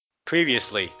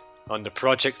Previously on the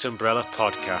Project Umbrella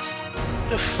podcast.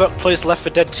 Who the fuck plays Left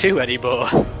 4 Dead 2 anymore?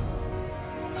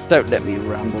 Don't let me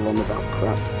ramble on about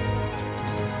crap.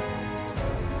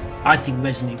 I think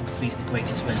Resident Evil 3 is the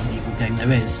greatest Resident Evil game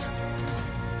there is.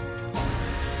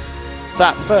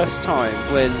 That first time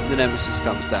when the Nemesis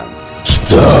comes down.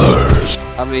 Stars!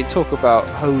 I mean, talk about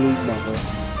holy mother.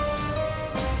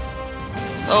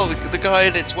 Oh, the guy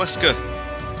in it's Wesker.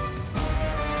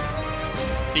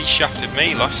 He shafted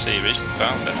me last series, the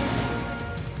founder.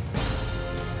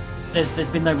 There's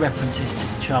been no references to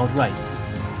child rape.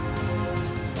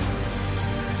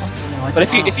 But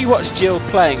if you watch Jill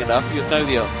playing enough, you'll know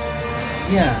the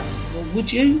answer. Yeah. Well,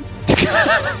 would you?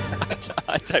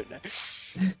 I don't know.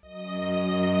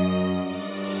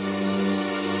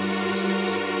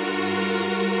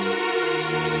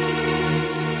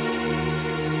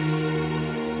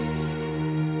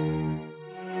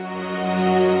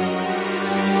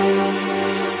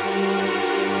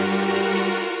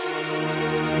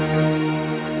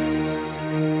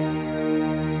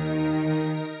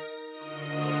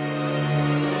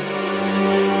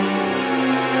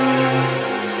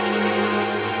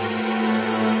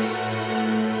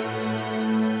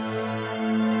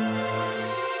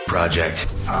 Project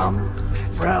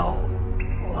Umbrella.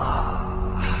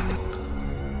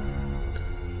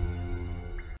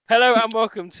 Hello and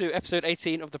welcome to episode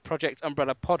 18 of the Project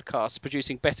Umbrella podcast,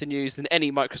 producing better news than any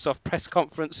Microsoft press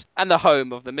conference and the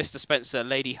home of the Mr. Spencer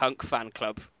Lady Hunk fan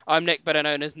club. I'm Nick, better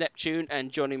known as Neptune, and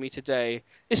joining me today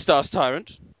is Stars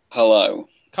Tyrant. Hello.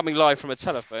 Coming live from a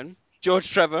telephone, George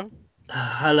Trevor.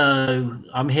 Hello,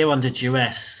 I'm here under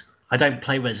duress. I don't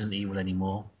play Resident Evil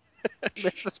anymore.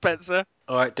 Mr. Spencer.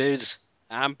 Alright, dudes.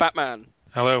 And Batman.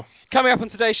 Hello. Coming up on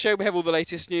today's show, we have all the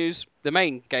latest news. The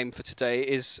main game for today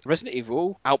is Resident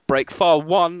Evil Outbreak Far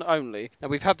 1 only. Now,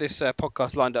 we've had this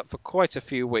podcast lined up for quite a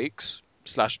few weeks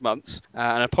 / months,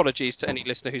 and apologies to any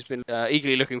listener who's been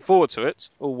eagerly looking forward to it,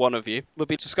 or one of you. We'll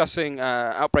be discussing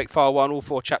Outbreak Far 1, all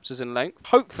 4 chapters in length.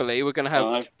 Hopefully, we're going to have...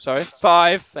 5. Sorry?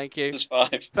 5, thank you. There's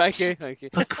 5. Thank you.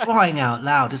 For crying out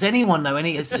loud, does anyone know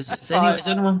any? Has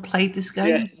anyone played this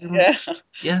game? Yeah.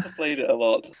 I played it a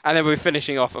lot. And then we'll be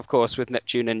finishing off, of course, with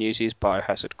Neptune and Newsy's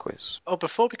Biohazard quiz. Oh,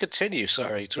 before we continue,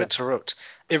 sorry to interrupt.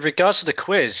 In regards to the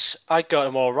quiz, I got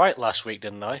them all right last week,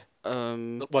 didn't I?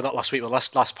 Well, not last week, but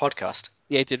last podcast.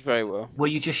 Yeah, you did very well. Were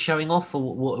you just showing off,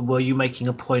 or were you making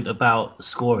a point about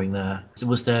scoring there?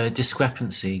 Was there a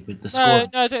discrepancy with the scoring?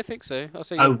 No, I don't think so. I'll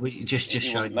say Oh, just He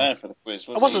showing wasn't there off. for the quiz,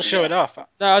 I wasn't showing off.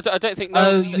 No, I don't think...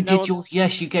 Oh, you did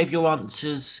Yes, you gave your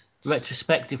answers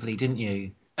retrospectively, didn't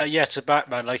you? Yeah, to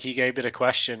Batman, like he gave me the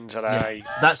questions, and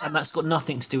That's got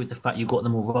nothing to do with the fact you got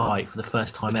them all right for the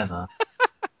first time ever.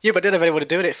 Yeah, but I didn't have anyone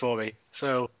doing it for me,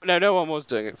 so... No one was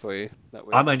doing it for you that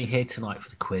week. I'm only here tonight for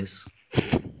the quiz.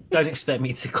 Don't expect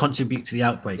me to contribute to the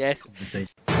Outbreak conversation.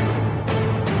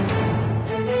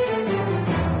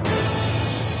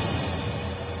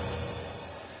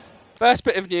 First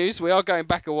bit of news, we are going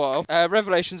back a while.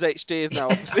 Revelations HD has now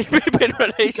obviously been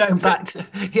released. Going back to...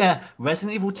 Yeah,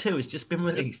 Resident Evil 2 has just been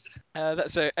released.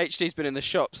 So HD's been in the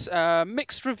shops.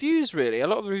 Mixed reviews, really. A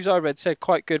lot of the reviews I read said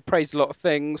quite good, praised a lot of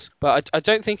things, but I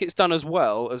don't think it's done as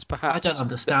well as perhaps... I don't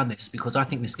understand this, because I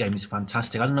think this game is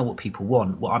fantastic. I don't know what people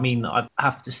want. Well, I mean, I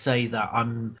have to say that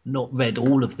I'm not read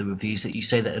all of the reviews that you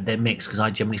say that they're mixed, because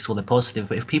I generally saw they're positive,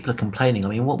 but if people are complaining, I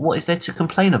mean, what is there to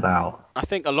complain about? I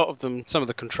think a lot of them, some of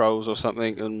the controls or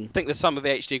something, and I think that some of the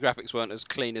HD graphics weren't as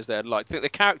clean as they'd like. I think the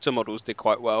character models did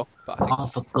quite well, but I think... Oh,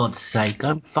 for God's sake,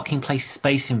 go and fucking play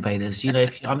Space Invaders. You know,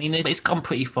 it's gone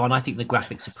pretty far, and I think the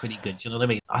graphics are pretty good. Do you know what I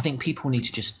mean? I think people need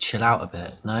to just chill out a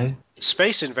bit, no?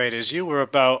 Space Invaders, you were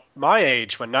about my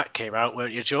age when that came out,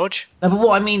 weren't you, George? No, but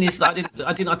what I mean is that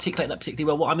I didn't articulate that particularly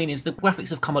well. What I mean is the graphics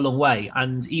have come a long way,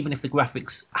 and even if the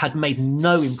graphics had made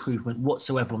no improvement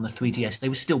whatsoever on the 3DS, they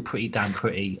were still pretty damn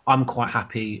pretty. I'm quite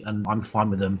happy, and I'm fine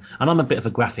with them. And I'm a bit of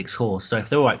a graphics horse, so if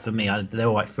they're all right for me, they're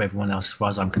all right for everyone else as far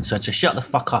as I'm concerned. So shut the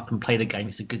fuck up and play the game.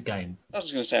 It's a good game. I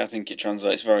was going to say, I think it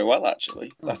translates very well,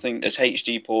 actually. I think as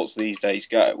HD ports these days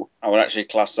go, I would actually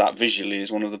class that visually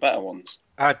as one of the better ones.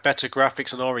 I had better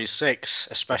graphics than Ori 6,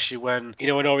 especially when, in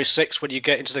Ori 6, when you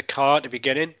get into the car at the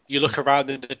beginning, you look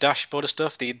around in the dashboard and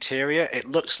stuff, the interior, it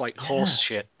looks like horse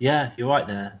shit. Yeah, you're right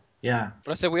there. Yeah.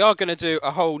 But I said we are going to do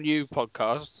a whole new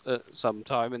podcast at some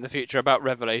time in the future about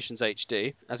Revelations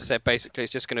HD. As I said, basically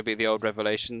it's just going to be the old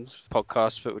Revelations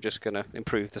podcast, but we're just going to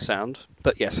improve the sound.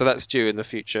 But yeah, so that's due in the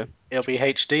future. It'll be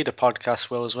HD, the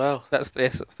podcast will as well. That was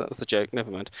the joke.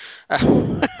 Never mind.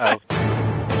 Oh.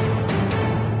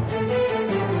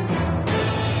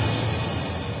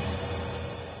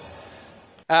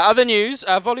 Other news,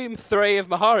 Volume 3 of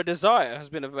Mahara Desire has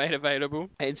been made available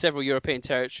in several European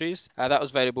territories. That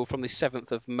was available from the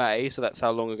 7th of May, so that's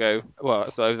how long ago? Well,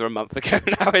 it's over a month ago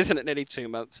now, isn't it? Nearly 2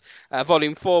 months.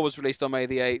 Volume 4 was released on May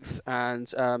the 8th,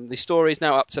 and the story is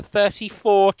now up to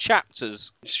 34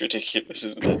 chapters. It's ridiculous,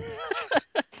 isn't it?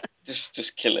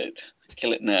 Just kill it.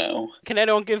 Kill it now. Can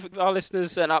anyone give our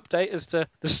listeners an update as to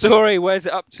the story? Where's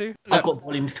it up to? No. I've got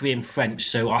volume 3 in French,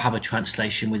 so I'll have a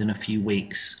translation within a few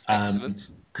weeks. Excellent.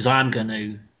 Because I am going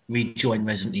to rejoin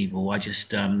Resident Evil. I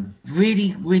just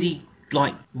really, really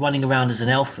like running around as an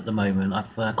elf at the moment.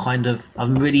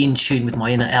 I'm really in tune with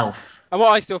my inner elf. And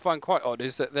what I still find quite odd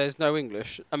is that there's no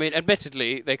English. I mean,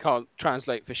 admittedly, they can't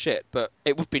translate for shit, but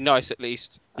it would be nice at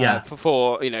least Yeah.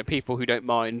 for people who don't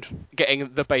mind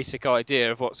getting the basic idea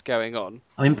of what's going on.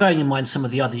 I mean, bearing in mind some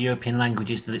of the other European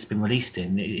languages that it's been released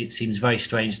in, it seems very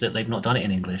strange that they've not done it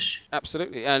in English.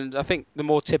 Absolutely, and I think the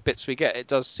more tidbits we get, it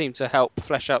does seem to help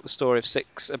flesh out the story of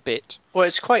 6 a bit. Well,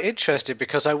 it's quite interesting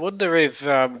because I wonder if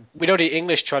we know the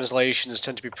English translations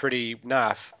tend to be pretty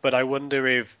naff, but I wonder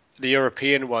if the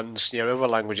European ones, other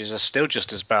languages are still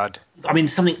just as bad. I mean,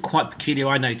 something quite peculiar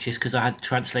I noticed, because I had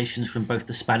translations from both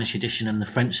the Spanish edition and the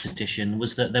French edition,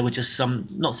 was that there were just some,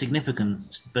 not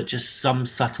significant, but just some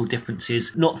subtle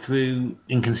differences, not through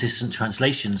inconsistent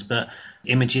translations, but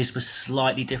images were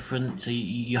slightly different. So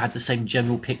you had the same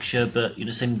general picture, but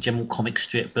same general comic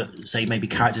strip, but say maybe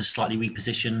characters slightly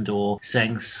repositioned, or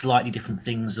saying slightly different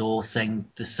things, or saying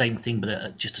the same thing but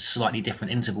at just a slightly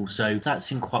different interval. So that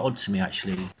seemed quite odd to me,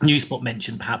 actually. Newspot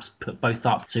mentioned perhaps put both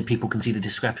up so people can see the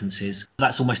discrepancies.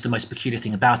 That's almost the most peculiar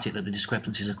thing about it, that the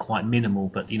discrepancies are quite minimal,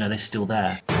 but they're still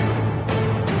there.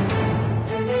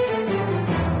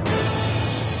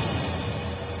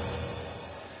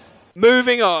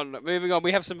 Moving on.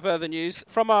 We have some further news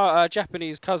from our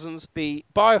Japanese cousins. The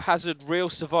Biohazard Real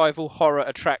Survival Horror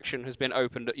attraction has been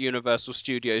opened at Universal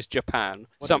Studios Japan.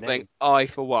 What a Something name. I,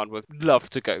 for one, would love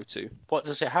to go to. What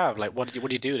does it have? Like, what do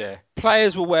you do there?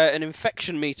 Players will wear an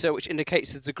infection meter, which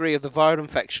indicates the degree of the viral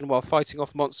infection while fighting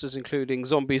off monsters including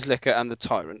zombies, Licker, and the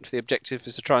Tyrant. The objective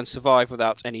is to try and survive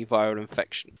without any viral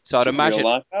infection. So I'd It's a imagine... real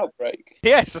life Outbreak.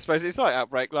 Yes, I suppose it's like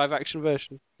Outbreak, live action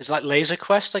version. It's like Laser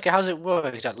Quest. Like, how does it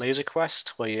work? Is that Laser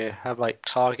Quest where you have like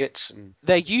targets and?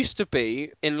 There used to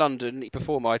be in London,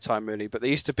 before my time really, but there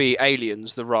used to be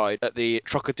Aliens, the ride at the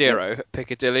Trocadero at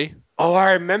Piccadilly. Oh,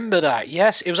 I remember that.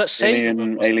 Yes, it was at Sega Run,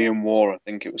 wasn't it? Alien War, I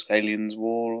think it was Aliens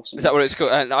War or something. Is that what it's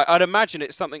called? And I'd imagine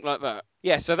it's something like that.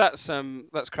 Yeah, so that's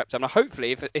crept up. Now,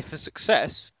 hopefully, if a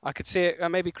success, I could see it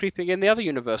maybe creeping in the other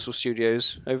Universal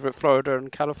Studios over at Florida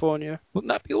and California. Wouldn't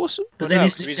that be awesome? But Well, then no,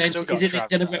 because we've still got isn't it travel.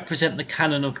 going to represent the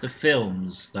canon of the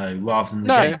films, though, rather than the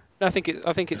No, game? no, I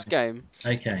think it's game.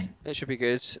 Okay. It should be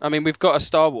good. I mean, we've got a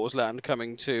Star Wars land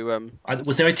coming to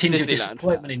Was there a tinge of Disneyland.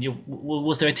 disappointment in your?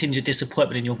 Was there a tinge of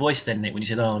disappointment in your voice then, Nick, when you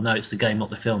said, "Oh no, it's the game, not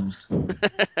the films"?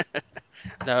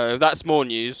 No, that's more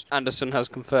news. Anderson has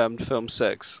confirmed film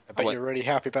 6. I bet you're really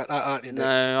happy about that, aren't you, Nick?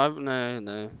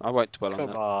 No, I won't dwell on Come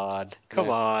that. on, come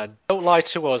No. on. Don't lie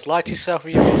to us. Lie to yourself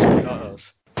and your husband, not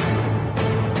us.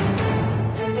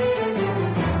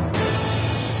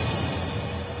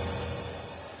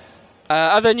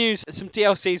 Other news, some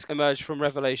DLCs emerged from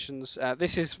Revelations.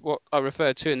 This is what I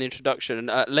referred to in the introduction,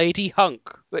 Lady Hunk,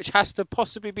 which has to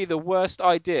possibly be the worst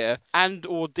idea and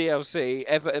or DLC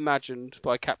ever imagined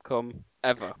by Capcom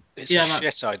ever. It's Yeah, a man.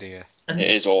 shit idea. It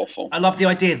is awful. I love the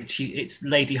idea that it's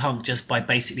Lady Hunk just by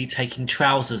basically taking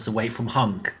trousers away from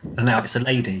Hunk, and now it's a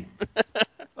lady.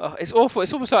 Oh, it's awful.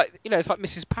 It's almost like, it's like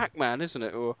Mrs. Pac-Man, isn't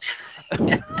it? Or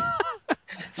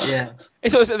Yeah.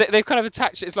 it's also, they've kind of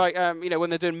attached it. It's like, when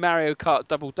they're doing Mario Kart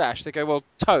Double Dash, they go, well,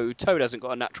 Toad hasn't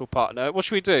got a natural partner. What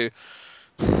should we do?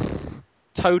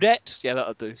 Toadette? Yeah,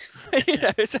 that'll do.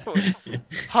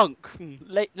 It's Hunk.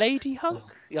 Lady Hunk?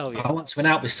 Oh, yeah. I once went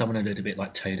out with someone a little bit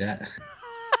like Toadette.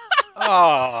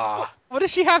 Ah, What does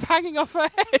she have hanging off her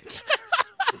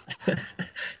head?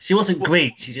 She wasn't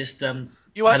green. She just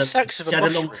you had sex with she a had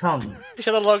a long mushroom. tongue. She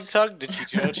had a long tongue, did she,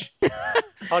 George?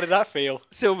 How did that feel?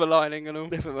 Silver lining and all.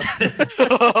 Never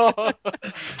mind.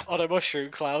 On a mushroom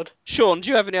cloud. Sean, do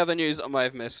you have any other news I may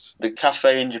have missed? The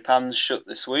cafe in Japan's shut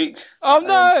this week. Oh,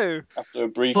 no! After a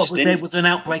brief What was there? stint. Was there an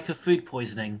outbreak of food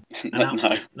poisoning?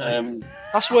 No.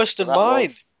 That's worse than that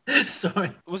mine.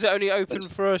 Sorry. Was it only open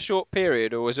for a short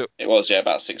period, or was it... It was,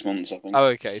 about 6 months, I think. Oh,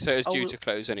 okay, so it was due Oh, to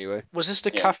close anyway. Was this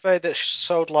the Yeah. cafe that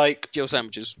sold like Jill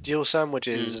sandwiches. Jill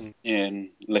sandwiches and Yeah, and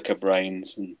liquor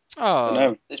brains. And Oh.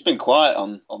 no, it's been quiet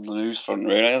on the news front,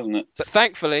 really, hasn't it? But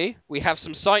thankfully, we have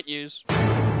some site news.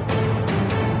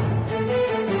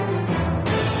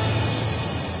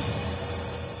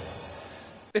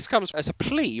 This comes as a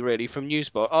plea, really, from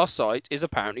Newsbot. Our site is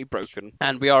apparently broken,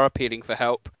 and we are appealing for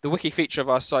help. The wiki feature of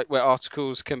our site where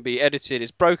articles can be edited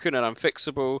is broken and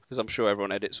unfixable, because I'm sure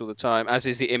everyone edits all the time, as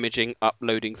is the imaging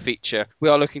uploading feature. We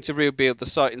are looking to rebuild the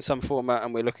site in some format,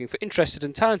 and we're looking for interested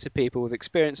and talented people with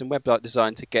experience in website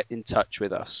design to get in touch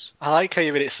with us. I like how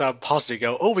you made it sound positive.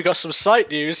 Go, oh, we got some site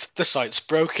news. The site's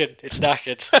broken. It's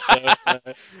knackered.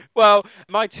 So, Well,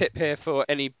 my tip here for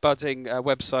any budding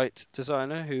website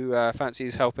designer who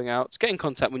fancies helping out, get in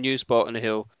contact with Newsbot, and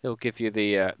he'll give you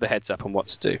the heads up on what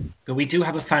to do. But we do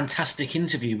have a fantastic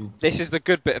interview. This is the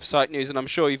good bit of site news, and I'm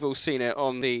sure you've all seen it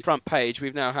on the front page.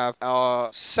 We now have our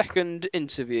second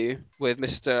interview with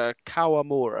Mr.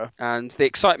 Kawamura, and the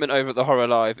excitement over at the Horror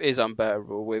Live is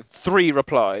unbearable, with 3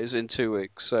 replies in 2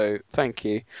 weeks. So thank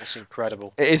you. that's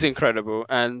incredible. It is incredible,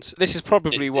 and this is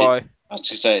probably It's, why. it's, I was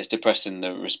going to say it's depressing,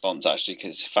 the response, actually,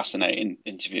 because it's a fascinating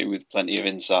interview with plenty of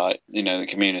insight. The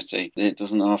community. It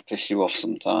doesn't half piss you off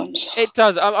sometimes. It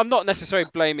does. I'm not necessarily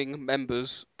blaming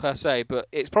members per se, but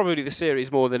it's probably the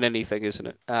series more than anything, isn't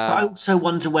it? But I also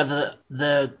wonder whether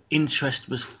the interest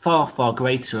was far, far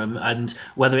greater, and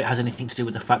whether it has anything to do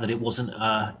with the fact that it wasn't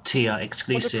a tier Well,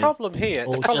 exclusive, or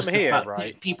just the fact right?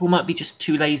 that people might be just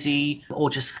too lazy or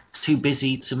just too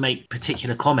busy to make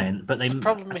particular comment, but I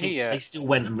think they still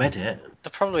went and read it.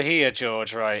 The problem here,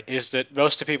 George, right, is that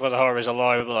most of the people in the horrors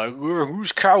alive are like,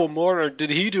 who's Kawamura? Did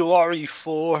he do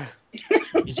RE4?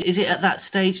 Is it at that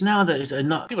stage now that it's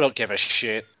not? People don't give a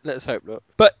shit. Let's hope not.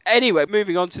 But anyway,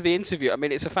 moving on to the interview. I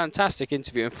mean, it's a fantastic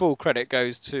interview, and full credit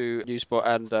goes to Newspot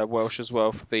and Welsh as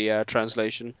well for the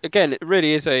translation. Again, it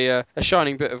really is a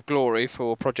shining bit of glory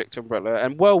for Project Umbrella,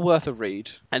 and well worth a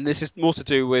read. And this is more to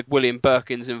do with William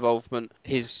Birkin's involvement,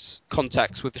 his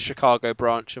contacts with the Chicago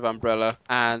branch of Umbrella,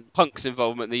 and Punk's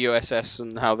involvement in the USS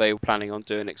and how they were planning on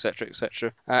doing, etc.,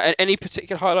 etc. Any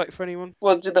particular highlight for anyone?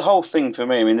 Well, the whole thing for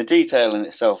me, I mean, the detail in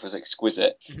itself is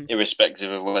exquisite, Mhm.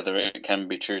 irrespective of whether it can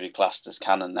be truly classed as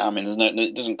canon now. I mean,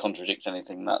 it doesn't contradict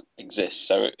anything that exists,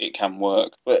 so it can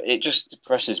work. But it just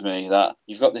depresses me that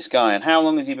you've got this guy, and how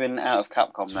long has he been out of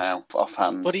Capcom now,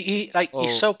 offhand? But he's Oh,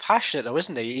 so passionate though,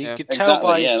 isn't he? You yeah. could tell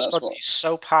by Exactly, his yeah, that's response what. he's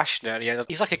so passionate.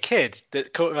 He's like a kid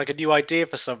that caught like a new idea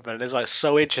for something and is like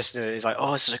so interested in it. He's like,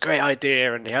 oh, this is a great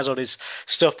idea, and he has all this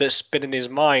stuff that's been in his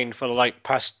mind for like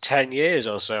past 10 years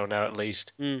or so now at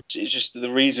least. It's just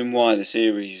the reason why the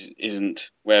series isn't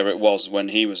where it was when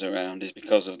he was around is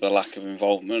because of the lack of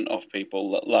involvement of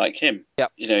people like him.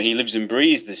 Yep. He lives and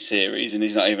breathes this series, and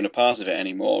he's not even a part of it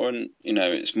anymore. And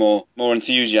it's more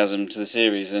enthusiasm to the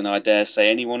series than I dare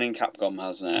say anyone in Capcom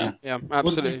has now. Yeah, Well,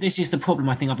 absolutely. this is the problem.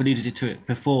 I think I've alluded to it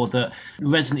before, that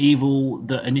Resident Evil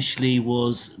that initially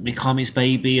was Mikami's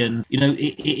baby, and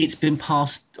it's been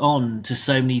passed on to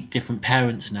so many different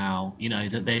parents now.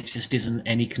 That there just isn't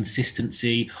any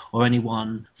consistency or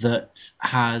anyone that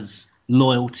has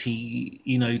loyalty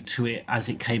to it as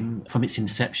it came from its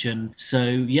inception. So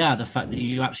yeah, the fact that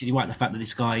you're absolutely right, the fact that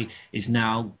this guy is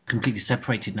now completely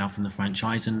separated now from the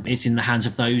franchise, and it's in the hands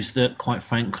of those that quite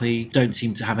frankly don't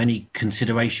seem to have any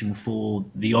consideration for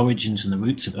the origins and the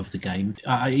roots of the game.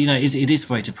 It is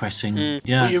very depressing. Well,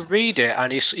 Yeah. you read it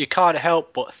and you can't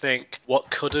help but think what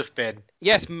could have been.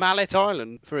 Yes, Mallet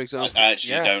Island, for example. I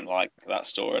actually Yeah. don't like that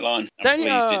storyline. I'm Don't you?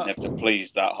 pleased didn't have to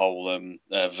please that whole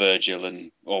Virgil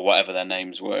and or whatever their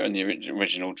names were in the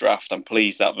original draft. I'm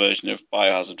pleased that version of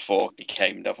Biohazard 4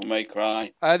 became Devil May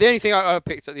Cry. The only thing I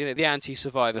picked up, the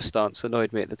anti-survivor stance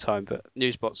annoyed me at the time, but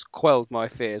Newsbots quelled my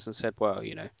fears and said, well,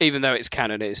 even though it's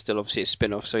canon, it is still obviously a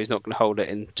spin-off, so he's not going to hold it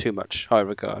in too much high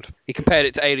regard. He compared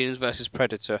it to Aliens versus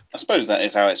Predator. I suppose that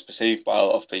is how it's perceived by a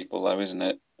lot of people, though, isn't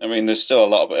it? I mean, there's still a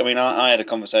lot of. I mean, I had a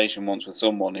conversation once with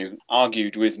someone who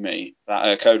argued with me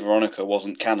that Code Veronica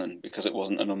wasn't canon because it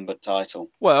wasn't a numbered title.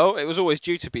 Well, it was always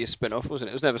due to be a spin-off, wasn't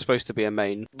it? It was never supposed to be a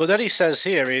main. But then he says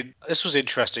here, this was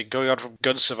interesting, going on from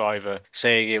Gun Survivor,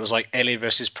 saying it was like Alien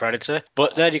versus Predator.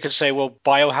 But then you can say, well,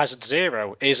 Biohazard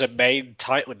Zero is a main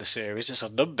title in the series. It's a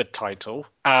numbered title,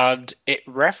 and it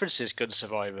references Gun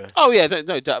Survivor. Oh yeah,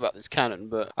 no doubt about this canon,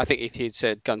 but I think if he'd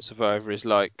said Gun Survivor is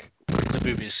like The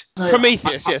movies.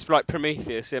 Prometheus, yes, like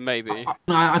Prometheus, yeah, maybe.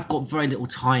 I've got very little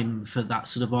time for that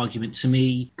sort of argument. To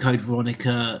me, Code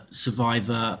Veronica,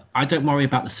 Survivor, I don't worry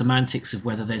about the semantics of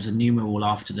whether there's a numeral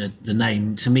after the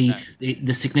name. To me,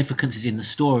 the significance is in the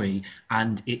story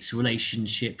and its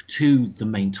relationship to the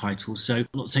main title. So I'm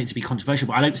not saying to be controversial,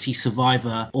 but I don't see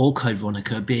Survivor or Code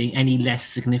Veronica being any less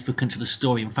significant to the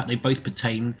story. In fact, they both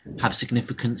have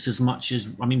significance as much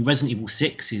as, I mean, Resident Evil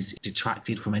 6 is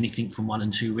detracted from anything from 1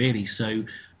 and 2, really. So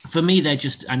For me, they're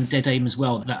just, and Dead Aim as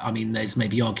well. That, I mean, there's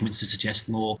maybe arguments to suggest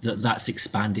more that that's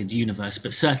expanded universe,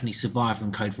 but certainly Survivor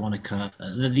and Code Veronica,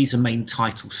 these are main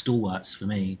title stalwarts for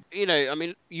me. You know, I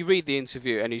mean, you read the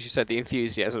interview, and as you said, the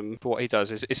enthusiasm for what he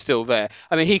does is still there.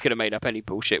 I mean, he could have made up any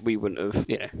bullshit. We wouldn't have,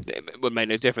 you know, it would have made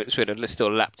no difference. We'd have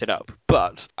still lapped it up.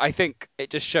 But I think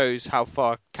it just shows how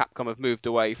far Capcom have moved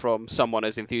away from someone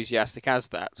as enthusiastic as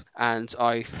that. And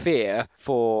I fear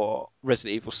for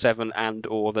Resident Evil 7 and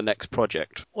or the next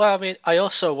project. Well, I mean, I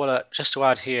also want to just to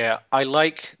add here. I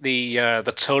like the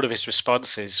tone of his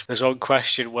responses. There's one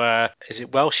question where is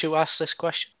it Welsh who asked this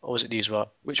question, or was it Newswat?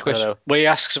 Which I don't question? know. Where he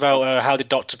asks about how did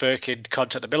Dr. Birkin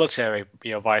contact the military,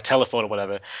 via telephone or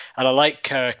whatever. And I like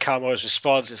Carmo's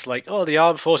response. It's like, oh, the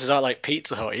armed forces aren't like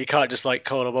Pizza Hut. You can't just like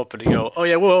call them up and go, oh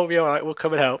yeah, we'll be all right. We'll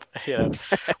come and help.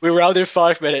 We're around in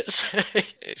 5 minutes.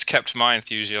 It's kept my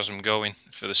enthusiasm going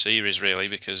for the series, really,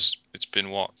 because it's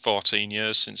been, 14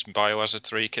 years since Biohazard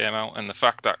 3 came out, and the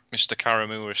fact that Mr.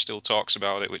 Karamura still talks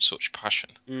about it with such passion.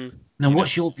 Now,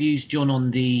 what's your views, John,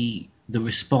 on the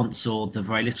response, or the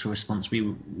very little response?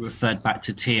 We referred back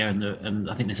to Tia, and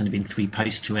I think there's only been 3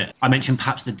 posts to it. I mentioned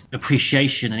perhaps the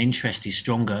appreciation and interest is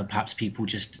stronger. Perhaps people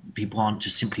aren't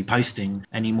just simply posting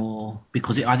anymore,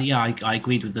 because I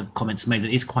agreed with the comments made that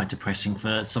it is quite depressing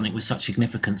for something with such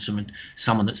significance from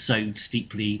someone that's so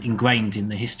steeply ingrained in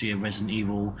the history of Resident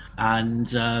Evil and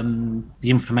the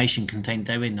information contained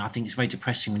therein. I think it's very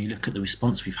depressing when you look at the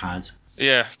response we've had.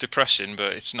 Yeah, depressing,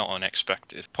 but it's not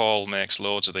unexpected. Paul makes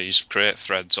loads of these great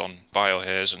threads on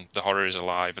Biohaze and The Horror is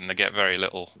Alive, and they get very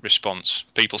little response.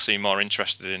 People seem more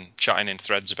interested in chatting in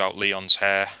threads about Leon's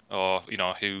hair, or,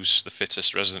 who's the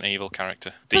fittest Resident Evil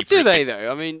character. But do they,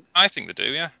 though? I mean, I think they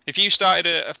do, yeah. If you started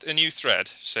a new thread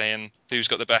saying who's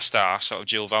got the best arse, sort of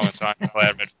Jill Valentine,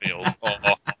 Claire Redfield, or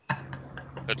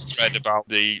a thread about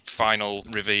the final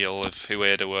reveal of who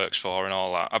Ada works for and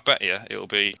all that, I bet you it'll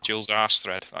be Jill's arse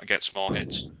thread that gets more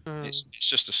hits. It's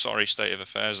just a sorry state of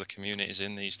affairs the community is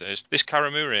in these days. This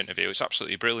Karamura interview is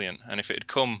absolutely brilliant, and if it had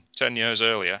come 10 years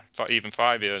earlier, even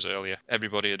 5 years earlier,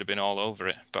 everybody would have been all over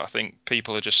it. But I think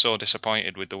people are just so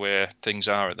disappointed with the way things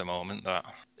are at the moment that...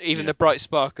 even the bright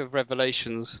spark of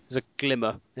Revelations is a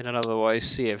glimmer in an otherwise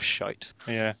sea of shite.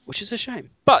 Yeah. Which is a shame.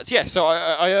 But yes, so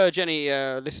I urge any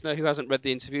listener who hasn't read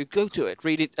the interview, go to it.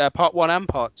 Read it, part 1 and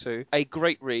part 2. A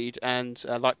great read, and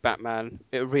like Batman,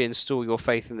 it'll reinstall your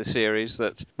faith in the series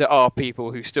that there are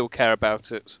people who still care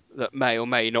about it that may or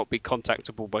may not be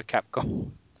contactable by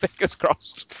Capcom. Fingers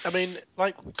crossed. I mean,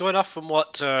 like, going off from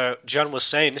what John was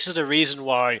saying, this is the reason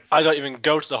why I don't even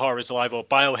go to the Horrors Alive or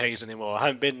Biohaze anymore. I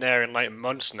haven't been there in like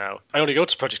months now. I only go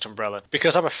to Project Umbrella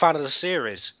because I'm a fan of the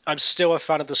series. I'm still a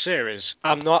fan of the series.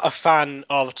 I'm not a fan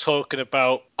of talking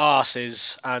about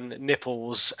arses and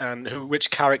nipples and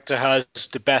which character has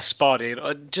the best body.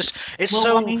 It's Well,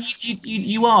 so... I mean,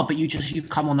 you are, but you've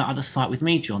come on that other site with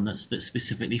me, John. That's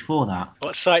specifically for that.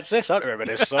 What site's this? I don't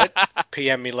remember this site.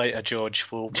 PM me later, George.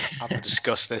 We'll have to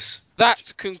discuss this.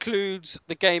 That concludes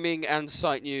the gaming and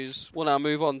site news. We'll now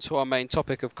move on to our main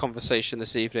topic of conversation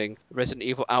this evening, Resident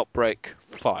Evil Outbreak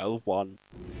File 1.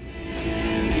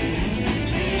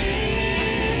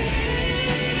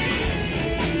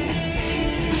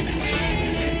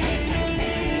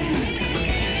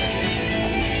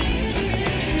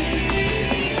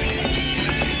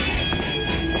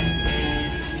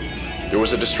 There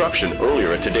was a disruption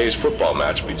earlier at today's football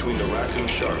match between the Raccoon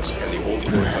Sharks and the Old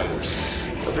Boy Hunters.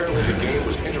 Apparently the game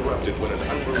was interrupted when an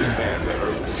unruly fan ran out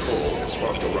of control and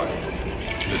sparked a riot.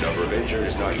 The number of injured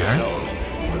is not yet known,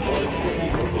 but more than 50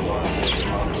 local law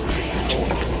enforcement officers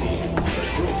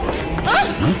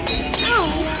show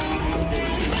up at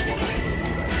the scene.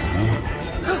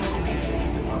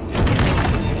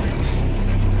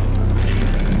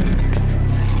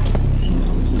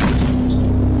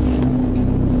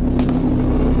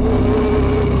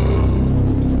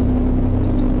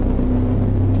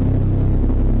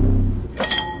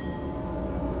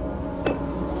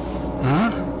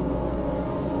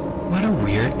 What a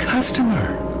weird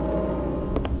customer.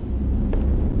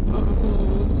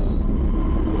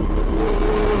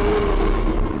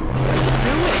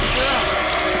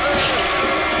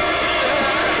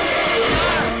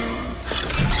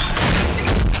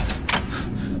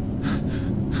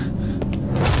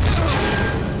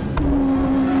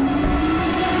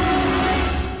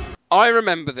 I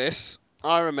remember this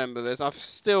I remember this. I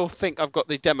still think I've got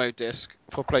the demo disc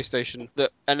for PlayStation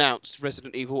that announced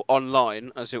Resident Evil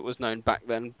Online, as it was known back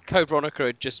then. Code Veronica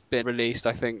had just been released,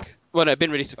 I think. Well, no, it'd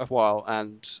been released for a while,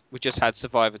 and we just had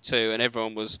Survivor 2, and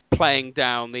everyone was playing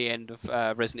down the end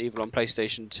of Resident Evil on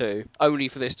PlayStation 2, only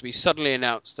for this to be suddenly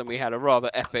announced, and we had a rather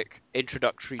epic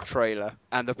introductory trailer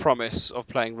and the promise of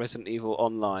playing Resident Evil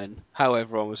Online. How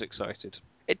everyone was excited.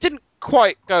 It didn't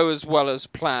quite go as well as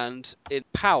planned in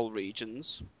PAL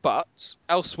regions, but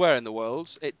elsewhere in the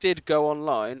world, it did go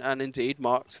online and indeed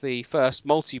marked the first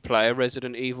multiplayer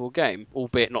Resident Evil game,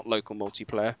 albeit not local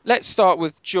multiplayer. Let's start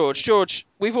with George. George,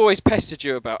 we've always pestered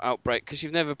you about Outbreak because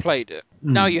you've never played it.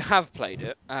 Now you have played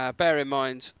it. Bear in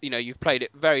mind, you've played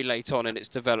it very late on in its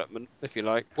development, if you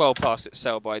like, well past its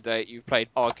sell-by date. You've played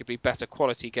arguably better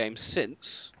quality games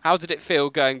since. How did it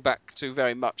feel going back to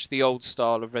very much the old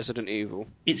style of Resident Evil?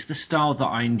 It's the style that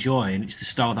I enjoy, and it's the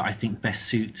style that I think best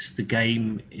suits the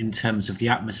game in terms of the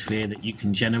atmosphere that you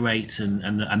can generate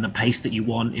and the pace that you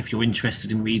want. If you're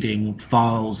interested in reading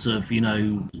files of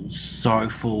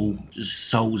sorrowful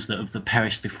souls that have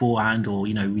perished beforehand, or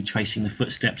retracing the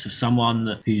footsteps of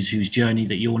someone whose journey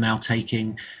that you're now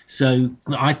taking. So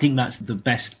I think that's the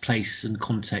best place and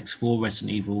context for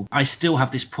Resident Evil. I still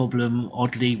have this problem,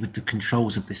 oddly, with the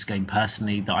controls of this game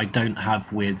personally that I don't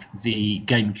have with the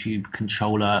GameCube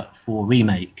controller for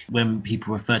Remake. When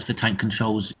people refer to the tank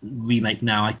controls Remake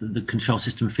now, the control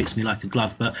system fits me like a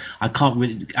glove, but I can't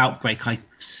really. Outbreak I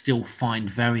still find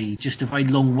just a very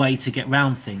long way to get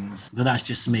round things, but that's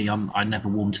just me. I never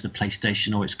warmed to the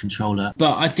PlayStation or its controller,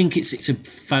 but I think it's a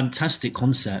fantastic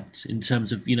concept in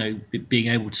terms of being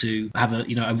able to have a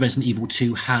Resident Evil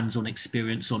 2 hands-on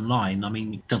experience online. I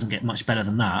mean, it doesn't get much better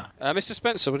than that. Mr.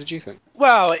 Spencer, what did you think?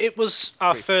 Well, it was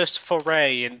our first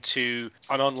foray into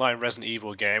an online Resident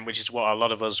Evil game, which is what a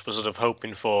lot of us were sort of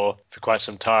hoping for quite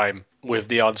some time. With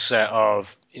the onset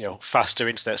of faster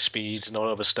internet speeds and all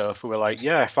other stuff, we were like,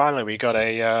 yeah, finally we got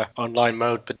a online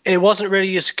mode. But it wasn't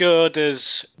really as good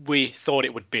as we thought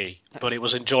it would be, but it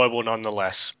was enjoyable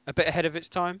nonetheless. A bit ahead of its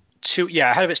time?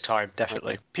 Ahead of its time,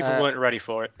 definitely. Okay. People weren't ready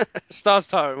for it. Stars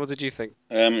Tyrant, what did you think?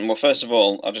 Well, first of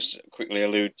all, I'll just quickly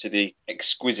allude to the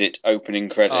exquisite opening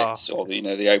credits, or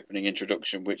the opening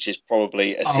introduction, which is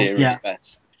probably a series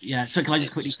best. Yeah, so can I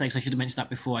just quickly say, because I should have mentioned that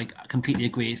before, I completely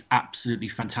agree. It's absolutely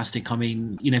fantastic. I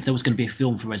mean, if there was going to be a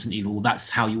film for Resident Evil, that's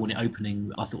how you want it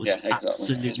opening. I thought it was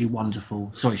absolutely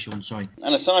wonderful. Sorry, Sean, sorry.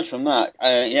 And aside from that,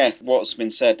 what's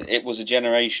been said, it was a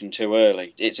generation too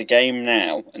early. It's a game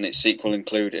now, and its sequel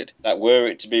included, that were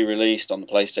it to be released on the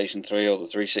PlayStation 3 or the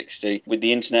 360, with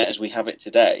the internet as we have it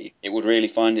today, it would really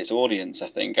find its audience, I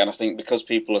think. And I think because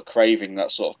people are craving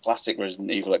that sort of classic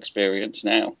Resident Evil experience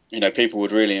now, people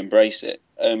would really embrace it.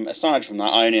 Aside from that,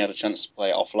 I only had a chance to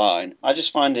play it offline. I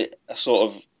just find it a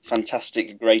sort of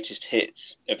fantastic greatest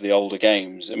hits of the older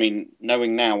games. I mean,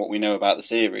 knowing now what we know about the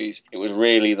series, it was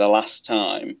really the last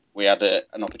time we had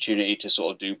an opportunity to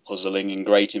sort of do puzzling in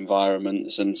great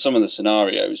environments, and some of the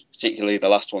scenarios, particularly the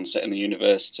last one set in the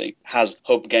university, has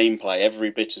hub gameplay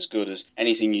every bit as good as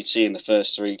anything you'd see in the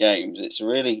first three games. It's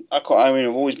really, I've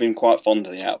always been quite fond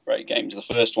of the Outbreak games, the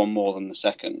first one more than the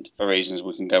second, for reasons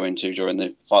we can go into during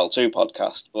the File 2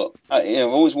 podcast, but I've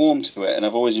always warmed to it, and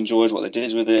I've always enjoyed what they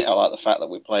did with it. I like the fact that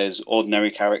we play as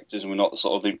ordinary characters and we're not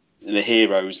sort of the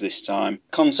heroes this time.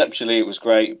 Conceptually, it was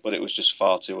great, but it was just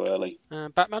far too early.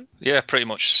 Batman? Yeah, pretty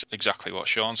much exactly what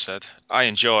Sean said. I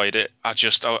enjoyed it. I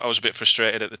was a bit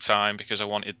frustrated at the time because I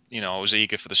wanted, I was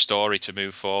eager for the story to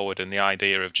move forward, and the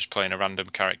idea of just playing a random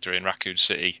character in Raccoon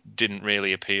City didn't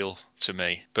really appeal to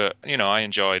me. But, I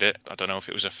enjoyed it. I don't know if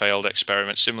it was a failed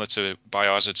experiment, similar to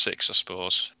Biohazard 6, I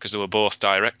suppose, because they were both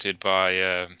directed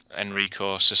by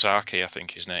Enrico Sasaki, I think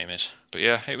his name is. But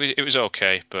yeah, it was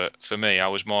okay. But for me, I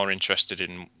was more interested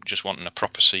in just wanting a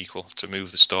proper sequel to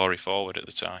move the story forward at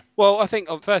the time. Well, I think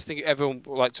the first thing everyone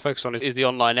would like to focus on is the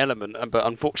online element, but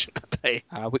unfortunately,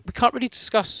 we can't really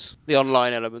discuss the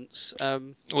online elements.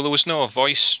 Well, there was no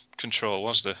voice control,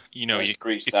 was there?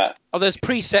 Preset. There's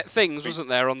preset things, wasn't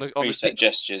there, on the preset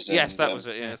gestures? Yes, that was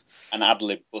it. Yes, an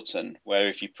ad-lib button where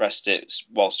if you pressed it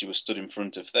whilst you were stood in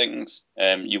front of things,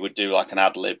 you would do like an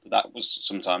ad-lib that was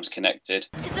sometimes connected.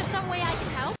 Is there some way I can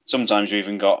help? Sometimes you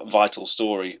even got vital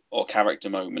story or character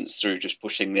moments through just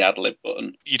pushing the ad-lib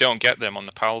button. You don't get them on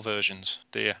the PAL versions,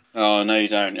 do you? Oh, no, you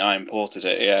don't. I imported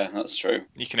it, yeah, that's true.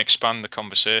 You can expand the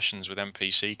conversations with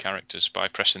NPC characters by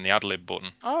pressing the ad-lib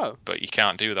button. Oh. But you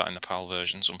can't do that in the PAL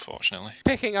versions, unfortunately.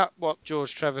 Picking up what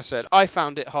George Trevor said, I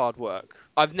found it hard work.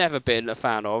 I've never been a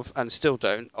fan of, and still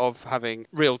don't, of having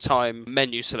real-time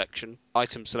menu selection,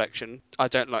 item selection. I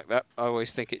don't like that. I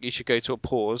always think you should go to a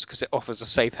pause because it offers a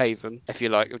safe haven, if you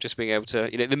like, of just being able to,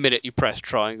 the minute you press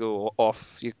triangle or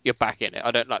off, you're back in it.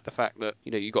 I don't like the fact that,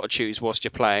 you've got to choose whilst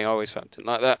you're playing. I always felt it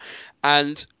like that.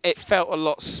 And it felt a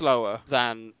lot slower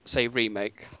than, say,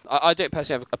 Remake. I don't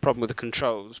personally have a problem with the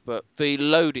controls, but the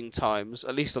loading times,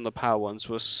 at least on the power ones,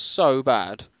 was so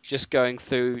bad. Just going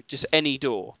through just any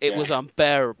door, it was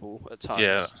unbearable at times.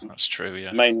 Yeah, that's true.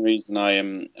 Yeah. The main reason I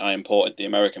imported the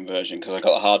American version because I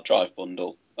got a hard drive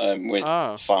bundle with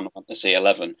Final Fantasy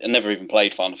 11. I never even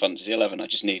played Final Fantasy 11. I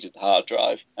just needed the hard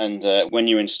drive. And when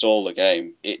you install the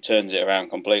game, it turns it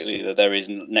around completely. There is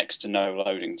next to no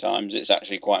loading times. It's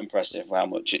actually quite impressive how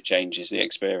much it changes the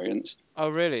experience. Oh,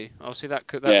 really? I'll see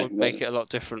that would make it a lot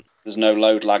different. There's no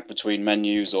load lag between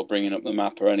menus or bringing up the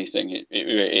map or anything. It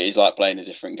is like playing a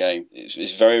different game.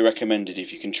 It's very recommended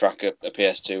if you can track a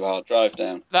PS2 hard drive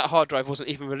down. That hard drive wasn't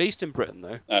even released in Britain,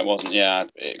 though. No, it wasn't. Yeah,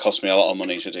 it cost me a lot of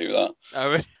money to do that. Oh,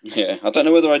 really? Yeah, I don't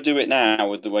know whether I'd do it now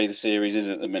with the way the series is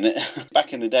at the minute.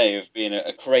 Back in the day of being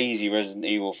a crazy Resident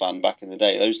Evil fan, back in the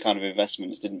day, those kind of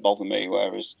investments didn't bother me.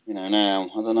 Whereas, now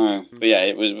I don't know. But yeah,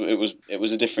 it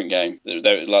was a different game.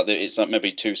 It's like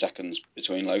maybe 2 seconds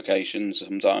between locations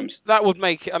sometimes. That would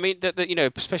make it. I mean,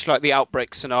 especially like the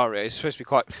Outbreak scenario, it's supposed to be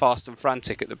quite fast and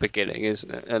frantic at the beginning,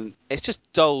 isn't it? And it's just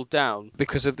dulled down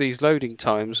because of these loading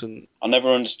times. And I never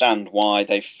understand why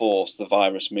they force the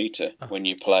virus meter when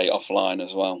you play offline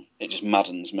as well. It just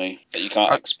maddens me that you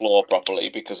can't explore properly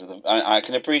because of the. I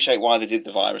can appreciate why they did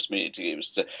the virus meter. It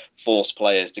was to force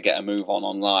players to get a move on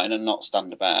online and not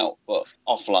stand about. But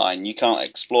offline, you can't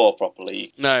explore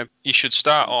properly. No, you should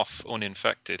start off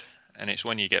uninfected. And it's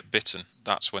when you get bitten,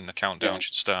 that's when the countdown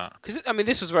should start. Because,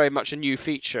 this was very much a new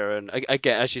feature. And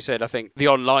again, as you said, I think the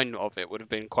online of it would have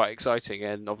been quite exciting.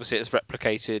 And obviously it's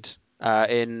replicated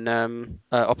in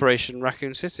Operation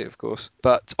Raccoon City, of course.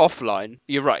 But offline,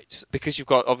 you're right, because you've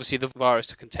got obviously the virus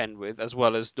to contend with, as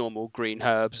well as normal green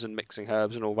herbs and mixing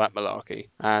herbs and all that malarkey.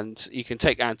 And you can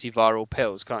take antiviral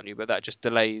pills, can't you? But that just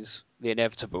delays the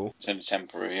inevitable. It's only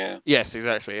temporary, yeah. Yes,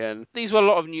 exactly. And these were a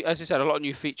lot of new, as I said, a lot of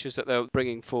new features that they're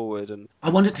bringing forward. And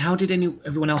I wondered how did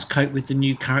everyone else cope with the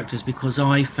new characters, because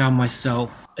I found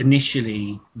myself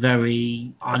initially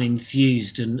very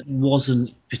unenthused and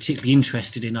wasn't particularly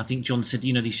interested in. I think John said,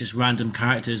 these just random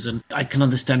characters, and I can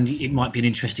understand it might be an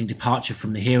interesting departure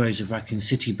from the heroes of Raccoon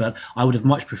City, but I would have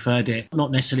much preferred it, not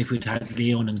necessarily if we'd had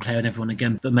Leon and Claire and everyone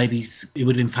again, but maybe it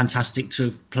would have been fantastic to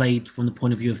have played from the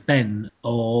point of view of Ben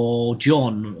or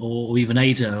John or even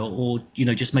Ada, or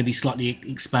just maybe slightly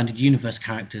expanded universe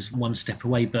characters one step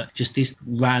away. But just this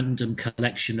random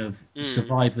collection of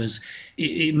survivors,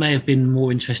 it may have been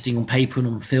more interesting on paper and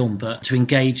on film, but to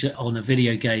engage on a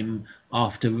video game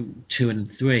after 2 and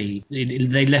 3,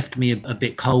 they left me a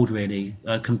bit cold, really,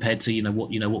 compared to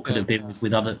what could have been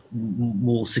with other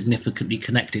more significantly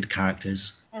connected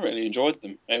characters. I really enjoyed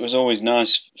them. It was always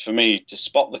nice for me to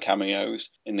spot the cameos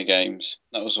in the games.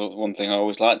 That was one thing I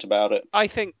always liked about it. I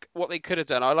think what they could have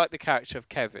done, I like the character of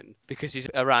Kevin because he's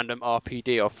a random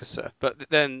RPD officer, but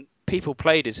then people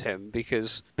played as him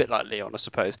because, a bit like Leon, I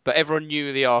suppose, but everyone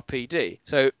knew the RPD.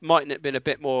 So mightn't it have been a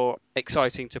bit more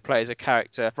exciting to play as a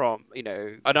character from,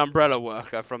 an umbrella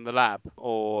worker from the lab,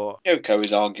 or Yoko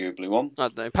is arguably one. I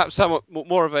don't know, perhaps somewhat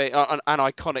more of an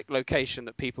iconic location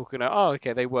that people can know, oh,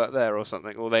 okay, they work there or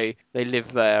something, or they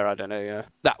live there, I don't know, yeah.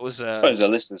 That was... I suppose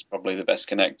Alyssa's probably the best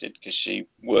connected because she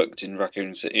worked in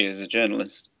Raccoon City as a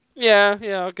journalist. Yeah,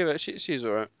 I'll give it. She's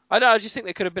alright. I know. I just think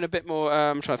they could have been a bit more.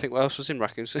 I'm trying to think what else was in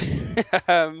Raccoon City.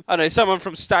 I don't know, someone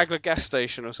from Stagler gas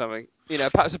station or something.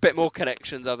 Perhaps a bit more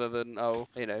connections other than I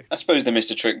suppose they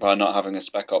missed a trick by not having a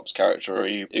Spec Ops character or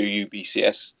a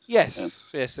UBCS.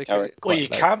 Yes, they could. Well, you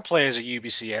can play as a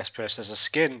UBCS person as a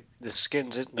skin. There's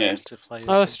skins, isn't there, to play as?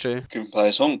 Oh, that's true. You can play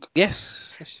as Hunk.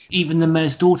 Yes. Even the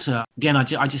mayor's daughter. Again, I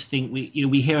just think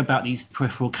we hear about these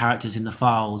peripheral characters in the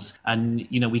files, and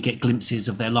we get glimpses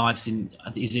of their lives in.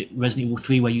 Is it Resident Evil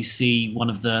 3 where you see one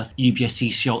of the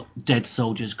UBSC shot dead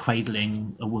soldiers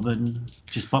cradling a woman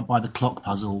just by the clock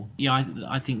puzzle? Yeah,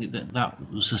 I think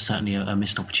that was certainly a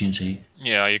missed opportunity.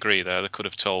 Yeah, I agree there. They could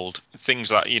have told things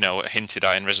that, hinted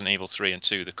at in Resident Evil 3 and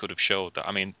 2, they could have showed that.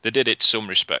 I mean, they did it in some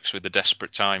respects with the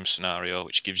Desperate Times scenario,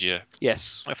 which gives you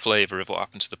a flavour of what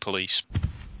happened to the police.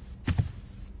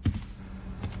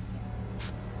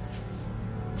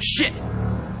 Shit!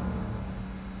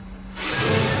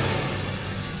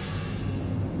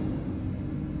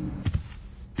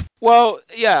 Well,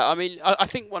 yeah, I mean, I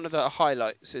think one of the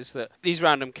highlights is that these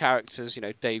random characters,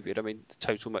 David, I mean,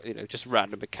 total, just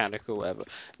random mechanical, whatever,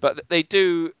 but they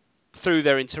do through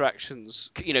their interactions,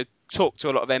 talk to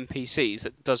a lot of NPCs.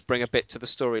 That does bring a bit to the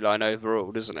storyline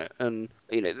overall, doesn't it? And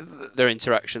their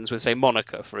interactions with, say,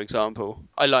 Monica, for example.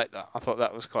 I like that. I thought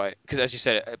that was quite, because as you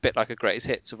said, a bit like a greatest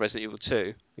hits of Resident Evil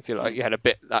 2. If you like, you had a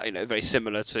bit that very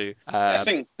similar to I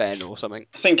think Ben or something.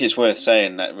 I think it's worth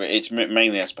saying that it's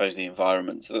mainly, I suppose, the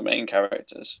environments of the main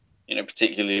characters.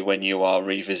 Particularly when you are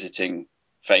revisiting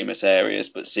famous areas,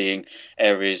 but seeing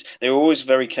areas. They were always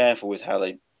very careful with how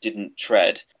they didn't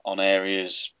tread on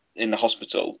areas in the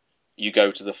hospital. You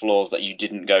go to the floors that you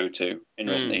didn't go to in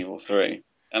Resident Evil 3.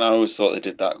 And I always thought they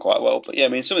did that quite well. But yeah, I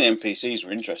mean, some of the NPCs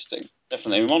were interesting.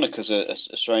 Definitely. Monica's a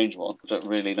strange one. I don't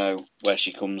really know where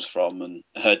she comes from, and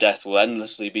her death will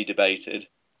endlessly be debated.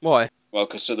 Why? Well,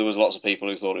 because there was lots of people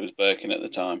who thought it was Birkin at the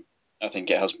time. I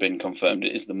think it has been confirmed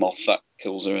it is the moth that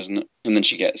kills her, isn't it? And then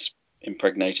she gets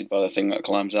impregnated by the thing that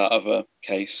climbs out of her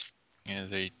case. Yeah,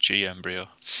 the G embryo.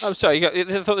 I'm sorry,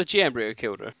 I thought the G embryo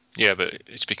killed her. Yeah, but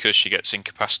it's because she gets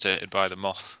incapacitated by the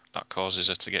moth that causes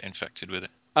her to get infected with it.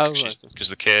 Oh, right. Because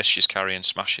the case she's carrying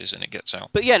smashes and it gets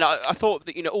out. But yeah, no, I thought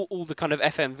that all the kind of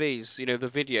FMVs, the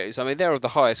videos. I mean, they're of the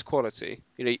highest quality.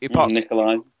 Apart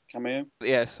Nikolai cameo.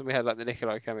 yes, and we had like the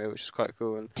Nikolai cameo, which is quite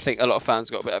cool, and I think a lot of fans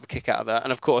got a bit of a kick out of that.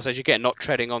 And of course, as you get, not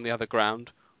treading on the other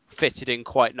ground, fitted in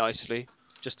quite nicely,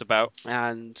 just about.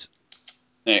 And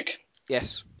Nick,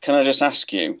 yes, can I just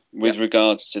ask you, with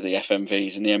regards to the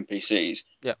FMVs and the NPCs,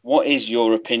 what is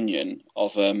your opinion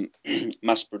of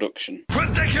mass production?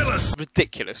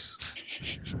 ridiculous.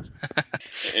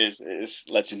 It is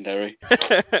legendary.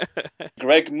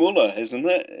 Greg Muller, isn't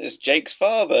it? It's Jake's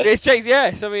father. It's Jake's,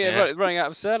 yes. I mean, Yeah. running out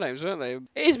of surnames, weren't they?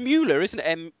 It is Mueller, isn't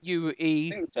it? Mue. I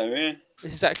think so, yeah.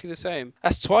 It's exactly the same.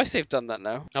 That's twice they've done that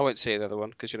now. I won't see the other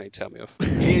one because you tell me off.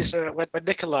 He's when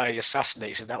Nikolai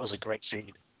assassinates him, that was a great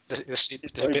scene. There's a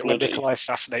Very bit where bloody. Nikolai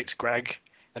assassinates Greg,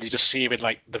 and you just see him in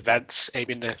like the vents,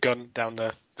 aiming the gun down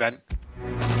the vent.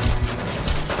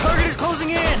 Target is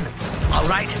closing in!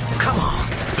 Alright, come on.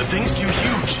 The thing's too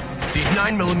huge. These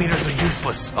 9mm are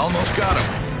useless. Almost got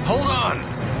him. Hold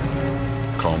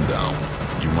on! Calm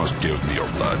down. You must give me your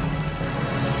blood.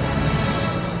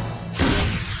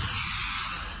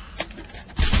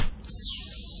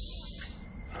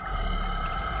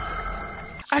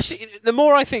 Actually, the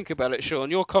more I think about it, Sean,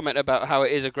 your comment about how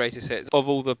it is a greatest hits of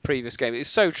all the previous games is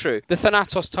so true. The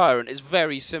Thanatos Tyrant is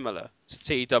very similar to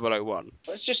T001.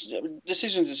 It's just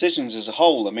decisions as a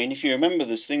whole. I mean, if you remember,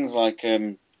 there's things like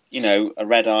a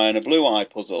red eye and a blue eye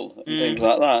puzzle and things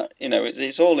like that.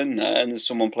 It's all in there, and there's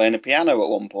someone playing a piano at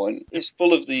one point. It's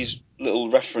full of these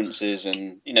little references,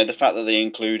 and the fact that they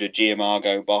include a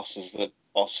Giamargo boss as the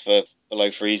boss for Below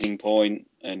Freezing Point,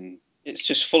 and it's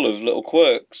just full of little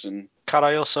quirks. And Can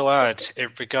I also add, in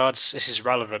regards, this is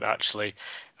relevant actually.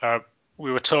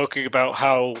 We were talking about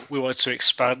how we want to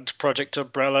expand Project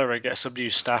Umbrella and get some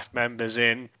new staff members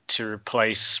in to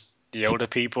replace the older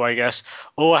people, I guess.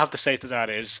 All I have to say to that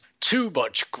is, too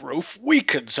much growth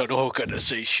weakens an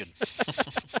organization.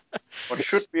 what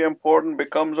should be important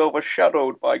becomes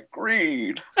overshadowed by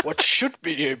greed. What should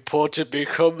be important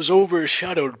becomes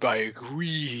overshadowed by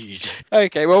greed.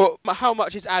 Okay, well, how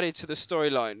much is added to the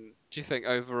storyline, do you think,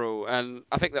 overall? And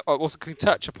I think that I also can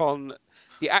touch upon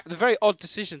the very odd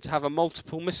decision to have a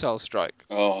multiple missile strike,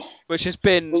 which has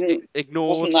been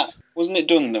ignored. Wasn't it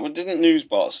done? Didn't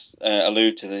Newsbots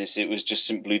allude to this? It was just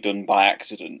simply done by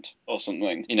accident or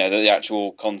something. The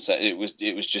actual concept. It was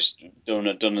just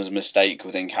done as a mistake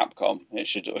within Capcom. It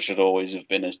should always have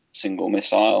been a single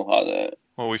missile.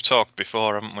 Well, we've talked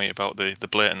before, haven't we, about the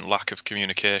blatant lack of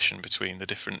communication between the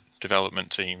different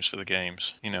development teams for the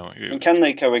games. And can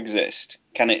they coexist?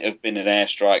 Can it have been an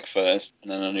airstrike first,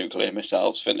 and then a nuclear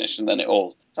missile's finished, and then it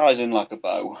all ties in like a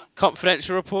bow?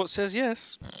 Confidential report says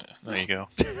yes. There you go.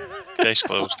 Case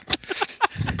closed.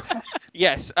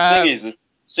 Yes. The thing is, the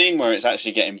scene where it's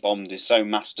actually getting bombed is so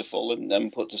masterful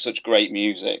and put to such great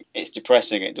music. It's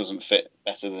depressing. It doesn't fit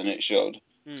better than it should.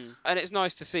 And it's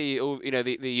nice to see all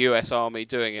the US Army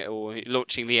doing it, or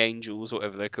launching the Angels,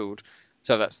 whatever they're called.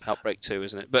 So that's Outbreak 2,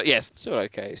 isn't it? But yes, still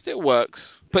okay. It still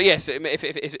works. But yes, if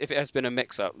it has been a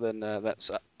mix-up, then that's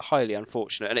highly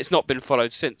unfortunate. And it's not been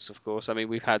followed since, of course. I mean,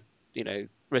 we've had,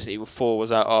 Resident Evil 4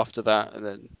 was out after that, and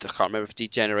then I can't remember if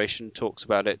Degeneration talks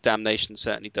about it. Damnation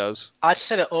certainly does. I'd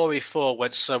say that RE4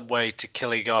 went some way to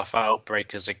killing off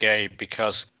Outbreak as a game,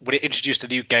 because when it introduced a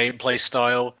new gameplay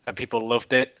style and people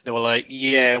loved it, they were like,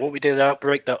 yeah, what we did at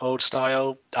Outbreak, that old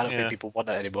style, I don't think people want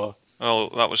that anymore. Well,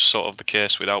 that was sort of the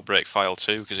case with Outbreak File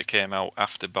 2, because it came out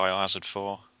after Biohazard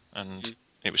 4, and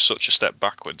it was such a step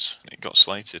backwards. It got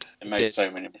slated. It made so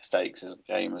many mistakes as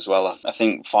a game as well. I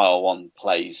think File 1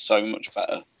 plays so much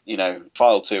better.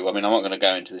 File 2, I mean, I'm not going to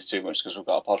go into this too much because we've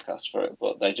got a podcast for it,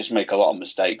 but they just make a lot of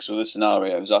mistakes with the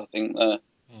scenarios, I think. I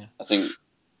think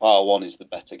File 1 is the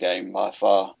better game by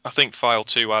far. I think File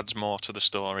 2 adds more to the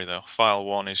story, though. File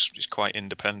 1 is quite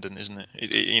independent, isn't it?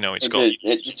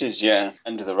 It is, yeah.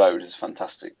 End of the Road is a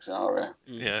fantastic scenario.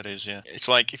 Yeah, it is, yeah. It's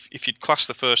like if you'd class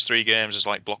the first 3 games as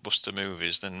like blockbuster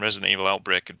movies, then Resident Evil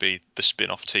Outbreak could be the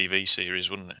spin-off TV series,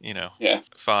 wouldn't it? Yeah.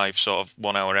 5 sort of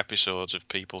 1-hour episodes of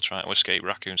people trying to escape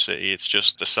Raccoon City. It's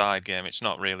just a side game. It's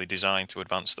not really designed to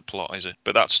advance the plot, is it?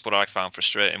 But that's what I found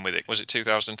frustrating with it. Was it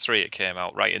 2003 it came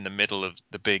out, right in the middle of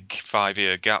the big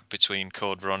 5-year gap between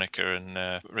Code Veronica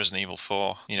and Resident Evil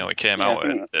 4? It came out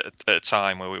at a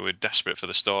time where we were desperate for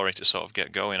the story to sort of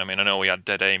get going. I mean, I know we had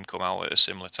Dead Aim come out at a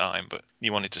similar time, but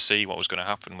you wanted to see what was going to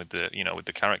happen with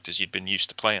the characters you'd been used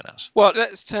to playing as. Well,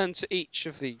 let's turn to each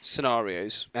of the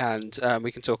scenarios, and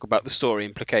we can talk about the story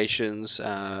implications,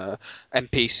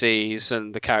 NPCs,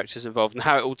 and the characters involved, and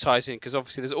how it all ties in. Because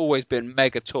obviously, there's always been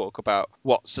mega talk about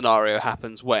what scenario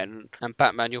happens when. And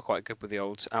Batman, you're quite good with the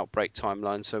old Outbreak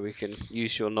timeline, so we can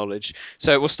use your knowledge.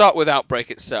 So we'll start with Outbreak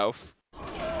itself.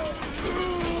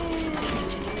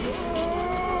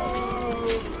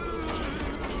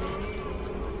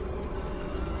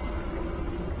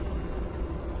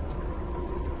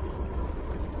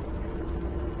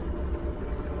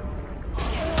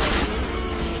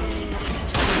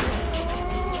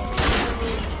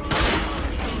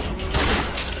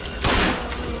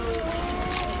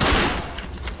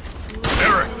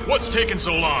 What's taking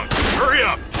so long? Hurry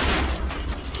up!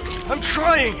 I'm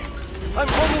trying! I'm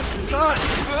almost done!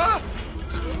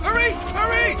 Hurry!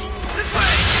 Hurry! This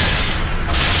way!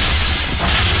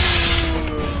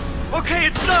 Okay,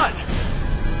 it's done!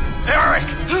 Eric!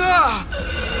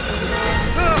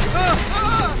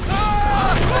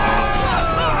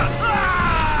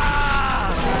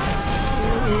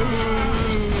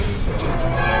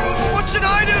 What should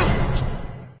I do?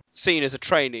 Seen as a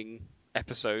training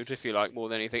episode, if you like, more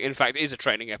than anything. In fact, it is a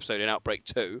training episode in Outbreak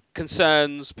 2.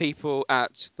 Concerns people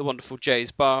at the wonderful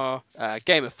Jay's bar,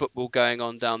 game of football going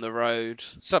on down the road.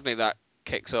 Suddenly that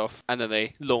kicks off, and then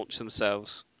they launch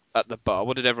themselves at the bar.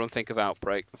 What did everyone think of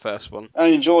Outbreak, the first one? I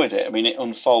enjoyed it. I mean, it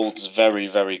unfolds very,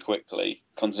 very quickly,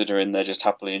 considering they're just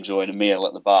happily enjoying a meal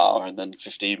at the bar, and then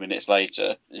 15 minutes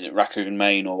later, is it Raccoon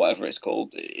Main or whatever it's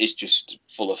called? It's just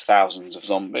full of thousands of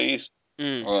zombies.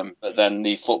 But then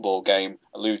the football game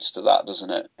alludes to that,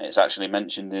 doesn't it? It's actually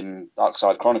mentioned in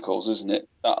Darkside Chronicles, isn't it?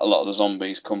 That a lot of the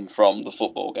zombies come from the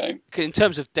football game. In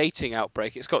terms of dating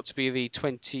Outbreak, it's got to be the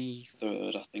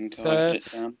 23rd, I think I had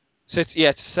it down. So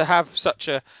to have such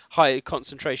a high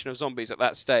concentration of zombies at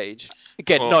that stage,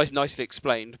 again, nicely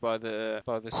explained by the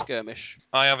skirmish.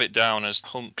 I have it down as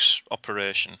Hunk's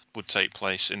operation would take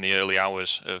place in the early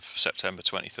hours of September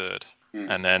 23rd.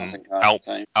 And then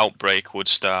Outbreak would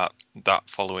start that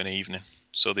following evening.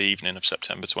 So the evening of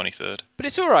September 23rd. But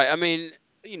it's all right. I mean,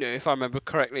 if I remember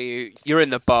correctly, you're in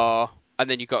the bar, and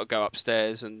then you've got to go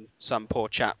upstairs, and some poor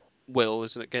chap, Will,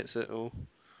 isn't it, gets it all.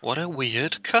 What a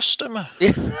weird customer.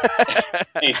 He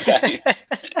says,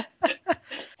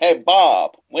 "Hey,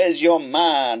 Bob, where's your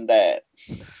mind at?"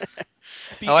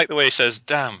 I like the way he says,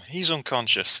 "Damn, he's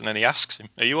unconscious," and then he asks him,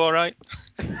 "Are you all right?"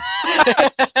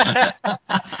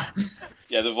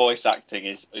 Yeah, the voice acting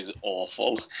is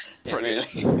awful.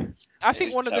 Brilliant. Really I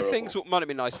think one of the things what might have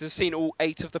been nice is to have seen all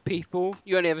 8 of the people.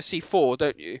 You only ever see 4,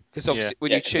 don't you? Because obviously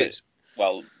when you choose.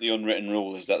 Well, the unwritten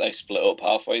rule is that they split up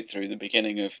halfway through the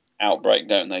beginning of Outbreak,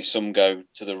 don't they? Some go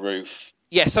to the roof.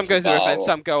 Yeah, some go to the roof and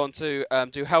some go on to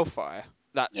do Hellfire.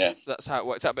 That's how it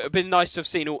works out. But it'd been nice to have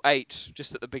seen all 8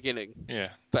 just at the beginning. Yeah.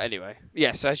 But anyway,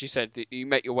 so as you said, you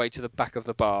make your way to the back of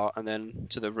the bar and then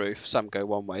to the roof. Some go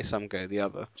one way, some go the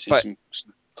other. See some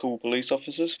cool police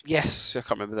officers. Yes, I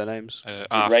can't remember their names.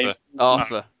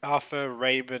 Arthur,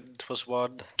 Raymond was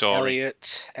one. Dory.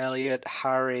 Elliot,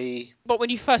 Harry. But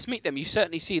when you first meet them, you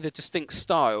certainly see the distinct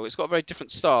style. It's got a very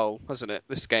different style, hasn't it,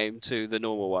 this game, to the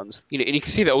normal ones. And you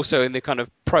can see that also in the kind of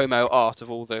promo art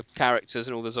of all the characters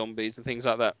and all the zombies and things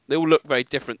like that. They all look very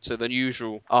different to the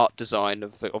usual art design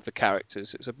of the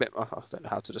characters. It's a bit, I don't know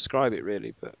how to describe it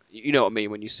really, but you know what I mean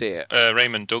when you see it.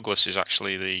 Raymond Douglas is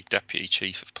actually the deputy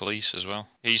chief of police as well.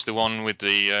 He's the one with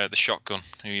the shotgun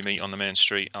who you meet on the main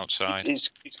street outside. He's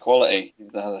quality.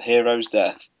 He's a hero's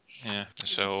death. Yeah.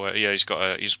 So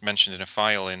he's mentioned in a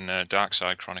file in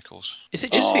Darkside Chronicles. Is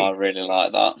it just I really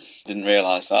like that. Didn't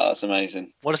realise that. That's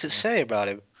amazing. What does it say about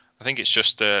him? I think it's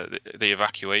just the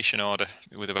evacuation order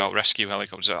with about rescue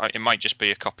helicopters. It might just be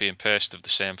a copy and paste of the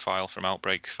same file from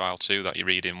Outbreak File 2 that you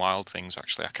read in Wild Things,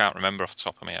 actually. I can't remember off the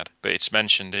top of my head. But it's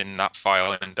mentioned in that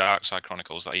file in Darkside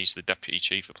Chronicles that he's the Deputy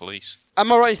Chief of Police.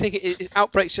 Am I right in thinking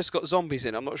Outbreak's just got zombies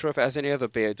in? I'm not sure if it has any other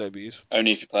BOWs.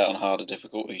 Only if you play it on harder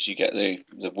difficulties, you get the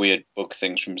weird bug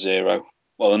things from Zero.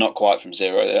 Well, they're not quite from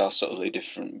Zero. They are subtly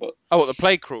different, but Oh, what, the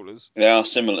plague crawlers? they are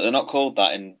similar. They're not called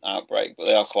that in Outbreak, but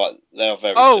they are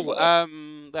very Oh,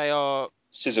 similar. they are.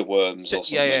 Scissor worms or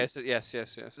Yeah, something. yeah,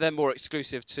 yes. They're more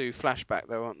exclusive to Flashback,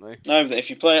 though, aren't they? No,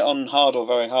 if you play it on hard or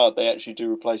very hard, they actually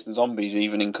do replace the zombies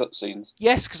even in cutscenes.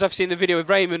 Yes, because I've seen the video of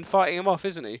Raymond fighting him off,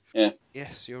 isn't he? Yeah.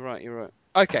 Yes, you're right.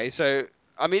 Okay, so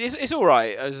I mean, it's all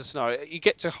right as a scenario. You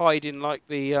get to hide in like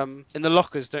the in the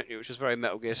lockers, don't you? Which is very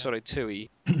Metal Gear Solid 2-y.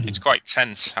 It's quite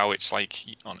tense how it's like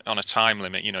on a time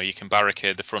limit. You can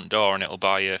barricade the front door and it'll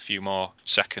buy you a few more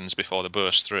seconds before they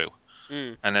burst through.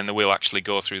 And then they will actually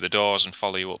go through the doors and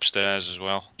follow you upstairs as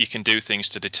well. You can do things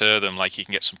to deter them, like you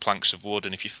can get some planks of wood,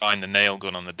 and if you find the nail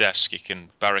gun on the desk, you can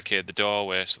barricade the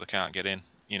doorway so they can't get in.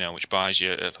 Which buys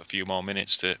you a few more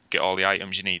minutes to get all the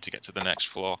items you need to get to the next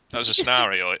floor. As a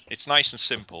scenario, it's nice and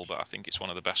simple, but I think it's one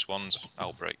of the best ones,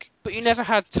 Outbreak. But you never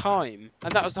had time,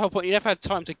 and that was the whole point. You never had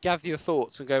time to gather your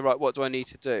thoughts and go, right, what do I need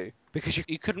to do? Because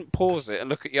you couldn't pause it and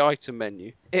look at your item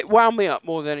menu. It wound me up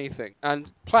more than anything. And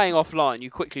playing offline, you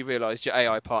quickly realised your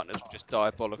AI partners were just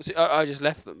diabolical. I just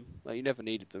left them. Like, you never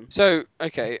needed them. So,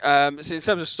 okay, so in terms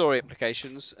of story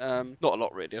applications, not a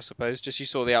lot really, I suppose. Just you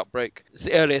saw the Outbreak. It's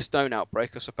the earliest known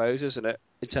Outbreak, I suppose, isn't it?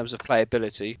 In terms of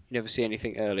playability, you never see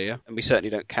anything earlier, and we certainly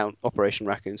don't count Operation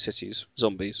Raccoon City's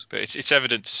zombies. But it's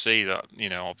evident to see that,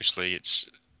 obviously it's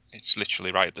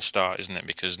literally right at the start, isn't it?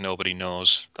 Because nobody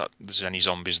knows that there's any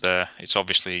zombies there. It's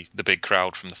obviously the big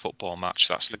crowd from the football match.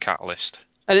 That's the catalyst.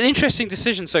 And an interesting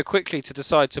decision so quickly to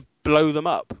decide to blow them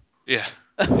up. Yeah.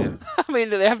 I mean,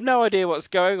 they have no idea what's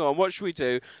going on. What should we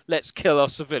do? Let's kill our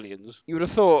civilians. You would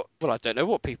have thought, well, I don't know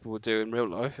what people would do in real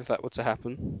life if that were to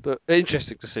happen, but an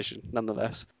interesting decision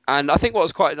nonetheless. And I think what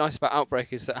was quite nice about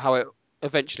Outbreak is that how it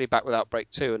eventually back with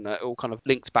Outbreak 2 and it all kind of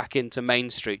linked back into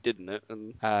Main Street, didn't it?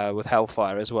 And with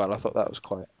Hellfire as well. I thought that was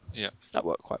that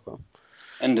worked quite well.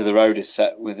 End of the Road is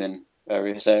set within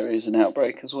various areas in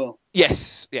Outbreak as well.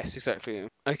 Yes, exactly.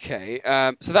 Okay,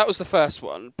 so that was the first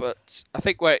one, but I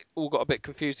think where it all got a bit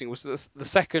confusing was the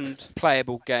second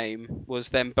playable game was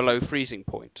then below freezing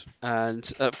point.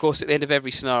 And of course, at the end of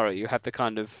every scenario, you had the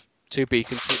kind of to be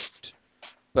continued.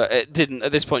 But it didn't,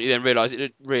 at this point, you then realise it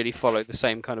didn't really follow the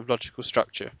same kind of logical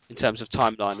structure in terms of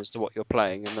timeline as to what you're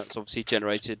playing, and that's obviously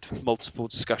generated multiple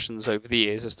discussions over the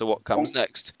years as to what comes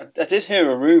next. I did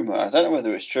hear a rumour, I don't know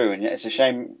whether it's true, and yet it's a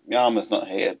shame Yama's not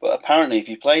here, but apparently if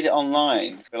you played it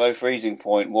online, Below Freezing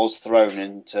Point was thrown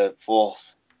into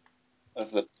fourth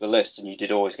of the list, and you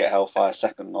did always get Hellfire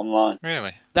second online.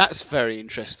 Really? That's very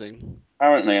interesting.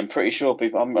 Apparently, I'm pretty sure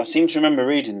people... I seem to remember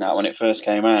reading that when it first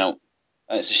came out.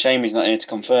 It's a shame he's not here to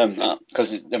confirm that,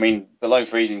 because I mean, Below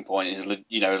Freezing Point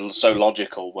is so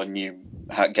logical when you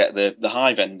get the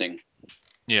hive ending.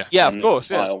 Yeah, of course.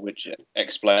 File, which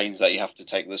explains that you have to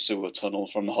take the sewer tunnel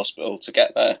from the hospital to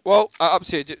get there. Well, up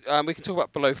to you. We can talk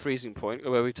about Below Freezing Point,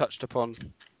 where we touched upon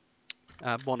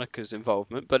Monica's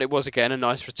involvement, but it was again a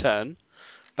nice return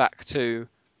back to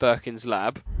Birkin's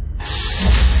lab.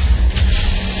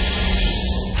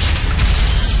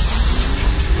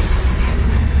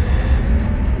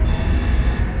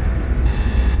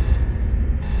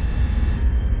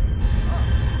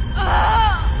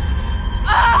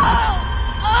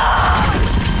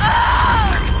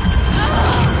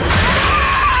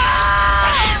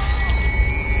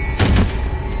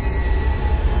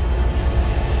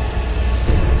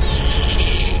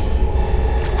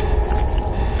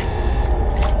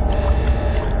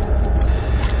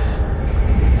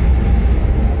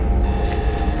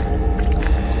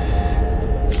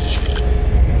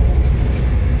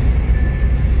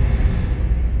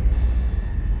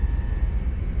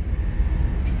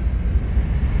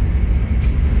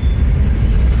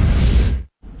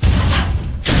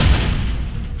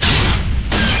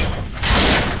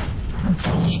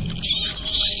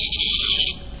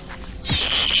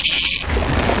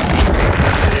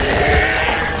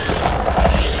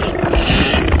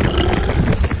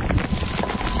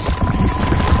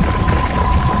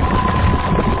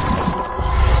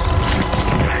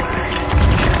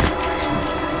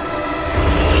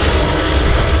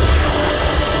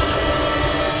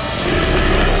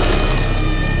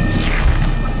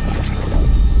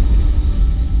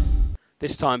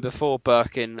 This time before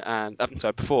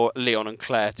before Leon and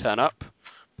Claire turn up,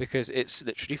 because it's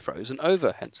literally frozen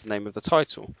over, hence the name of the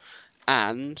title.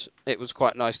 And it was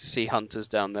quite nice to see hunters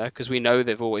down there, because we know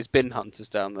they've always been hunters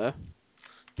down there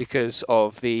because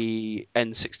of the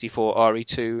N64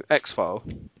 RE2 X-File,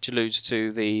 which alludes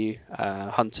to the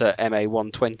Hunter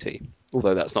MA120.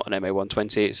 Although that's not an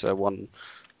MA120, it's a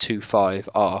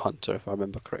 125R Hunter, if I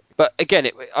remember correctly. But again,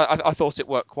 I thought it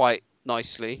worked quite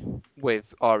nicely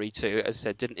with RE2. As I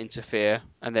said, didn't interfere,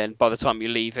 and then by the time you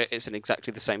leave it, it's in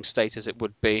exactly the same state as it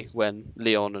would be when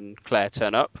Leon and Claire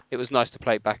turn up. It was nice to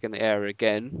play back in the area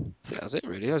again. I think that was it,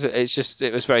 really. It was a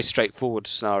very straightforward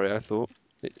scenario, I thought.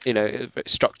 It was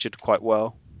structured quite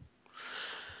well.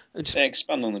 They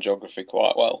expand on the geography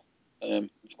quite well,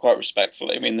 quite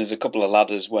respectfully. I mean, there's a couple of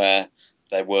ladders where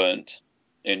they weren't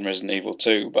in Resident Evil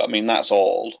 2, but I mean, that's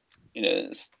all.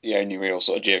 It's the only real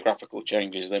sort of geographical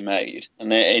changes they made, and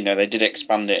they did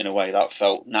expand it in a way that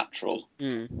felt natural.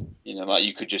 Like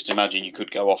you could just imagine you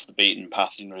could go off the beaten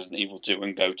path in Resident Evil 2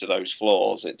 and go to those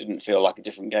floors. It didn't feel like a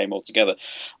different game altogether,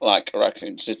 like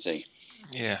Raccoon City.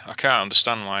 Yeah, I can't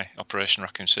understand why Operation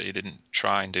Raccoon City didn't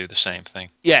try and do the same thing.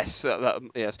 Yes,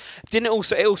 yes. Didn't it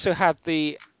also had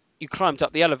you climbed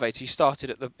up the elevator. You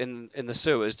started in the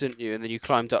sewers, didn't you? And then you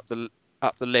climbed up the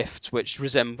lift, which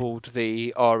resembled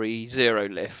the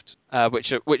RE0 lift,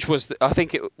 which was I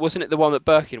think it wasn't it the one that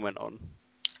Birkin went on,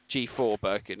 G4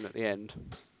 Birkin at the end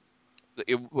that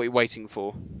you're waiting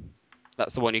for.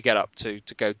 That's the one you get up to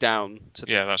go down to.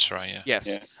 Yeah, that's right. Yeah.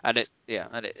 Yes, Yeah.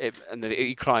 and then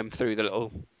you climb through the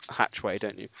little hatchway,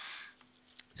 don't you?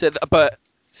 So, but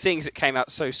seeing as it came out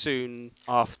so soon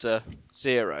after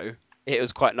Zero, it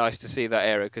was quite nice to see that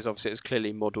area, because obviously it was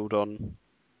clearly modelled on.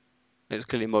 It was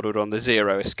clearly modelled on the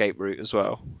Zero escape route as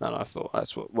well, and I thought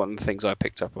that's one of the things I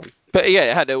picked up on. But yeah,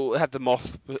 it had the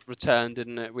moth returned,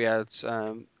 didn't it? We had.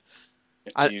 You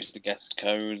have to use the guest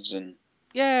codes and.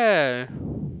 Yeah,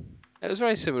 it was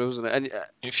very similar, wasn't it? And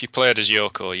if you played as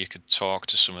Yoko, you could talk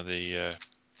to some of the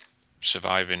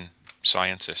surviving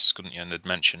scientists, couldn't you? And they'd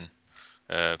mention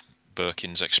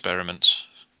Birkin's experiments.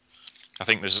 I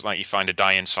think there's you find a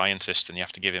dying scientist and you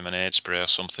have to give him an AIDS spray or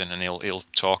something, and he'll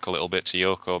talk a little bit to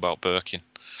Yoko about Birkin.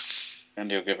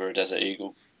 And he'll give her a Desert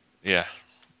Eagle. Yeah.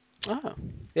 Oh.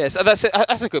 Yeah, so that's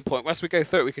a good point. As we go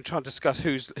through it, we can try and discuss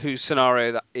whose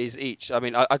scenario that is each. I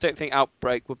mean, I don't think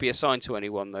Outbreak would be assigned to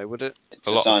anyone, though, would it? It's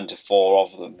assigned to 4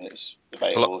 of them. It's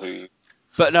debatable who you...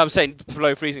 But no, I'm saying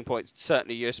below freezing points,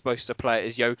 certainly you're supposed to play it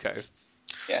as Yoko.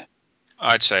 Yeah.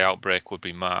 I'd say Outbreak would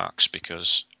be Mark's,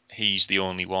 because he's the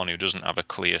only one who doesn't have a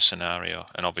clear scenario,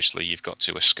 and obviously you've got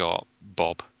to escort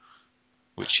Bob,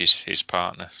 which is his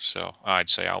partner. So I'd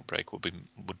say Outbreak would be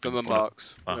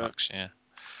Mark's. Yeah.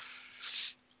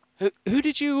 Who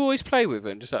did you always play with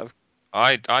then? Just out of...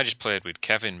 I just played with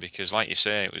Kevin because, like you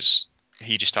say,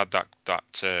 he just had that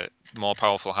more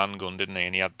powerful handgun, didn't he?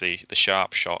 And he had the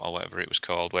sharp shot or whatever it was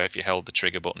called, where if you held the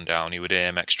trigger button down, he would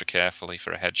aim extra carefully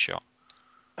for a headshot.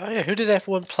 Oh yeah, who did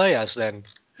everyone play as then?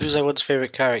 Who was everyone's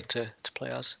favourite character to play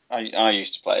as? I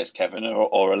used to play as Kevin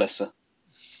or Alyssa.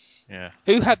 Yeah.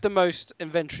 Who had the most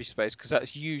inventory space? Because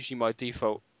that's usually my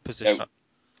default position.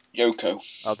 Yoko.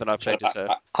 Oh, then I played as her.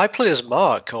 I played as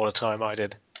Mark all the time. I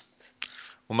did.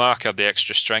 Well, Mark had the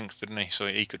extra strength, didn't he? So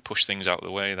he could push things out of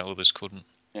the way that others couldn't.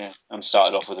 Yeah, and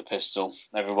started off with a pistol.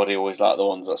 Everybody always liked the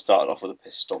ones that started off with a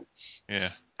pistol.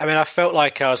 Yeah. I mean, I felt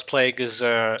like I was playing as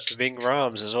Ving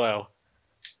Rhames as well.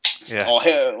 Yeah. Oh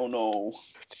hell no!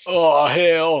 Oh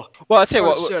hell! Well, I'll tell you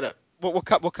what.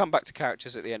 We'll come back to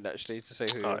characters at the end, actually, to say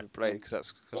who you played, because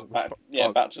that's back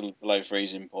to below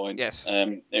freezing point. Yes.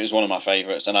 It was one of my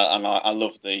favourites, and I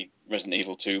love the Resident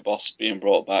Evil 2 boss being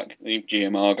brought back, the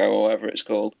Giamargo or whatever it's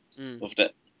called. Loved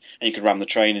it, and you could ram the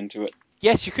train into it.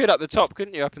 Yes, you could up the top,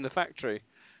 couldn't you, up in the factory?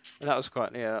 And that was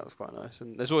quite nice.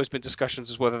 And there's always been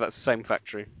discussions as whether that's the same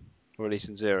factory, or at least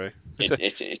in Zero. I'm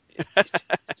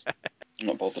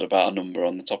not bothered about a number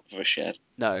on the top of a shed.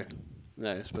 No,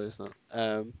 I suppose not.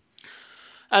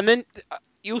 And then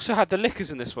you also had the liquors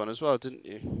in this one as well, didn't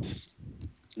you?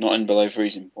 Not in below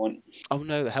freezing point. Oh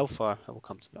no, the Hellfire. We'll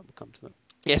come to that.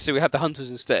 Yeah, so we had the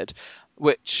Hunters instead,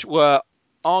 which were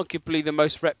arguably the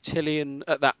most reptilian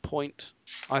at that point.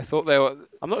 I thought they were.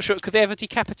 I'm not sure. Could they ever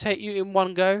decapitate you in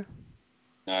one go?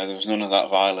 No, there was none of that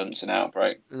violence in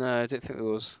Outbreak. No, I didn't think there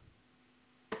was.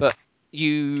 But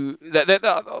they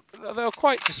were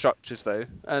quite destructive though,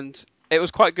 and it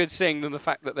was quite good seeing them. The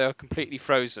fact that they were completely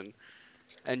frozen,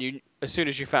 and as soon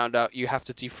as you found out you have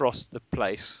to defrost the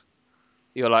place,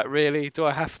 you're like, really? Do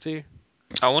I have to?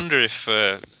 I wonder if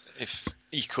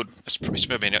you could.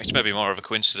 It's maybe more of a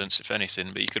coincidence, if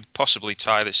anything, but you could possibly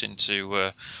tie this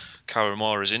into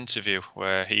Kawamura's interview,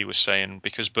 where he was saying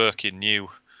because Birkin knew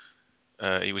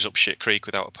he was up shit creek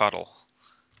without a paddle,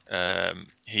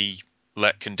 he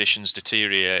let conditions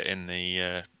deteriorate in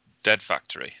the dead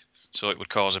factory, so it would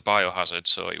cause a biohazard,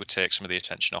 so it would take some of the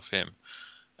attention off him.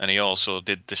 And he also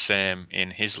did the same in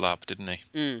his lab, didn't he?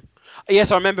 Mm. Yes,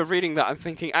 I remember reading that. I'm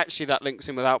thinking actually that links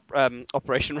in with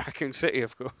Operation Raccoon City,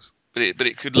 of course. But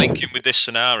it could link in with this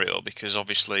scenario, because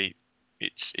obviously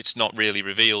it's not really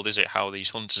revealed, is it, how these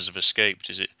hunters have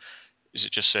escaped? Is it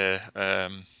just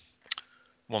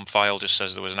one file just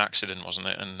says there was an accident, wasn't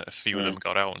it, and a few of them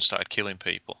got out and started killing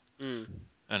people. Mm.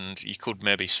 And you could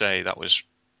maybe say that was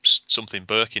something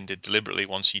Birkin did deliberately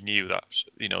once he knew that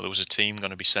there was a team going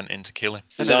to be sent in to kill him.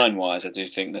 Design-wise, I do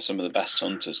think they're some of the best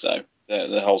hunters, though.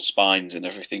 The whole spines and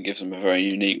everything gives them a very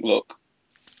unique look.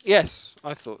 Yes,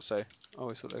 I thought so. I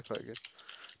always thought they were quite good.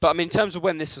 But I mean, in terms of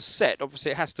when this was set,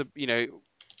 obviously it has to,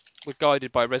 we're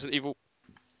guided by Resident Evil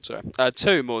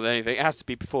 2 more than anything. It has to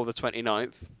be before the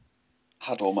 29th. I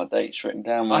had all my dates written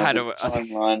down. I The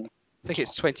timeline. I think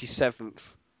it's 27th.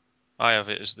 I have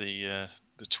it as the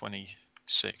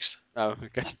 26th. Oh,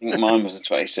 okay. I think mine was the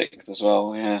 26th as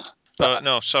well, yeah. But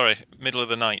no, sorry, middle of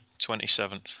the night,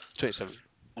 27th. 27th.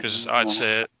 Because I'd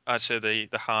say the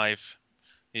hive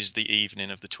is the evening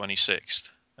of the 26th,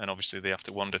 and obviously they have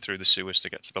to wander through the sewers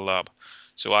to get to the lab.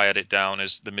 So I had it down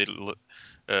as the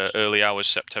early hours,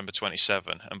 September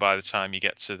 27, and by the time you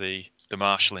get to the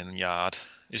marshalling yard,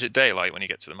 is it daylight when you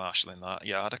get to the marshalling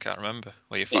yard? I can't remember.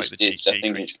 Where you fight the GT I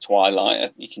think it's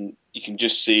twilight. You can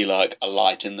just see like a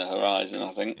light in the horizon,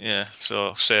 I think. Yeah,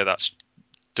 so say that's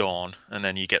dawn, and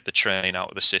then you get the train out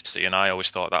of the city, and I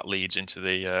always thought that leads into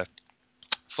the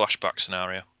flashback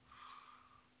scenario.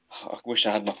 I wish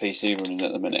I had my PC running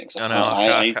at the minute, because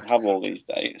I used to have all these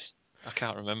dates. I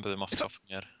can't remember them off the top of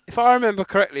my head. If I remember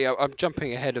correctly, I'm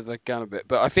jumping ahead of the gun a bit,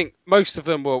 but I think most of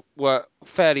them were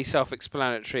fairly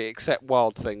self-explanatory, except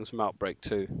Wild Things from Outbreak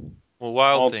 2. Well,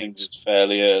 Wild Things is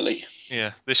fairly early.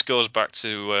 Yeah, this goes back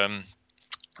to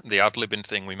the ad-libbing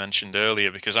thing we mentioned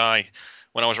earlier, because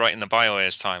when I was writing the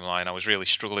BioWares timeline, I was really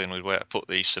struggling with where to put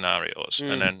these scenarios,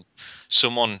 and then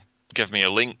someone gave me a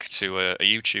link to a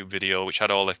YouTube video which had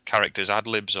all the characters'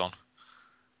 ad-libs on,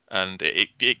 and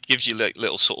it gives you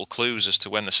little subtle clues as to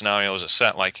when the scenarios are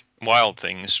set. Like Wild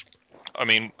Things, I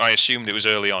mean, I assumed it was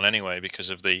early on anyway because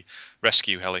of the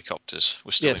rescue helicopters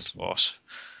were still in force.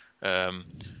 And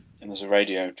there's a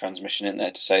radio transmission in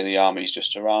there to say the army's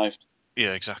just arrived.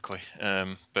 Yeah, exactly.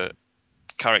 But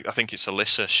I think it's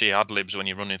Alyssa, she ad-libs when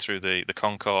you're running through the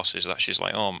concourses, that she's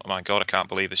like, oh my god, I can't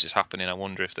believe this is happening. I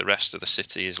wonder if the rest of the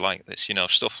city is like this,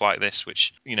 stuff like this,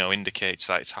 which, indicates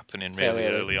that it's happening really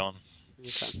early on.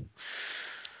 Okay.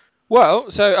 Well,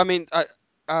 so, I mean,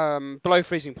 below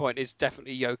freezing point is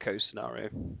definitely Yoko's scenario,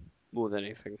 more than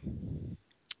anything.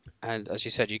 And as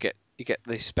you said, you get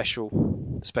these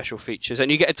special features,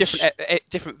 and you get a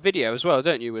different video as well,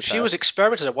 don't you? With she her? was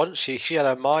experimented, wasn't she? She had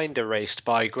her mind erased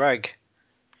by Greg.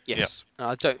 Yes. Yep.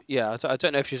 I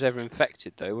don't know if she was ever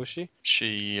infected though, was she?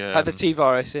 She had the T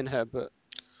virus in her, but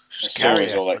the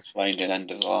story's all explained in End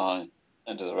of the Line,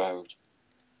 End of the Road.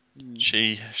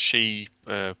 She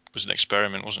was an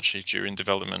experiment, wasn't she, during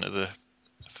development of the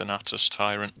Thanatos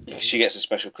Tyrant? Yeah, she gets a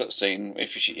special cutscene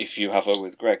if you have her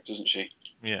with Greg, doesn't she?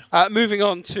 Yeah. Moving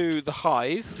on to the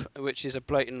Hive, which is a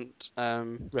blatant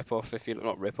rip-off,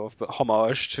 not rip-off, but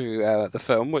homage to the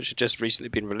film, which had just recently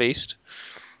been released.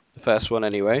 The first one,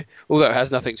 anyway. Although it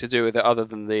has nothing to do with it other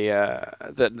than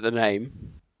the name.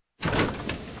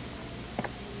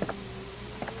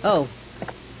 Oh,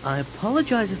 I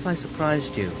apologize if I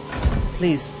surprised you.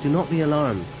 Please, do not be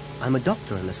alarmed. I'm a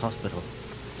doctor in this hospital.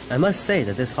 I must say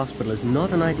that this hospital is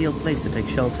not an ideal place to take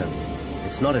shelter.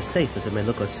 It's not as safe as it may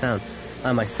look or sound.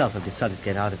 I myself have decided to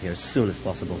get out of here as soon as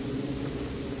possible.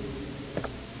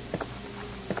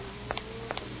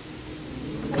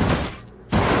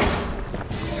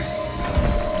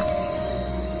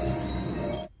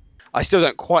 I still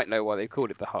don't quite know why they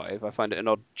called it the Hive. I find it an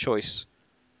odd choice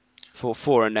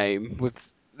for a name, with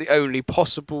the only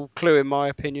possible clue, in my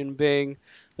opinion, being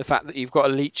the fact that you've got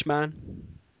a leech man.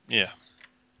 Yeah.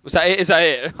 Was that it? Is that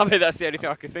it? I mean, that's the only thing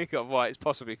I can think of why it's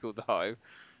possibly called the Hive.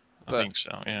 I think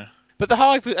so, yeah. But the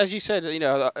Hive, as you said,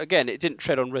 again, it didn't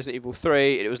tread on Resident Evil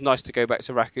 3. It was nice to go back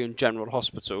to Raccoon General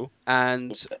Hospital.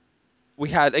 And they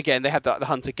had the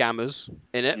Hunter Gammas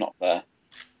in it. Not there.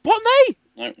 What, mate?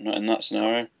 No, not in that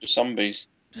scenario. Just zombies.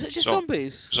 Was it just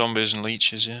zombies? Zombies and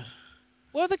leeches, yeah.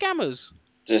 What are the Gammas?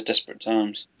 Just desperate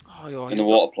times. Oh, in the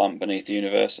water plant beneath the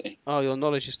university. Oh, your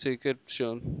knowledge is too good,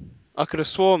 Sean. I could have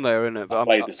sworn they were in it, but I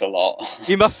played this a lot.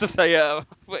 You must have said, yeah.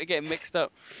 We're getting mixed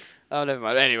up. Oh, never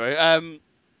mind. Anyway,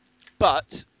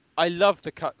 but I love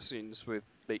the cutscenes with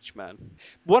Leechman.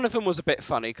 One of them was a bit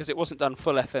funny because it wasn't done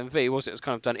full FMV, was it? It was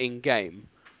kind of done in game.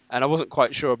 and I wasn't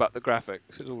quite sure about the graphics.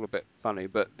 It was all a bit funny,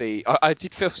 but I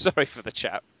did feel sorry for the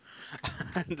chap,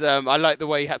 and I liked the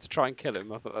way he had to try and kill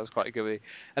him. I thought that was quite a good.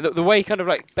 And the way he kind of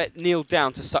kneeled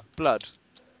down to suck blood.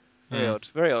 Very odd,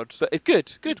 very odd. But it's good,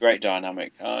 It's a good. great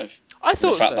dynamic, Hive. I And the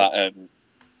thought fact so. that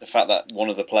the fact that one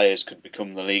of the players could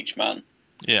become the Leech Man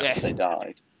Yeah. if they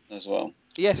died as well.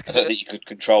 Yes, I because don't think you could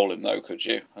control him though, could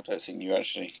you? I don't think you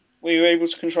actually. Were you able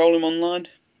to control him online?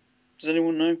 Does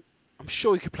anyone know? I'm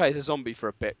sure you could play as a zombie for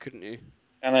a bit, couldn't you?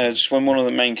 I know. Just when when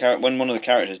one of the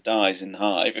characters dies in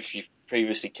Hive, if you've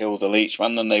previously killed the Leech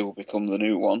Man, then they will become the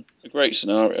new one. It's a great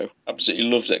scenario. Absolutely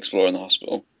loved exploring the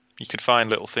hospital. You could find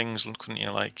little things, couldn't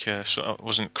you? Like,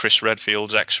 wasn't Chris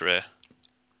Redfield's X-ray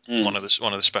one of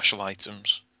the special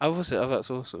items? Oh, was it? Oh,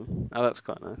 that's awesome. Oh, that's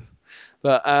quite nice.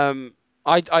 But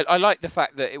I like the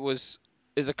fact that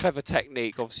is a clever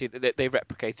technique. Obviously, that they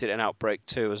replicated it in Outbreak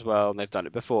 2 as well, and they've done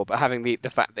it before. But having the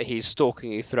fact that he's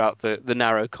stalking you throughout the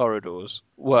narrow corridors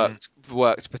worked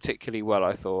particularly well,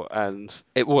 I thought. And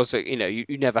it was you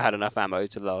never had enough ammo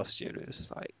to last you, and it was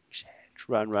just like shit,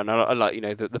 run. I like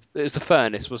it was the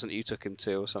furnace, wasn't it? You took him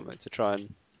to or something to try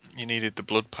and You needed the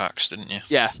blood packs, didn't you?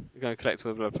 yeah, you're going to collect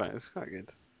all the blood packs. It's quite good. It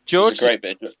was a George, great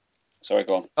bit. Sorry,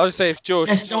 go on. I would say if George.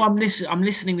 Yes, no, I'm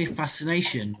listening with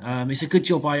fascination. It's a good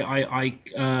job. I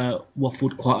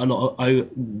waffled quite a lot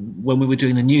when we were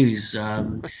doing the news.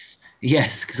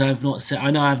 Yes, because I've not said.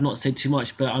 I know I've not said too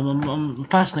much, but I'm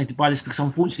fascinated by this because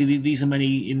unfortunately these are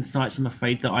many insights. I'm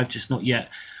afraid that I've just not yet.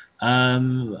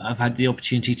 I've had the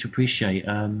opportunity to appreciate,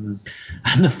 and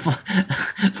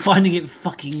finding it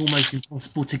fucking almost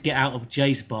impossible to get out of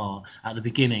Jay's bar at the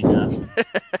beginning. Well,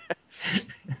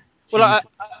 Jesus.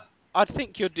 I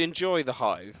think you'd enjoy the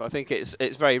Hive. I think it's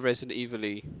very Resident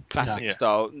Evil-y, classic Yeah.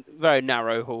 style, very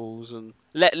narrow halls and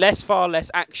far less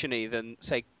actiony than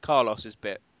say Carlos's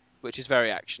bit, which is very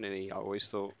actiony. I always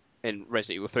thought in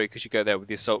Resident Evil 3 because you go there with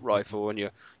the assault rifle and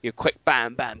you're quick,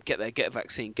 bam, bam, get there, get a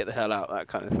vaccine, get the hell out, that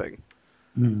kind of thing.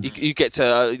 You get to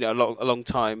a long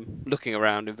time looking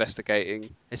around,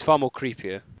 investigating. It's far more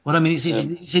creepier. Well, I mean,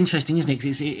 it's interesting, isn't it?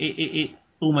 'Cause it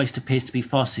almost appears to be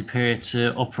far superior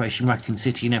to Operation Raccoon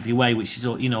City in every way, which is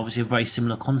obviously a very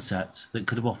similar concept that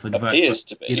could have offered, Appears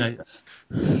to you be.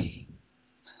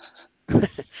 know,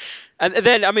 And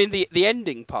then, I mean, the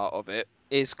ending part of it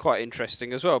is quite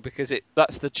interesting as well because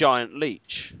that's the giant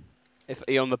leech. If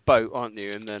you're on the boat, aren't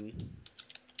you? And then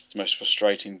It's the most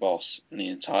frustrating boss in the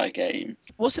entire game.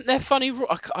 wasn't there funny?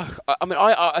 I mean,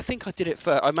 I think I did it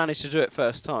first. I managed to do it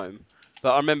first time,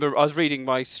 but I remember I was reading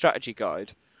my strategy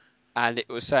guide, and it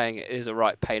was saying it is a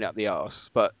right pain up the arse.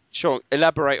 But sure,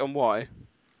 elaborate on why.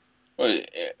 Well,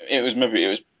 it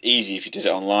was easy if you did it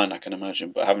online, I can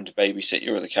imagine, but having to babysit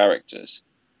your other characters,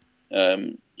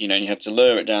 and you had to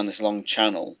lure it down this long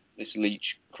channel, this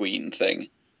leech queen thing,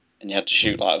 and you had to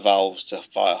shoot like valves to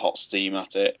fire hot steam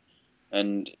at it,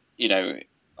 and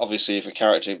obviously if a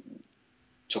character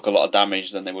took a lot of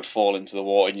damage, then they would fall into the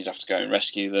water, and you'd have to go and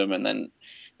rescue them, and then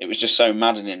it was just so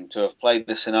maddening to have played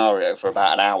the scenario for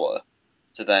about an hour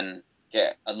to then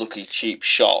get a lucky cheap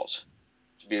shot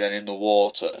to be then in the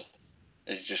water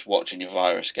is just watching your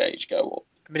virus gauge go up.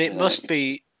 I mean, it must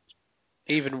be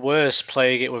even worse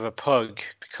playing it with a pug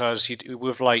because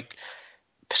with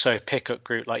pickup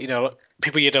group,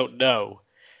 people you don't know,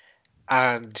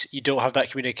 and you don't have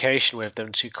that communication with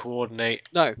them to coordinate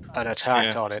No, an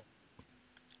attack on it.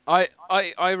 I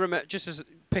remember just as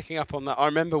picking up on that. I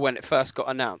remember when it first got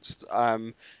announced.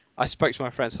 I spoke to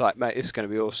my friends like, mate, this is going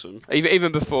to be awesome.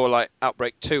 Even before like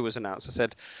Outbreak 2 was announced, I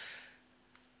said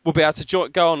we'll be able to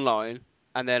go online,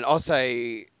 and then I'll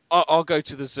say I'll go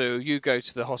to the zoo, you go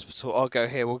to the hospital, I'll go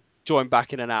here. We'll join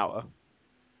back in an hour,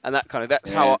 and that's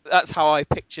how I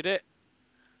pictured it.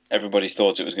 Everybody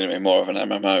thought it was going to be more of an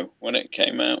MMO when it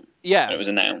came out. Yeah, when it was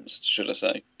announced, should I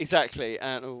say? Exactly.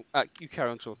 And you carry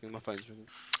on talking. My phone's ringing.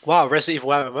 Wow, Resident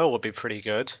Evil MMO would be pretty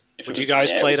good. Would you guys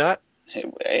play that?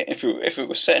 If it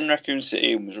was set in Raccoon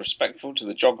City and was respectful to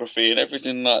the geography and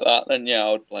everything like that, then yeah,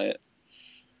 I would play it.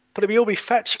 But it'd be all be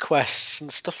fetch quests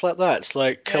and stuff like that. It's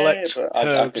like collect but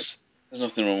herbs. there's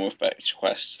nothing wrong with fetch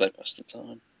quests. They pass the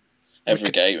time.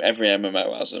 Every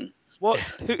MMO has them.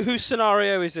 Whose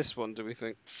scenario is this one? Do we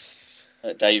think?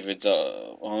 David's,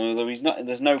 although he's not,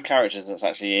 there's no characters that's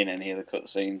actually in any of the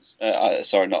cutscenes.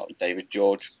 Sorry, not David,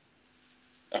 George.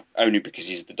 Only because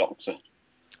he's the doctor.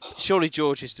 Surely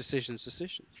George's decisions.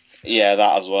 Yeah,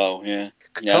 that as well. Yeah.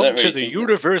 Yeah, Come to the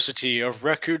University of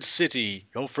Raccoon City,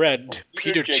 your friend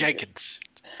Peter Jenkins.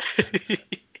 Yeah,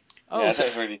 I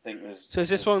don't really think there's. So has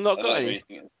this one not got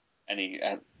any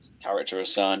character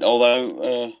assigned?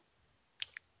 Although,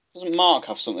 doesn't Mark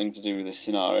have something to do with this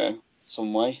scenario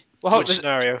some way? Which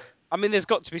scenario? I mean, there's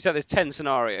got to be said. There's 10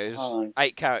 scenarios, Hi.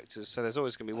 8 characters, so there's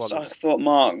always going to be one. So I thought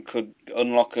Mark could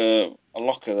unlock a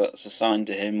locker that's assigned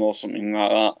to him or something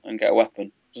like that and get a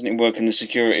weapon. Doesn't he work in the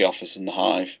security office in the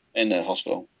Hive, in the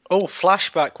hospital? Oh,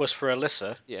 flashback was for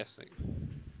Alyssa. Yes.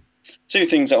 Two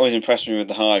things that always impressed me with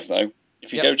the Hive, though.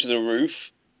 If you Yep. go to the roof,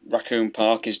 Raccoon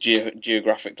Park is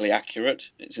geographically accurate.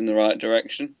 It's in the right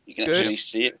direction. You can Good. actually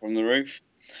see it from the roof.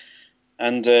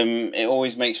 And it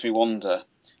always makes me wonder,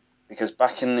 because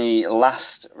back in the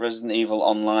last Resident Evil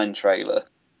Online trailer,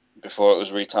 before it was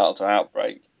retitled to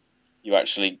Outbreak, you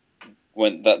actually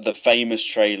went that the famous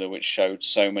trailer which showed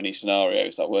so many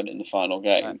scenarios that weren't in the final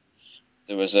game.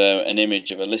 There was an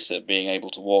image of Alyssa being able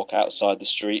to walk outside the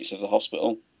streets of the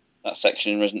hospital. That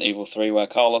section in Resident Evil 3 where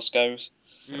Carlos goes.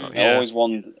 I always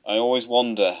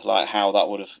wonder like how that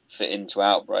would have fit into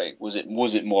Outbreak. Was it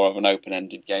more of an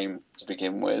open-ended game to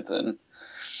begin with? And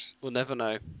we'll never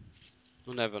know.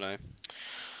 We'll never know.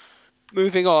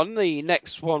 Moving on, the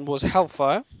next one was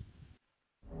Hellfire.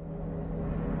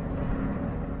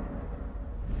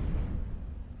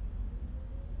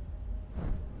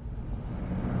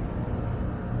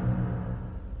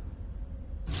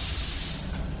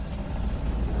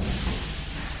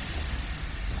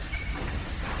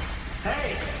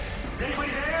 Hey, is anybody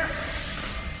there?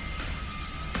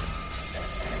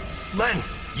 Len,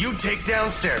 you take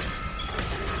downstairs.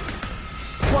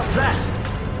 What's that?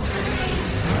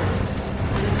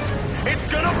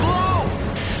 It's gonna blow!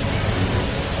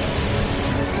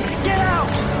 Get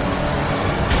out!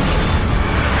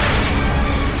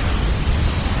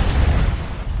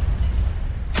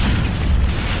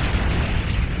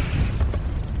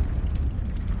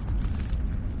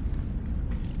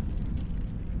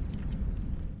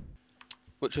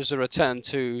 Which was a return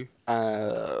to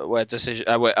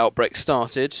where Outbreak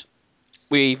started.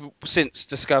 We've since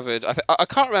discovered. I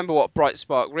can't remember what Bright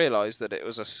Spark realised that it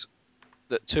was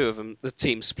that two of them, the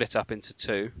team split up into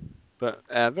two, but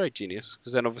very genius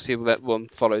because then obviously that one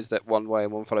follows that one way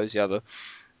and one follows the other.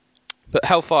 But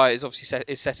Hellfire is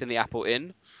obviously set in the Apple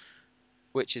Inn,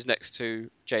 which is next to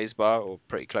Jay's Bar or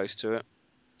pretty close to it.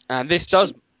 And this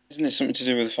does. Isn't it something to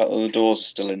do with the fact that the doors are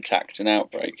still intact in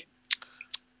Outbreak?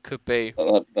 Could be.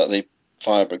 That the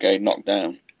fire brigade knocked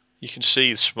down. You can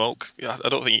see the smoke. I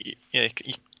don't think. Yeah,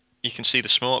 you can see the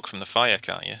smoke from the fire,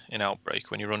 can't you? In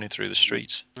Outbreak when you're running through the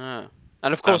streets. Ah.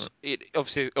 And of course,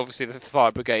 obviously the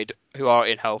fire brigade who are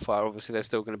in Hellfire, obviously they're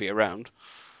still going to be around.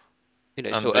 You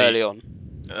know, still early on.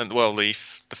 And well, the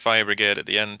fire brigade at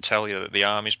the end tell you that the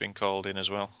army's been called in as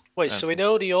well. Wait, so we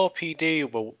know the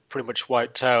RPD were pretty much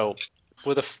wiped out.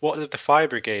 What did the fire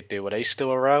brigade do? Were they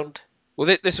still around?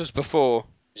 Well, this was before.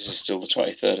 This is still the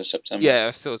 23rd of September.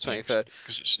 Yeah, still the 23rd.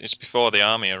 Because it's before the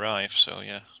army arrive, so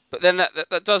yeah. But then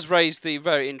that does raise the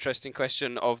very interesting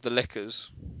question of the liquors.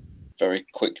 Very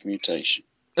quick mutation.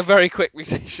 A very quick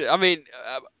mutation. I mean,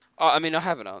 I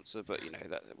have an answer, but you know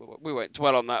that we won't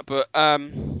dwell on that. But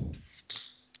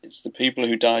it's the people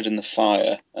who died in the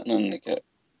fire and then they get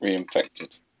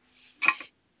reinfected.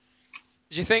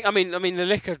 Do you think? I mean, the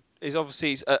liquor is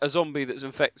obviously a zombie that's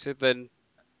infected, then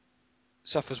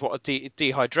suffers a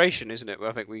dehydration, isn't it?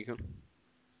 I think we can.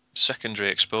 Secondary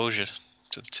exposure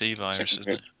to the T virus, isn't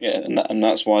it? Yeah, and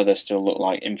that's why they still look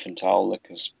like infantile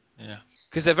liquors. Yeah.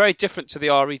 Because they're very different to the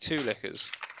RE2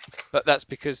 liquors, but that's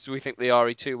because we think the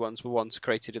RE2 ones were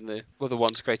the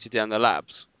ones created down the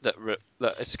labs that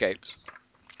escaped.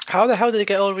 How the hell did it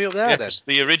get all the way up there? Yeah, then? because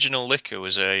the original liquor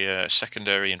was a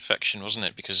secondary infection, wasn't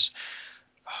it? Because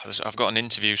I've got an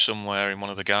interview somewhere in one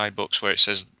of the guidebooks where it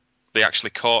says they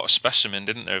actually caught a specimen,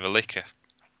 didn't they, of a liquor,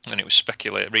 and it was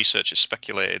researchers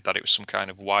speculated that it was some kind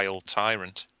of wild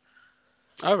tyrant.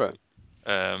 Oh, right.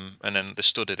 And then they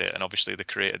studied it, and obviously they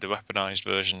created the weaponized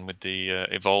version with the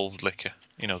evolved liquor,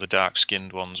 the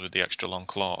dark-skinned ones with the extra long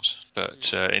claws.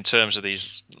 But in terms of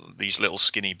these little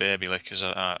skinny baby liquors,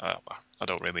 I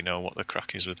don't really know what the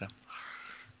crack is with them.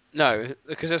 No,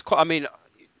 because there's quite. I mean,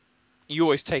 you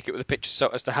always take it with a pinch of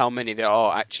salt as to how many there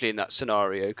are actually in that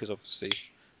scenario, because obviously,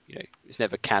 it's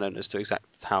never canon as to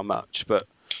exact how much, but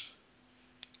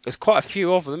there's quite a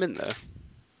few of them in there.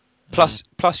 Plus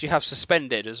you have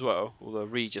suspended as well, or the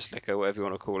Regis liquor, whatever you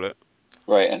want to call it.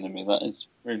 Great enemy, that is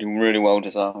really, really well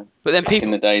designed. But then back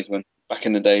in the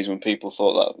days when people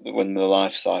thought that when the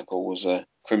life cycle was a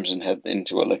Crimson Head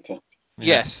into a liquor. Yeah.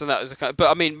 Yes, and that was the kind.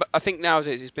 But I mean, I think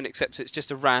nowadays it's been accepted. It's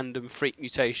just a random freak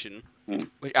mutation,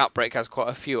 which Outbreak has quite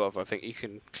a few of. I think you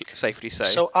can safely say.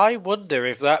 So I wonder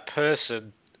if that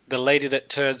person, the lady that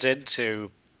turns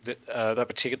into that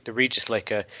particular the Regis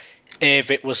liquor,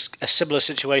 if it was a similar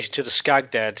situation to the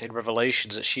Skag Dead in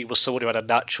Revelations, that she was someone who had a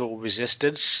natural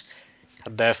resistance,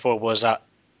 and therefore was at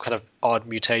kind of odd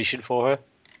mutation for her.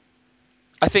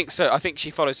 I think so. I think she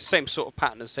follows the same sort of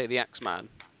pattern as, say, the Axeman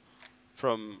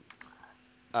from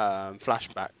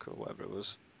Flashback or whatever it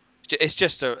was. It's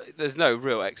just there's no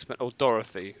real or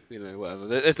Dorothy, whatever.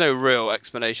 There's no real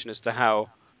explanation as to how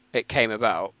it came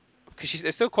about, because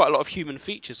there's still quite a lot of human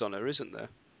features on her, isn't there?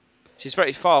 She's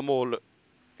very far more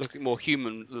looking more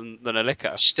human than a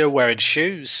licker. Still wearing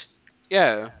shoes.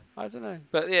 Yeah, I don't know,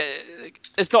 but yeah,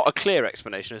 it's not a clear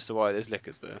explanation as to why there's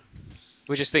lickers there.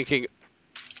 We're just thinking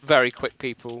very quick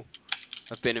people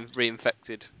have been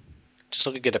reinfected. Just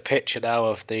looking at a picture now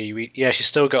of yeah, she's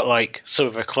still got like some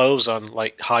of her clothes on,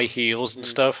 like high heels and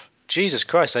stuff. Jesus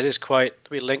Christ, that is quite.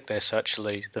 Let me link this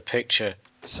actually. The picture.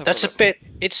 That's a bit.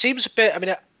 It seems a bit. I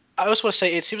mean, I also want to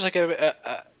say it seems like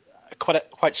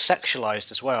quite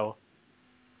sexualized as well.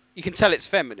 You can tell it's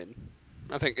feminine,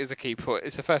 I think, is a key point.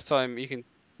 It's the first time you can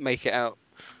make it out.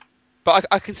 But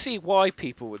I can see why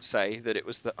people would say that it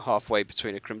was halfway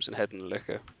between a Crimson Head and a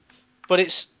licker. But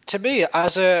it's, to me,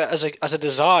 as a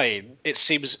design, it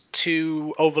seems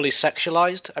too overly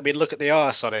sexualized. I mean, look at the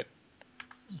arse on it.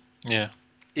 Yeah.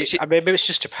 I mean, maybe it's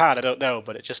just Japan, I don't know,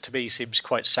 but it just to me seems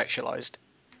quite sexualized.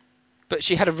 But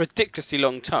she had a ridiculously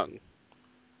long tongue,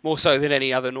 more so than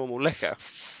any other normal licker,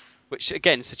 which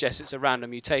again suggests it's a random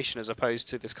mutation as opposed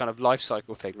to this kind of life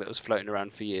cycle thing that was floating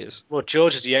around for years. Well,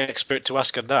 George is the expert to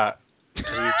ask on that.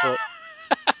 Because he taught...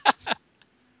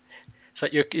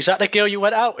 Is that the girl you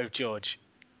went out with, George?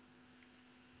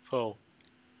 Paul.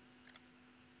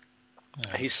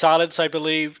 Yeah. His silence, I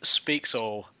believe, speaks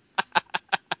all.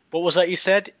 What was that you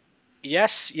said?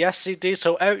 Yes, indeed.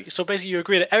 So basically, you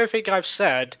agree that everything I've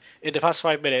said in the past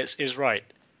 5 minutes is right.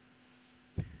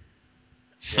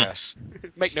 Yes.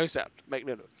 Make no sound. Make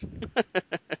no noise.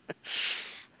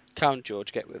 Count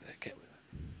George, get with it.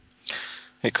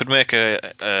 It could make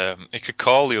it could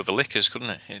call the other lickers, couldn't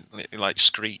it? It like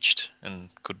screeched and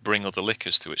could bring other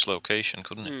lickers to its location,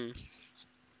 couldn't it?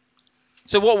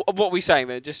 So what are we saying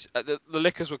then? Just the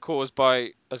lickers were caused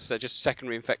by, as I said, just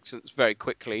secondary infections very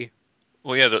quickly.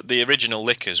 Well, yeah, the original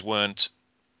lickers weren't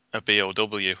a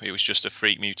BOW. It was just a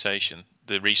freak mutation.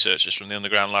 The researchers from the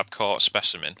underground lab caught a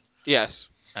specimen. Yes.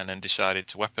 And then decided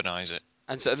to weaponize it.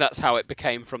 And so that's how it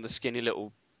became from the skinny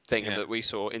little thing that we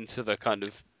saw into the kind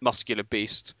of muscular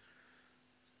beast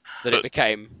that it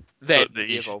became. Then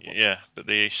the evolved one. Yeah, but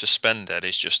the suspended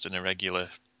is just an irregular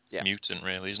mutant,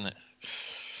 really, isn't it?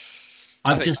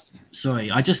 I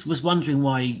just was wondering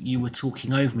why you were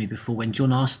talking over me before when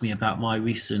John asked me about my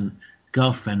recent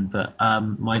girlfriend, but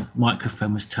my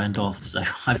microphone was turned off, so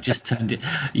I've just turned it.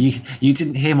 You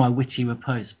didn't hear my witty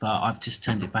riposte, but I've just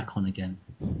turned it back on again.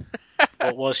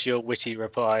 What was your witty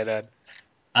reply then?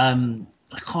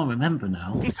 I can't remember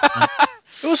now.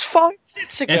 It was 5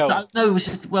 minutes ago. No, it was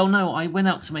just no. I went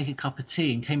out to make a cup of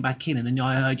tea and came back in, and then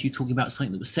I heard you talking about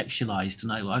something that was sexualized,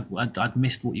 and I'd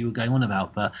missed what you were going on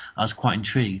about, but I was quite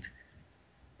intrigued.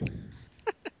 Well,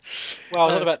 I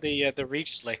was on about the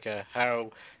Regis liquor,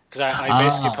 because I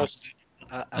basically posted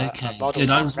a model.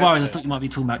 Good. I was worried. I thought you might be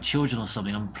talking about children or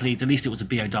something. I'm pleased. At least it was a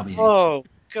BOW. Oh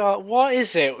God, what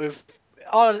is it with?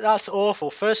 Oh, that's awful.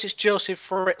 First it's Joseph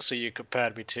Fritz you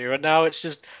compared me to, and now it's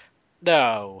just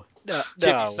no.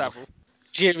 Jimmy Savile.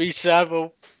 Jimmy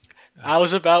Savile.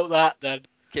 How's about that then?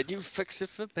 Can you fix it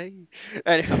for me?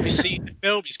 Have you seen the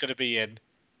film he's going to be in?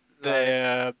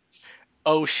 The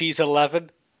Oh, She's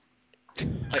 11.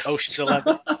 Like Ocean's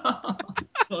 11.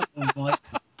 God almighty.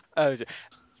 Oh,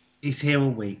 he's here a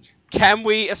week. Can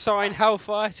we assign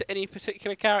Hellfire to any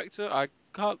particular character? I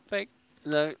can't think.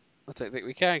 No, I don't think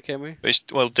we can we?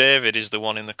 Well, David is the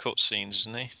one in the cutscenes,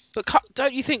 isn't he? But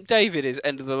don't you think David is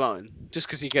end of the line just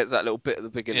because he gets that little bit at the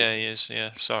beginning? Yeah, he is.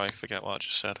 Yeah, sorry, forget what I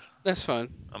just said. That's fine.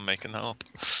 I'm making that up.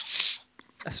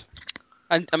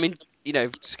 And I mean,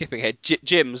 skipping ahead,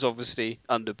 Jim's obviously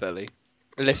underbelly.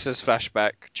 Alyssa's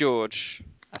flashback. George.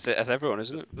 That's it. That's everyone,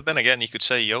 isn't it? But then again, you could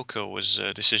say Yoko was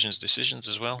Decisions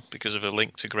as well because of a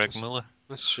link to Greg Miller.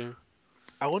 That's true.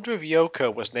 I wonder if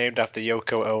Yoko was named after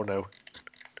Yoko Ono.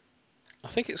 I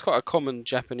think it's quite a common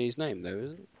Japanese name, though,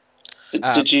 isn't it?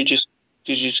 Did you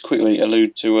just quickly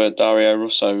allude to Dario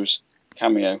Russo's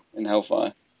cameo in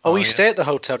Hellfire? Oh, he stayed at the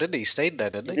hotel, didn't he? He stayed there,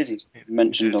 didn't he? He's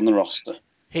mentioned on the roster.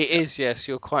 He is, yes,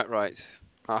 you're quite right.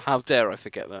 How dare I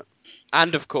forget that?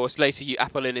 And of course,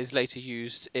 Apollin is later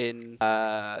used in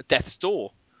Death's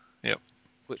Door. Yep.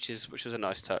 Which was a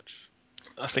nice touch.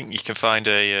 I think you can find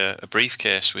a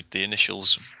briefcase with the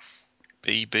initials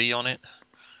BB on it,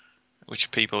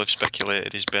 which people have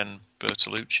speculated is Ben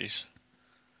Bertolucci's.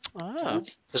 Ah.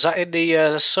 Was that in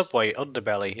the subway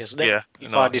underbelly, isn't it? Yeah. You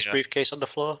find his briefcase on the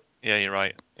floor? Yeah, you're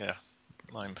right. Yeah.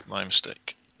 My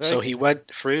mistake. So he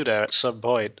went through there at some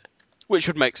point. Which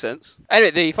would make sense.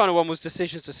 Anyway, the final one was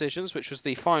Decisions, which was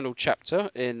the final chapter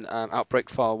in Outbreak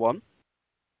File 1.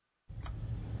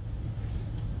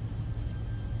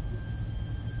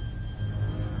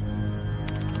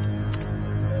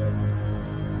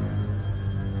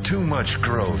 Too much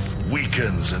growth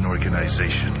weakens an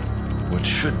organization. What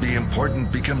should be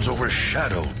important becomes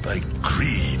overshadowed by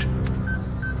greed.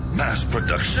 Mass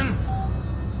production?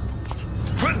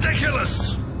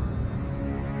 Ridiculous!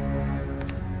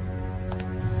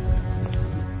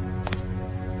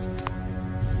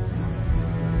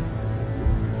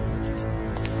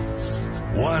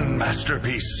 One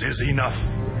masterpiece is enough.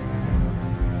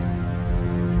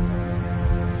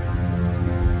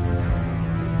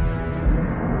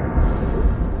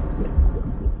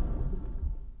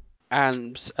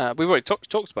 And we've already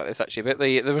talked about this actually, but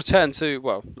the return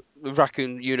to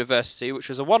Raccoon University, which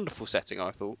was a wonderful setting,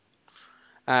 I thought.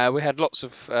 We had lots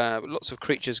of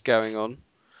creatures going on,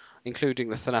 including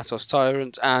the Thanatos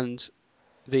Tyrant and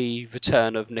the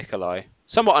return of Nikolai.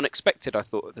 Somewhat unexpected, I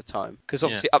thought at the time, because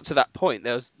obviously up to that point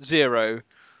there was zero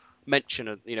mention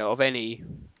of any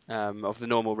of the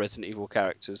normal Resident Evil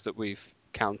characters that we've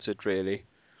countered really.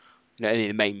 Any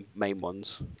of the main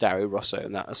ones, Dario Rosso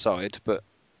and that aside, but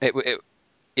it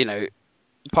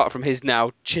apart from his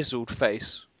now chiseled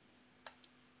face,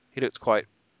 he looked quite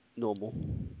normal.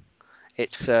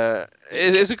 It's a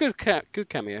good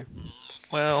cameo.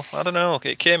 Well, I don't know.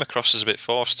 It came across as a bit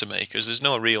forced to me because there's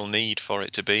no real need for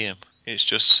it to be him. It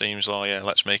just seems like, yeah,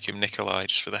 let's make him Nikolai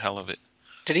just for the hell of it.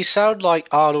 Did he sound like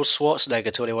Arnold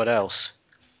Schwarzenegger to anyone else?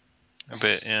 A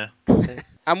bit, yeah.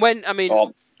 And when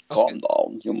calm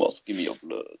down. You must give me your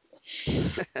blood.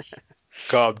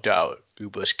 Calm down.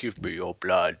 You must give me your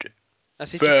blood.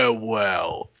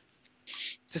 Farewell.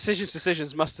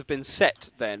 Decisions must have been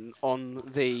set then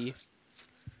on the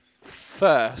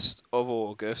 1st of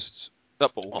August.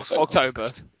 October.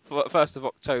 1st of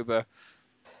October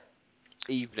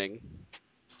evening.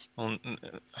 Well,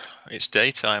 it's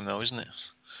daytime though, isn't it?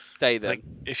 Day I then. think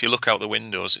if you look out the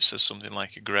windows, it says something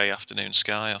like a grey afternoon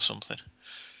sky or something.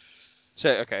 So,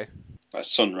 okay.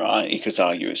 Sunrise. You could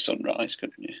argue it's sunrise,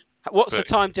 couldn't you? What's the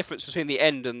time difference between the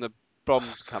end and the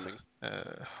bombs coming?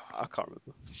 I can't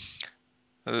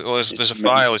remember. Well, there's a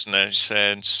file, isn't there? It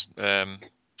says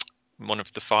one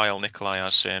of the file Nikolai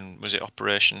has saying, was it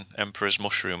Operation Emperor's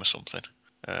Mushroom or something?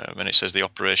 And it says the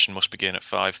operation must begin at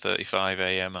 5:35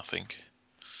 a.m. I think.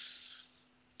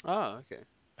 Oh, okay.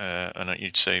 And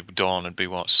you'd say dawn would be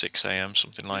what, 6 a.m.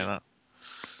 something like that.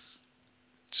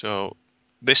 So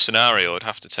this scenario would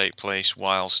have to take place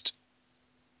whilst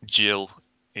Jill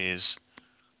is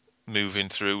moving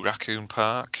through Raccoon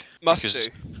Park.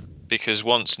 Because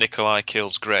once Nikolai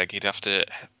kills Greg, he'd have to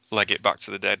leg it back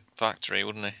to the dead factory,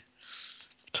 wouldn't he?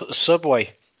 To the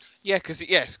subway. Yeah, because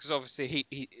obviously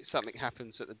he something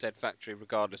happens at the dead factory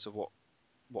regardless of what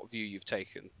view you've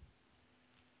taken.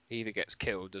 He either gets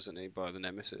killed, doesn't he, by the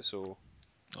Nemesis, or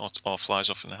flies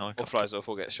off in the helicopter. Or flies off,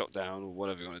 or gets shot down, or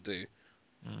whatever you want to do.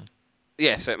 Mm.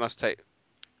 Yeah, so it must take.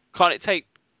 Can't it take?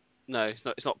 No, it's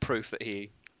not. It's not proof that he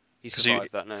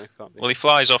survived that. No, can't be. Well, he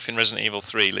flies off in Resident Evil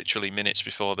 3 literally minutes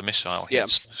before the missile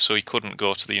hits, so he couldn't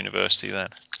go to the university then.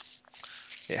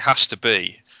 It has to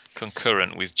be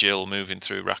concurrent with Jill moving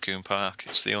through Raccoon Park.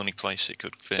 It's the only place it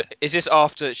could fit. So is this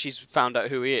after she's found out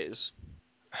who he is?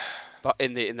 But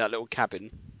in that little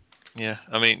cabin. Yeah,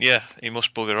 I mean, yeah, he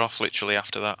must bugger off literally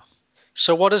after that.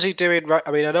 So what does he do in?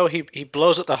 I mean, I know he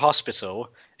blows up the hospital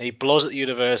and he blows up the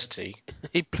university.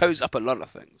 He blows up a lot of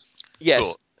things. Yes.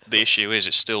 But the issue is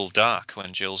it's still dark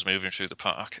when Jill's moving through the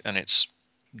park, and it's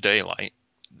daylight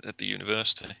at the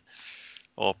university,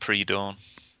 or pre-dawn.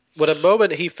 Well, the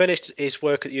moment he finished his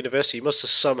work at the university, he must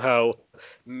have somehow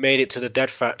made it to the dead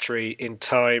factory in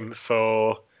time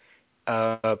for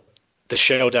the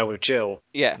showdown with Jill.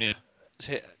 Yeah.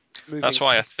 That's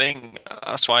why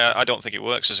I don't think it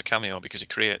works as a cameo, because it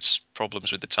creates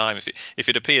problems with the time. If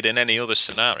it appeared in any other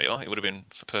scenario, it would have been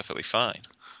perfectly fine.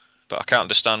 But I can't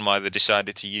understand why they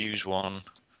decided to use one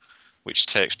which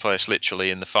takes place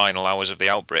literally in the final hours of the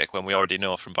outbreak, when we already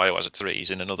know from Biohazard 3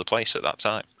 he's in another place at that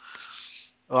time.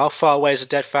 Well, how far away is the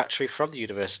dead factory from the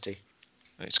university?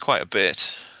 It's quite a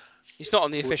bit. It's not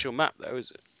on the official map, though, is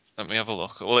it? Let me have a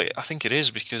look. Well, I think it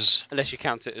is, because... Unless you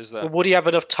count it as that. Well, would he have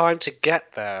enough time to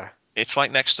get there? It's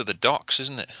like next to the docks,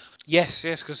 isn't it? Yes,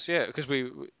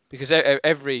 because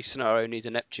every scenario needs a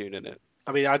Neptune in it.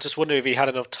 I mean, I just wonder if he had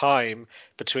enough time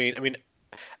between... I mean...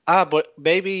 but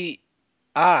maybe...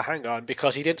 hang on,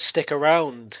 because he didn't stick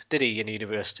around, did he, in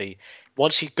university?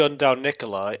 Once he gunned down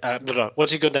Nikolai...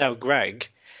 once he gunned down Greg,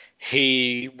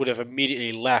 he would have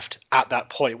immediately left at that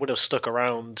point. He would have stuck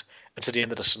around until the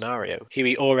end of the scenario. He'd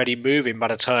be already moving by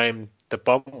the time the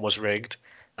bomb was rigged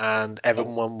and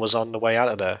everyone was on the way out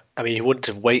of there. I mean, he wouldn't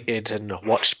have waited and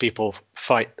watched people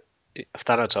fight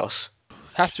Thanatos.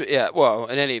 Have to, yeah. Well,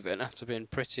 in any event, have to have been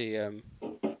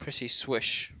pretty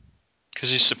swish. Because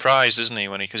he's surprised, isn't he?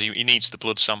 Because he needs the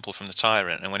blood sample from the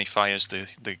tyrant, and when he fires the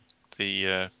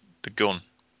gun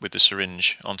with the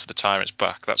syringe onto the tyrant's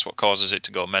back, that's what causes it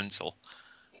to go mental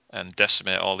and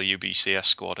decimate all the UBCS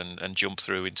squad and jump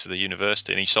through into the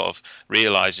university. And he sort of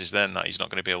realizes then that he's not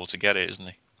going to be able to get it, isn't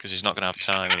he? Because he's not going to have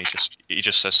time, and he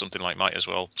just says something like, "Might as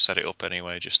well set it up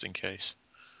anyway, just in case."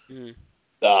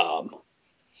 Damn.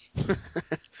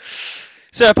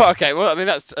 So, but okay, well, I mean,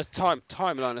 that's a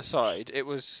timeline aside.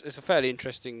 It's a fairly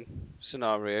interesting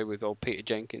scenario with old Peter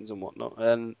Jenkins and whatnot,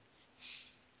 and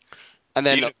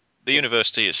then The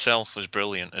university itself was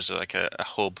brilliant as like a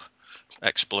hub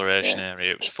exploration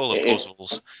area. It was full of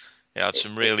puzzles. It had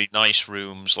some really nice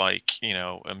rooms, like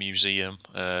a museum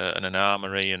and an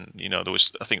armory, and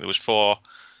I think there was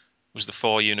the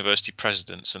four university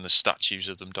presidents and the statues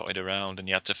of them dotted around, and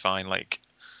you had to find like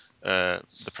the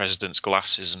president's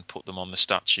glasses and put them on the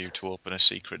statue to open a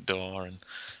secret door. And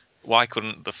why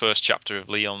couldn't the first chapter of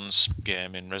Leon's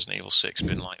game in Resident Evil 6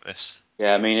 been like this?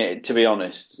 Yeah, I mean, to be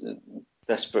honest,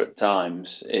 Desperate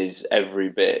Times is every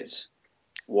bit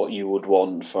what you would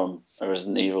want from a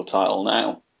Resident Evil title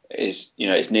now. It's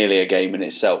nearly a game in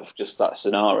itself, just that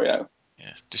scenario.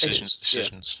 Yeah,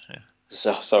 decisions. Yeah.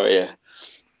 So, sorry, yeah.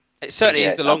 It certainly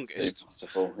is the longest.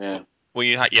 Masterful, yeah. Well,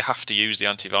 you have to use the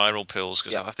antiviral pills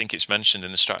because I think it's mentioned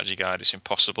in the strategy guide. It's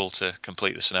impossible to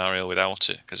complete the scenario without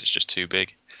it because it's just too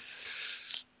big.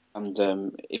 And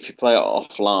if you play it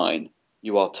offline,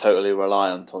 you are totally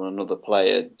reliant on another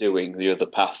player doing the other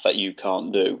path that you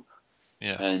can't do.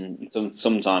 Yeah. And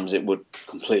sometimes it would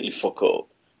completely fuck up,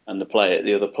 and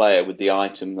the other player with the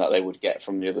item that they would get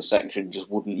from the other section just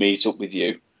wouldn't meet up with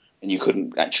you, and you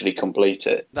couldn't actually complete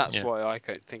it. That's why I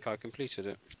think I completed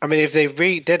it. I mean, if they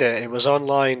redid it, it was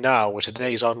online now with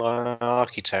today's online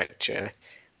architecture,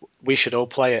 we should all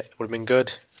play it. Would have been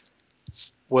good.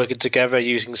 Working together,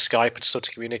 using Skype and stuff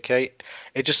to communicate.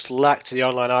 It just lacked the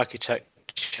online architecture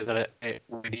that it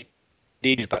really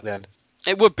needed back then.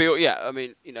 It would be, yeah. I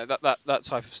mean, that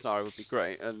type of scenario would be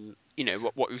great. And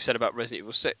what we've said about Resident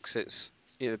Evil 6, it's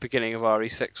the beginning of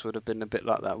RE6 would have been a bit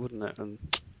like that, wouldn't it? And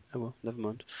oh well, never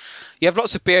mind. You have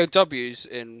lots of BOWs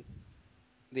in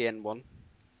the N1.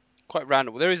 Quite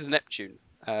random. Well, there is a Neptune,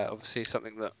 obviously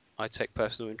something that I take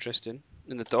personal interest in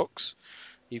the docks.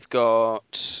 You've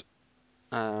got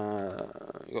a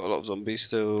lot of zombies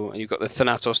still, and you've got the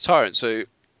Thanatos Tyrant. So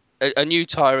a new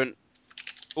tyrant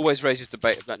always raises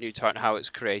debate of that new tyrant, how it's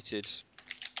created.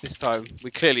 This time,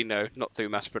 we clearly know, not through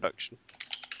mass production.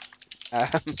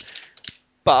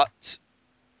 But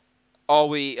are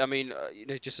we? I mean,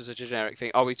 just as a generic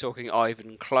thing, are we talking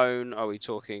Ivan clone? Are we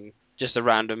talking just a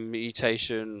random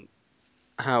mutation?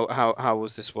 How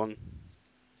was this one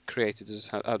created?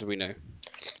 How do we know?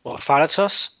 What,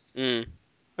 Thanatos? Well,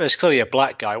 it's clearly a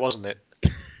black guy, wasn't it?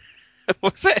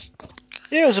 Was it?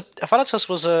 Yeah, Thanatos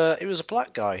was a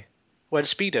black guy wearing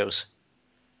speedos.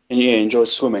 And he enjoyed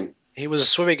swimming. He was a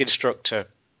swimming instructor,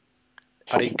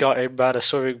 and he got him at a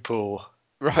swimming pool.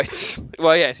 Right.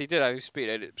 Well, yes, he did have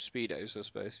speedos. I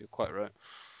suppose you're quite right.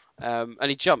 And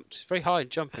he jumped very high in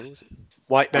jumping, was it?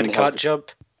 White men can't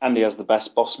jump. And he has the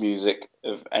best boss music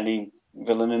of any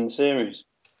villain in the series.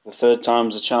 The third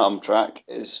time's a charm track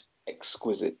is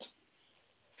exquisite.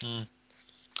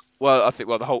 Well, I think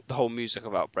the whole music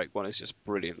of Outbreak 1 is just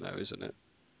brilliant, though, isn't it?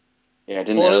 Yeah, it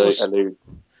didn't allude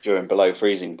during Below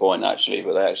Freezing Point, actually,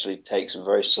 but they actually take some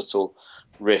very subtle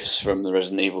riffs from the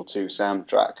Resident Evil 2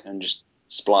 soundtrack and just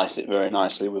splice it very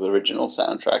nicely with the original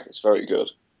soundtrack. It's very good.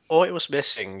 All it was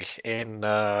missing in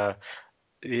the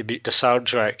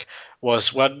soundtrack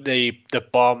was when the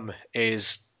bomb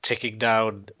is ticking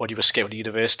down when you escape the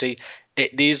university,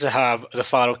 it needs to have the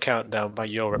final countdown by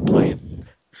Europe playing.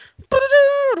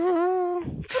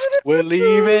 We'll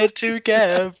leave it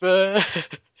together.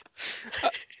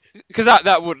 Because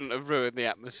that wouldn't have ruined the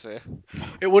atmosphere.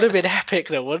 It would have been epic,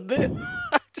 though, wouldn't it?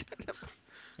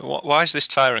 Why has this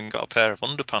tyrant got a pair of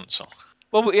underpants on?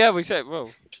 Well, yeah, we said,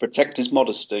 well, to protect his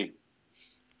modesty.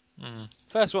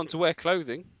 First one to wear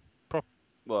clothing.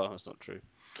 Well, that's not true.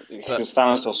 Because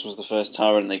Thanatos was the first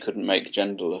tyrant they couldn't make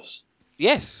genderless.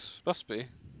 Yes, must be.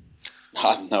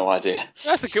 I have no idea.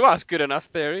 That's good enough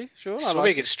theory. Sure.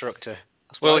 Swimming instructor.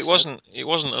 Well, it wasn't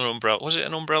an Umbrella. Was it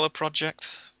an Umbrella project?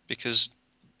 Because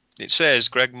it says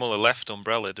Greg Muller left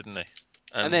Umbrella, didn't he?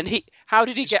 And then how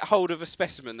did he get hold of a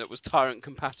specimen that was Tyrant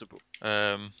compatible?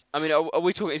 I mean, are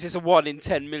we talking? Is this a 1 in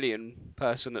 10 million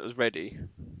person that was ready?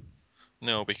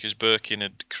 No, because Birkin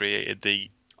had created the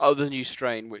new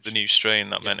strain,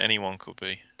 that meant anyone could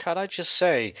be. Can I just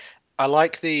say, I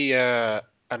like the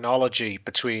analogy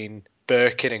between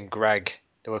Birkin and Greg.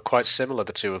 They were quite similar,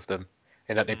 the two of them,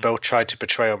 in that they both tried to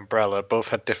betray Umbrella, both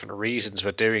had different reasons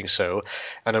for doing so,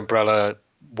 and Umbrella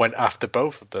went after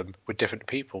both of them with different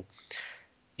people.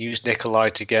 Used Nikolai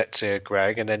to get to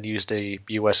Greg, and then used the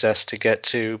USS to get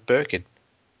to Birkin.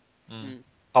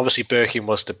 Obviously, Birkin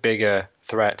was the bigger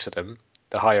threat to them,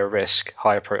 the higher risk,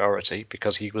 higher priority,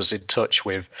 because he was in touch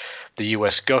with the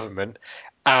US government,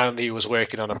 and he was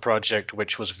working on a project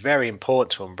which was very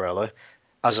important to Umbrella,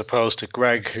 as opposed to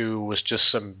Greg, who was just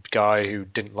some guy who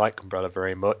didn't like Umbrella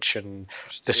very much and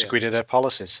disagreed with their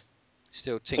policies.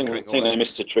 Still I tinkering think they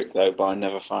missed a trick, though, by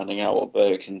never finding out what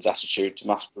Birkin's attitude to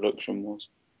mass production was.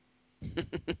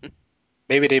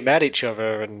 Maybe they met each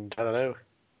other and, I don't know,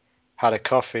 had a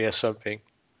coffee or something.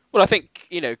 Well, I think,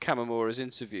 Kamimura's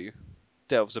interview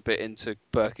delves a bit into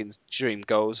Birkin's dream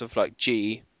goals of like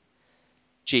G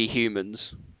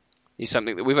humans. Is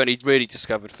something that we've only really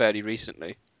discovered fairly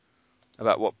recently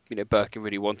about what Birkin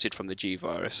really wanted from the G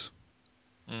virus.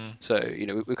 So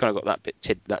we've kind of got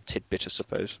that tidbit, I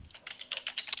suppose.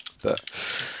 But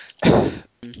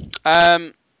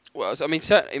well, I mean,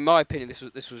 certainly in my opinion,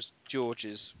 this was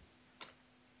George's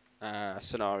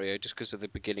scenario, just because of the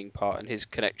beginning part and his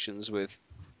connections with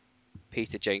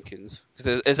Peter Jenkins.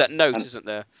 Because there's that note, isn't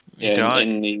there? Yeah,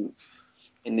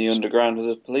 in the underground of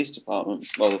the police department,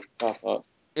 well, the car park.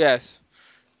 Yes,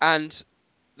 and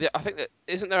I think that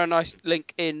isn't there a nice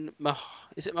link in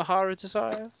is it Mahara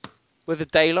Desire with the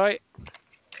daylight?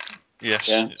 Yes,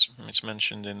 yeah. it's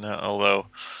mentioned in that, although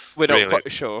we're not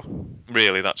quite sure.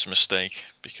 Really, that's a mistake,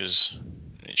 because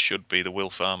it should be the Will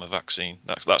Farmer vaccine.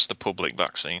 That's the public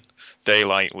vaccine.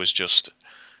 Daylight was just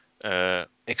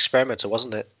experimental,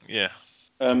 wasn't it? Yeah.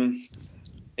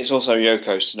 It's also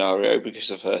Yoko's scenario because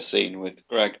of her scene with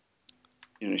Greg.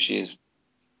 She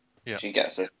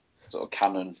gets a sort of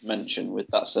canon mention with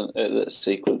that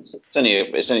sequence.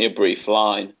 It's only a brief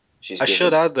line. I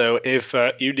should add, though, if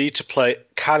you need to play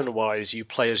canon-wise, you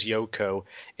play as Yoko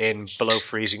in Below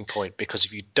Freezing Point, because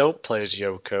if you don't play as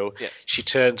Yoko, she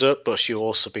turns up, but she'll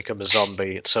also become a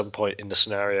zombie at some point in the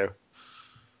scenario.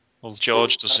 Well,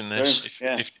 George does in this.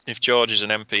 If George is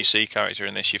an NPC character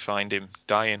in this, you find him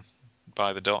dying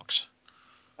by the docks.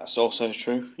 That's also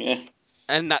true, yeah.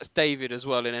 And that's David as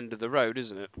well in End of the Road,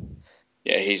 isn't it?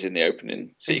 Yeah, he's in the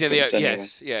opening sequence anyway.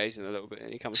 Yes, yeah, he's in a little bit,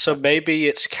 and he comes So back. maybe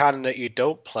it's canon that you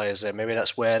don't play as them. Maybe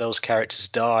that's where those characters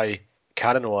die,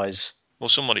 canon-wise. Well,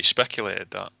 somebody speculated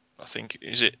that. I think,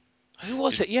 is it? Who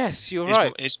was it? Yes, you're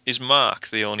right. Is Mark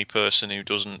the only person who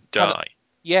doesn't die?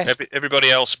 Yes.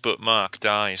 Everybody else but Mark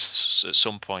dies at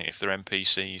some point if they're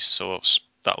NPCs. So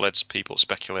that lets people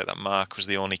speculate that Mark was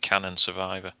the only canon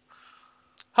survivor.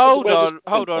 Hold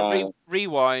on.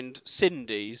 Rewind.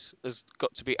 Cindy's has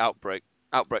got to be Outbreak.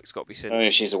 Outbreak's got to be Cindy. Oh,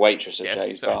 yeah, she's a waitress at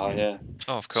Jay's bar, yeah.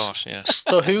 Oh, of course, yes.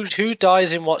 So who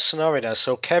dies in what scenario now?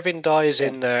 So Kevin dies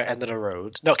in End of the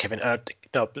Road. Not Kevin.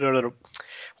 No.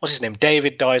 What's his name?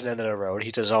 David dies in End of the Road.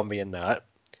 He's a zombie in that.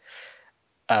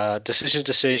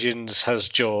 Decisions has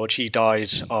George. He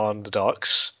dies on the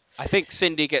docks. I think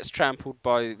Cindy gets trampled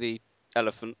by the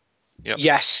elephant. Yep.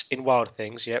 Yes, in Wild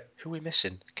Things. Yep. Who are we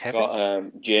missing? Kevin.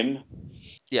 Got Jim.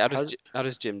 Yeah. How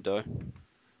does Jim die?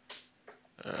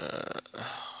 I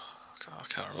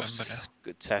can't remember now.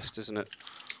 Good test, isn't it?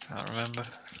 Can't remember.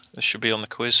 This should be on the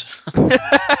quiz.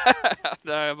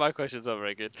 No, my questions are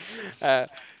very good.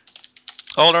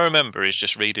 All I remember is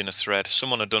just reading a thread.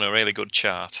 Someone had done a really good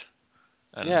chart,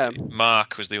 and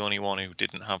Mark was the only one who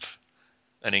didn't have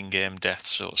an in-game death,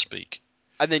 so to speak.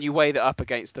 And then you weigh that up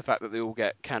against the fact that they all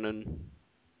get canon.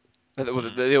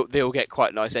 They all get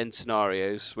quite nice end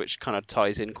scenarios, which kind of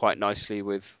ties in quite nicely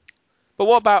with. But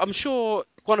what about? I'm sure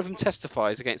one of them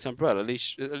testifies against Umbrella.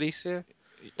 Alicia.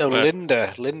 No,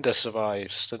 Linda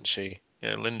survives, doesn't she?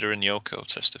 Yeah, Linda and Yoko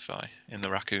testify in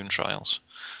the Raccoon trials.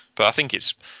 But I think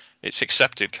it's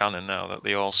accepted canon now that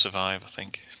they all survive, I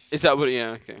think. Is that what?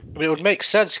 Yeah, okay. I mean, it would make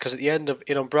sense because at the end of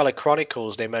in Umbrella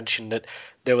Chronicles, they mentioned that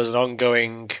there was an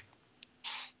ongoing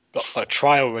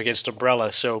trial against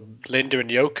Umbrella, so Linda and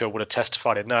Yoko would have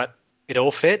testified in that. It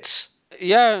all fits.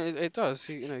 Yeah, it does.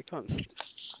 You can't.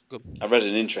 Good. I read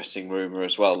an interesting rumor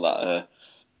as well that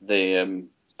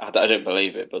I don't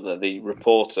believe it, but the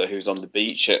reporter who's on the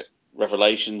beach at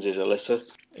Revelations is Alyssa.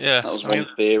 Yeah, that was one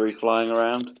theory flying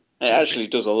around. It actually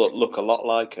does look a lot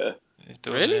like her. It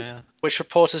does, really? Yeah. Which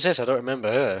reporter is this? I don't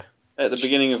remember her. at the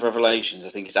beginning of Revelations, I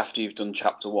think it's after you've done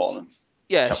chapter 1 and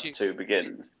Yeah, chapter 2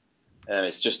 begins.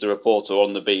 It's just a reporter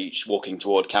on the beach walking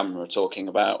toward camera talking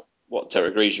about what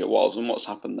Terra Grigia was and what's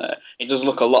happened there. It does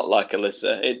look a lot like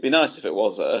Alyssa. It'd be nice if it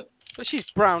was her. but she's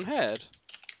brown haired.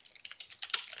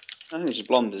 I think she's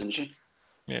blonde, isn't she?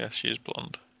 Yeah, she is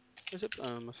blonde. Is it?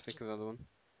 I must think of the other one.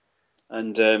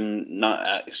 And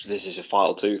this is a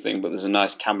File 2 thing, but there's a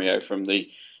nice cameo from the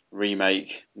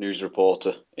remake news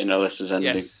reporter in Alyssa's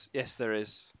ending. Yes, there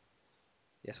is.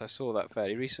 Yes, I saw that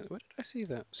fairly recently. Where did I see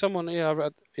that? Someone, yeah, I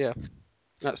read, yeah,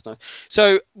 that's nice.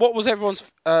 So, what was everyone's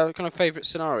kind of favourite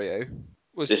scenario?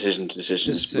 Was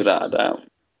Decisions, without a doubt.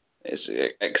 It's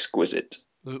exquisite.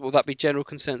 Will that be general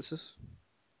consensus?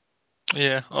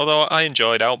 Yeah, although I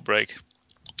enjoyed Outbreak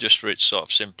just for its sort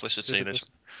of simplicity.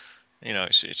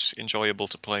 It's enjoyable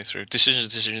to play through.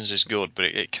 Decisions is good, but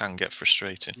it can get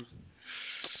frustrating.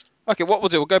 Okay, what we'll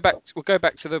do, we'll go back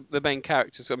to the main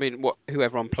characters. I mean, who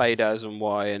everyone played as and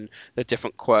why, and the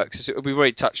different quirks. We've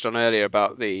already touched on earlier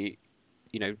about the,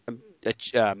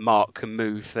 Mark can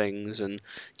move things, and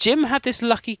Jim had this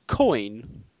lucky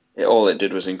coin. All it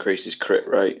did was increase his crit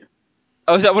rate.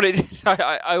 Oh, is that what it did?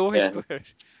 I always quit.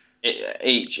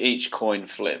 Each coin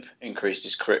flip increased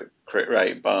his crit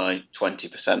rate by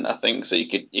 20%, I think. So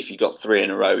if you got 3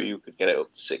 in a row, you could get it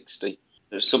up to 60.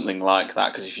 There's something like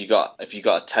that, because if you got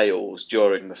a tails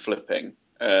during the flipping,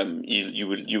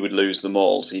 you would lose them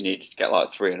all. So you needed to get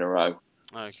like 3 in a row.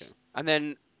 Okay, and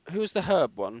then who was the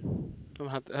herb one?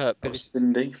 Someone had the herb. That was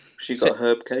Cindy. She got a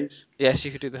herb case. Yeah,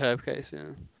 she could do the herb case.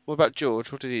 Yeah. What about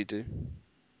George? What did he do?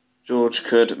 George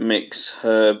could mix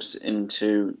herbs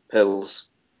into pills,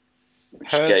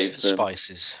 which Herbs gave and them.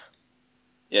 spices.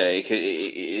 Yeah,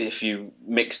 if you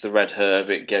mix the red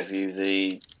herb, it gave you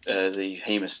the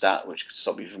hemostat, which could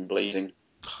stop you from bleeding.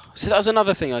 So that was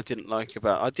another thing I didn't like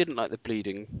about. I didn't like the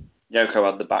bleeding. Yoko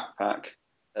had the backpack.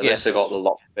 Alyssa got the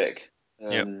lockpick.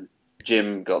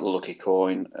 Jim got the lucky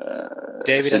coin.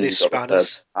 David had Cindy his got the herb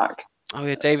spanners. pack. Oh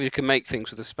yeah, David could make things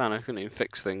with a spanner, couldn't he? And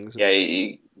fix things. Yeah,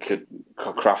 he could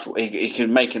craft. He could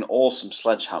make an awesome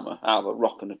sledgehammer out of a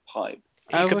rock and a pipe.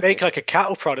 He could make like a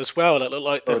cattle prod as well that looked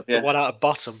like the one out of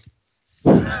Bottom.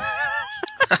 It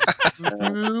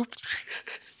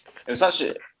was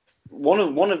actually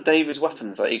one of David's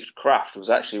weapons that he could craft was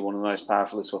actually one of the most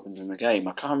powerfulest weapons in the game.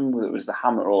 I can't remember whether it was the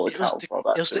hammer or the cattle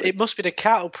prod. It must be the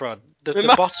cattle prod,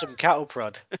 the Bottom cattle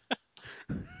prod.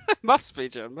 Must be,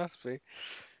 John. Must be.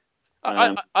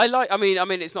 I like. I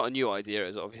mean, it's not a new idea,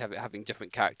 as obviously having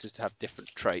different characters to have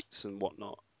different traits and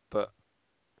whatnot. But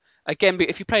again,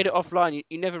 if you played it offline,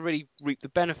 you never really reap the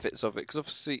benefits of it, because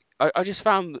obviously, I just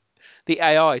found the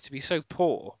AI to be so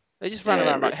poor. They just ran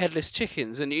around like headless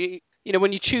chickens, and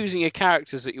when you're choosing your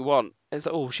characters that you want, it's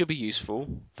like, oh, should be useful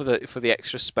for the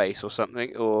extra space or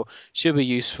something, or should be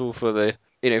useful for the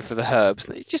for the herbs.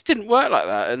 It just didn't work like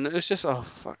that, and it was just, oh,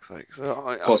 for fuck's sake. So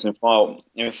of course, in File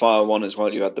 1 as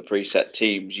well, you had the preset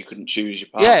teams. You couldn't choose your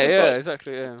yeah, partners.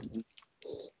 Exactly,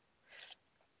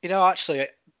 yeah. Actually,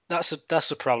 that's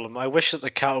the problem. I wish that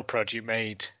the cattle prod you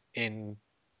made in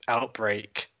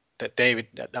Outbreak that David,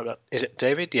 is it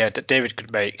David? Yeah, that David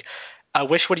could make. I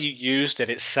wish when you used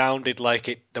it, it sounded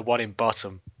like the one in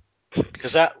Bottom,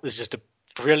 because that was just a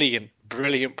brilliant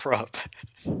prop.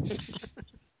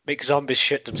 Make zombies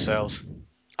shit themselves.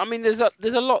 I mean, there's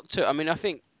a lot to. I mean, I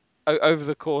think over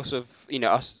the course of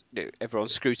us, everyone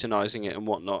scrutinizing it and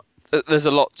whatnot, there's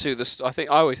a lot to this. I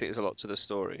always think there's a lot to the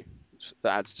story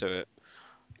that adds to it.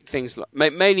 Things like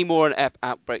mainly more an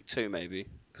Outbreak 2 maybe,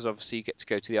 because obviously you get to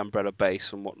go to the Umbrella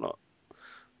base and whatnot.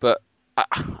 But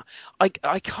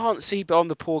I can't see beyond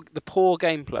the poor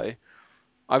gameplay.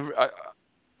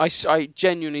 I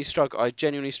genuinely struggle. I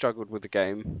genuinely struggled with the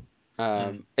game.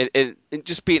 In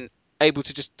just being able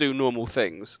to just do normal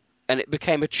things, and it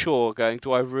became a chore. Going,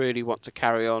 do I really want to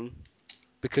carry on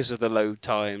because of the load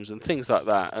times and things like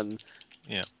that? And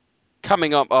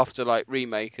coming up after like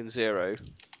Remake and Zero,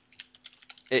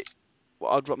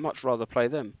 I'd much rather play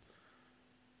them.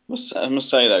 I must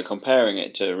say though, comparing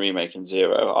it to Remake and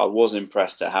Zero, I was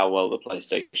impressed at how well the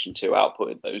PlayStation 2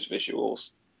 outputted those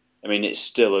visuals. I mean, it's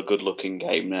still a good-looking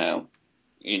game now.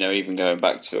 Even going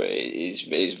back to it,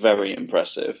 it's very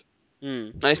impressive.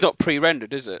 And it's not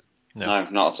pre-rendered, is it? No,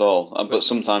 not at all. But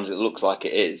sometimes it looks like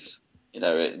it is.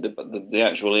 The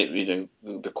actual,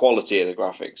 the quality of the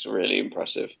graphics are really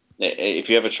impressive.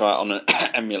 If you ever try it on an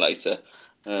emulator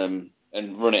and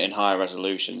run it in higher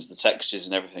resolutions, the textures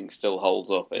and everything still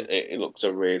holds up. It looks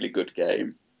a really good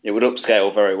game. It would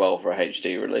upscale very well for a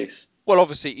HD release. Well,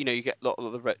 obviously, you get a lot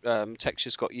of the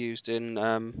textures got used in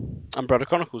Umbrella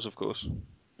Chronicles, of course.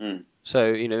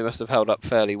 So they must have held up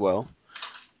fairly well.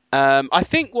 I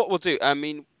think what we'll do. I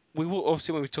mean, we will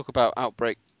obviously when we talk about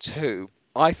Outbreak 2.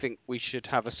 I think we should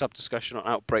have a sub discussion on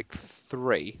Outbreak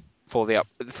 3 for the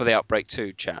Outbreak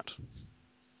 2 chat,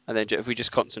 and then if we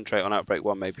just concentrate on Outbreak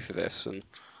 1 maybe for this, and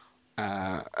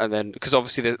then because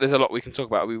obviously there's a lot we can talk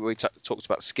about. We talked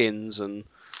about skins and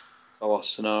Or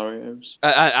scenarios.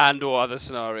 and or other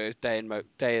scenarios. Day in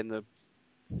the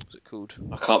what's it called?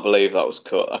 I can't believe that was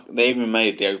cut. They even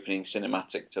made the opening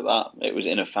cinematic to that. It was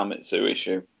in a Famitsu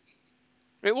issue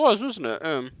It was, wasn't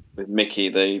it? with Mickey,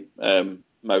 the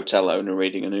motel owner,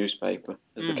 reading a newspaper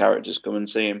as the characters come and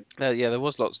see him. Yeah, there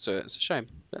was lots to it. It's a shame,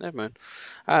 but never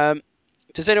mind.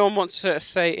 Does anyone want to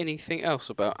say anything else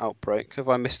about Outbreak? Have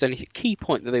I missed any key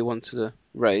point that they wanted to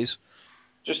raise?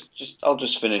 I'll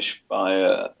just finish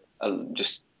by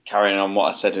just carrying on what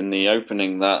I said in the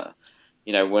opening that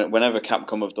whenever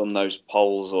Capcom have done those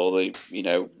polls or the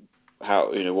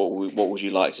how what would you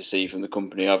like to see from the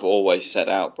company, I've always said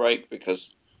Outbreak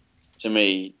because to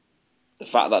me the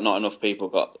fact that not enough people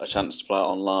got a chance to play it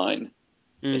online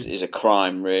is a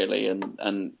crime really,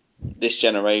 and this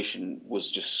generation was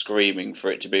just screaming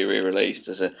for it to be re-released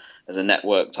as a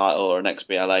network title or an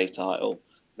XBLA title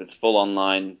with full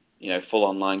online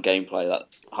gameplay that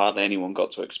hardly anyone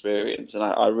got to experience, and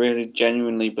I really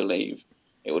genuinely believe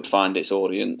it would find its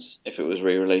audience if it was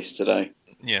re-released today.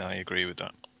 Yeah, I agree with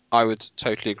that. I would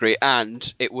totally agree,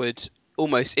 and it would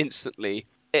almost instantly,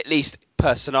 at least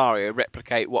per scenario,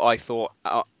 replicate what I thought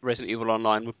Resident Evil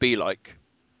Online would be like.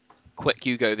 Quick,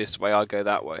 you go this way, I go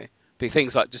that way. Be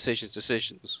things like decisions.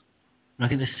 And I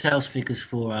think the sales figures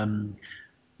for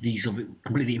the sort of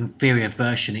completely inferior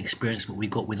version experience what we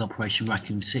got with Operation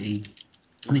Raccoon City,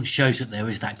 I think shows that there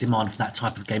is that demand for that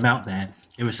type of game out there,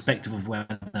 irrespective of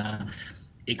whether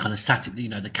it kind of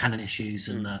the canon issues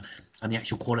and the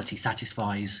actual quality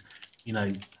satisfies,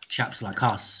 chaps like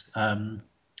us.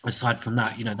 Aside from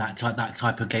that, that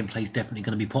type of gameplay is definitely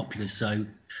going to be popular. So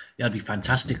yeah, it'd be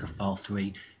fantastic if File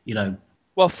 3,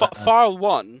 Well, File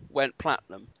 1 went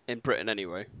platinum in Britain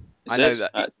anyway. It I know did.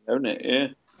 that. I own it, yeah.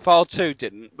 File 2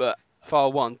 didn't, but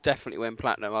File 1 definitely went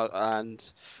platinum,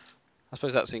 and I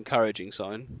suppose that's an encouraging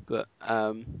sign. But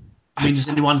I mean, does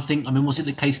anyone think? I mean, was it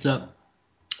the case that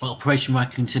Operation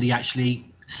Raccoon City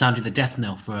actually sounded the death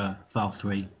knell for File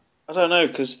 3? I don't know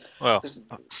because File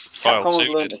Capcom have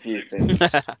 2 learned did. a few things.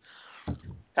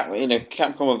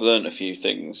 Capcom have learned a few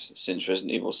things since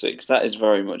Resident Evil 6. That is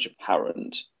very much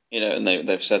apparent, and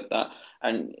they've said that.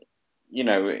 And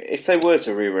if they were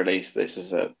to re-release this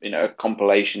as a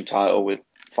compilation title with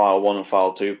File 1 and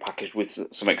File 2 packaged with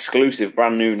some exclusive,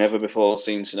 brand new, never before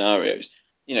seen scenarios,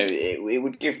 it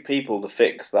would give people the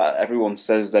fix that everyone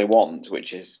says they want,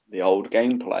 which is the old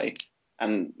gameplay.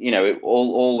 And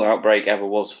all Outbreak ever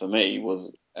was for me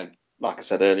was, like I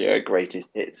said earlier, a greatest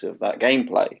hits of that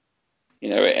gameplay.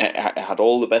 It had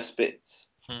all the best bits,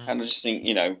 and I just think,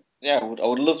 yeah, I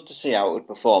would love to see how it would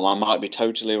perform. I might be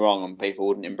totally wrong, and people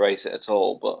wouldn't embrace it at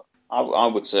all, but I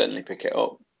would certainly pick it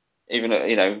up.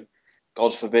 Even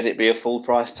God forbid it be a full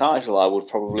price title, I would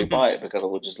probably buy it because I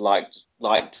would just like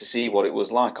to see what it was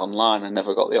like online. I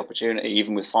never got the opportunity,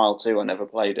 even with File 2. I never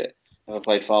played it. Never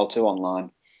played File 2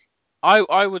 online.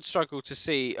 I would struggle to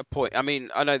see a point. I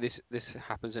mean, I know this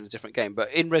happens in a different game,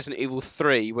 but in Resident Evil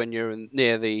 3, when you're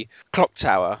near the clock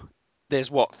tower,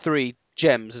 there's 3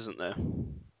 gems, isn't there?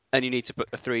 And you need to put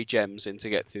the 3 gems in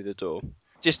to get through the door.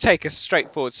 Just take a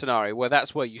straightforward scenario where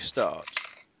that's where you start,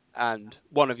 and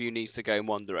one of you needs to go in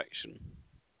one direction,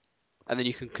 and then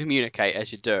you can communicate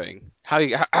as you're doing. How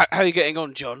are you getting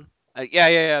on, John?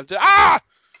 Yeah.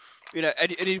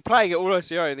 And you're playing it all on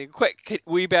your own. And quick,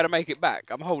 will you be able to make it back?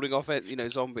 I'm holding off,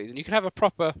 zombies, and you can have a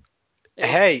proper.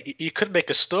 Hey, you could make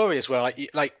a story as well.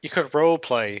 Like you could role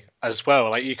play as well.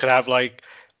 Like you could have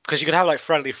because you could have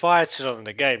friendly fire on in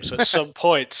the game. So at some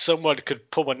point, someone could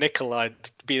pull a Nikolai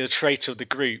to be the traitor of the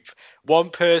group. One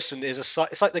person is it's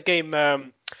like the game.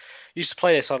 Used to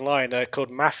play this online called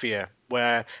Mafia,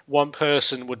 where one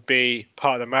person would be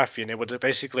part of the mafia, and it would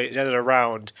basically at the end of the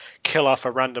round kill off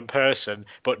a random person,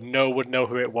 but no one would know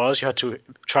who it was. You had to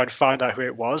try and find out who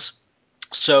it was.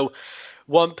 So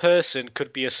one person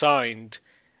could be assigned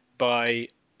by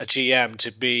a GM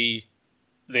to be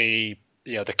the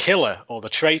killer or the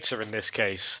traitor in this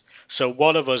case. So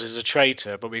one of us is a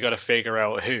traitor, but we got to figure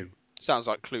out who. Sounds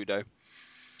like Cluedo.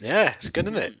 Yeah, it's good,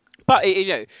 isn't it? But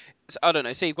I don't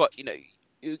know. So you've got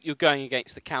you're going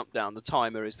against the countdown. The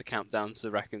timer is the countdown to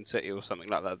the Raccoon City or something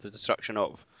like that, the destruction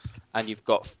of, and you've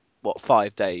got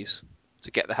 5 days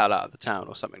to get the hell out of the town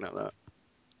or something like that.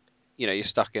 You're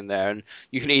stuck in there, and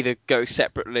you can either go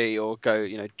separately or go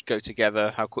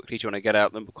together. How quickly do you want to get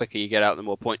out? The quicker you get out, the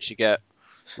more points you get.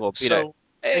 Or So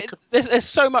There's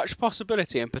so much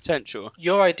possibility and potential.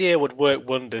 Your idea would work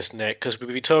wonders, Nick, because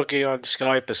we'd be talking on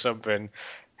Skype or something,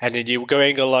 and then you were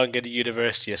going along at a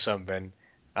university or something,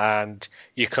 and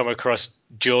you come across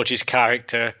George's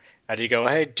character, and you go,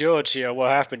 "Hey, George, what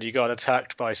happened? You got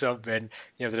attacked by something?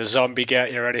 Did a zombie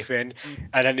get you or anything?"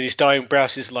 And then his dying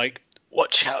breath is like,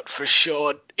 "Watch out for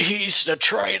Sean. He's the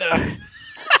traitor.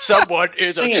 Someone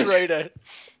is a Thing is, traitor."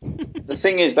 the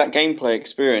thing is that gameplay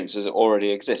experience has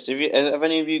already exists. Have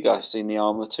any of you guys seen the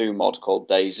Arma 2 mod called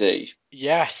DayZ?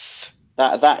 Yes.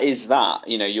 That is that.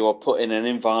 You are put in an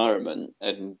environment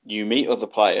and you meet other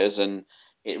players, and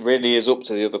it really is up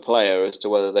to the other player as to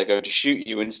whether they're going to shoot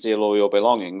you and steal all your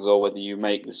belongings, or whether you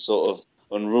make this sort of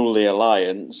unruly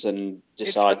alliance and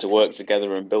decide to work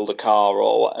together and build a car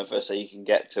or whatever so you can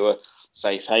get to a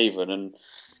safe haven. And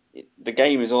the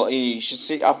game is all you should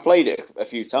see. I've played it a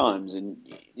few times, and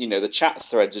the chat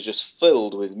threads are just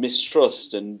filled with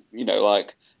mistrust, and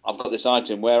like, I've got this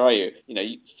item. Where are you?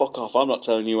 Fuck off. I'm not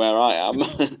telling you where I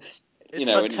am. It's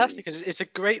And fantastic. It's a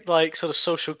great sort of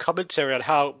social commentary on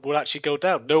how it will actually go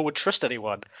down. No one would trust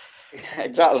anyone.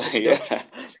 exactly, yeah.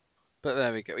 But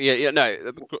there we go. Yeah, no,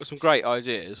 some great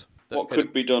ideas. What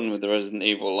could be done with the Resident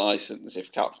Evil license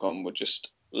if Capcom were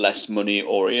just less money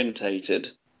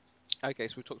orientated? Okay,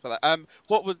 so we talked about that.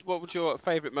 What would your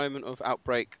favourite moment of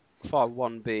Outbreak Far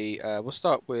 1 be? We'll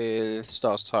start with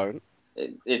Stars Tyrant.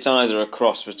 It's either a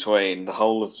cross between the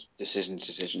whole of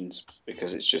Decisions,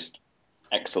 because it's just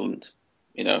excellent,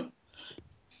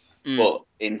 But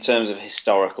in terms of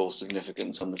historical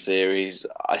significance on the series,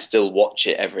 I still watch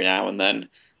it every now and then.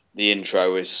 The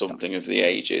intro is something of the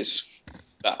ages.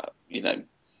 That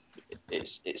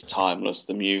it's timeless.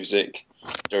 The music,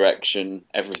 direction,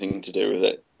 everything to do with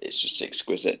it, it's just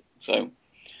exquisite. So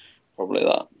probably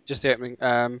that. Just the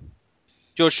opening.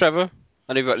 George Trevor.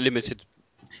 I know you've got limited.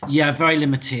 Yeah, very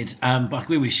limited. But I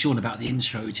agree with Sean about the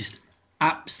intro. Just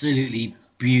absolutely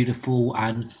beautiful,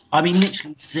 and I mean,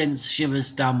 literally sends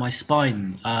shivers down my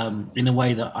spine. In a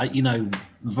way that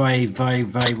very, very,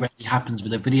 very rarely happens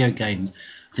with a video game.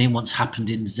 I think once happened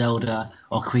in Zelda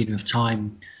or Ocarina of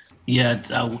Time. Yeah.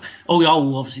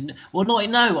 Obviously. Well, not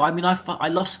no. I mean, I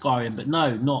love Skyrim, but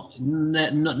no,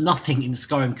 nothing in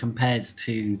Skyrim compares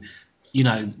to,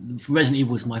 Resident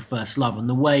Evil was my first love, and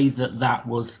the way that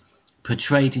was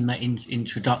portrayed in that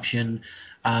introduction.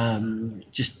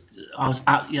 Just I was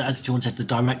at, as John said, the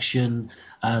direction,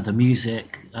 the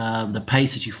music, the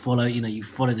pace as you follow. You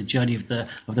follow the journey of the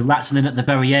rats, and then at the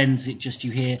very end,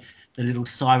 you hear the little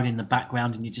siren in the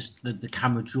background, and the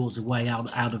camera draws away out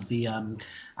of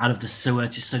the sewer,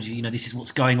 just so this is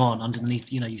what's going on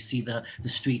underneath. You see the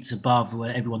streets above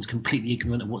where everyone's completely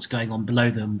ignorant of what's going on below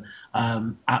them.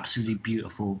 Absolutely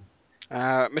beautiful.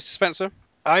 Mr. Spencer.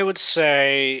 I would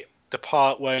say the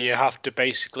part where you have to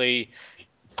basically,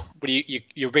 when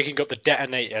you're rigging up the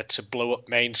detonator to blow up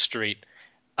Main Street,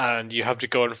 and you have to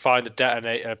go and find the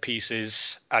detonator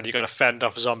pieces, and you're going to fend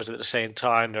off zombies at the same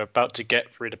time. They're about to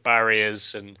get through the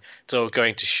barriers, and it's all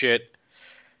going to shit.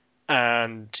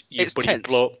 And you tense.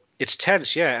 blow. It's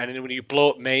tense, yeah. And then when you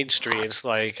blow up Main Street, it's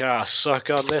like, suck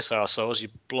on this, assholes. You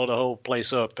blow the whole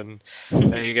place up, and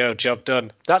there you go, job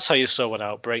done. That's how you solve an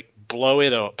outbreak. Blow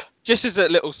it up. Just as a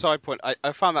little side point,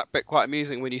 I found that bit quite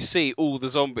amusing when you see all the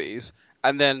zombies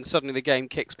and then suddenly the game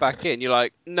kicks back in. You're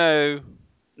like, no,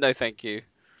 thank you.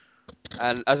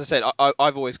 And as I said,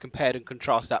 I've always compared and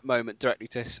contrasted that moment directly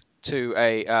to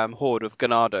a horde of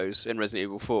Ganados in Resident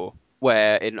Evil 4,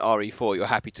 where in RE4 you're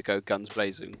happy to go guns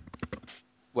blazing,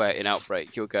 where in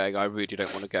Outbreak you're going, I really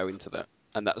don't want to go into that.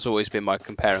 And that's always been my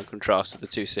compare and contrast of the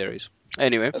two series.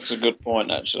 Anyway. That's a good point,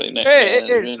 actually, Nick. It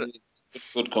is. Really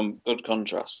good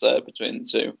contrast there between the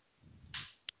two.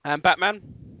 And Batman,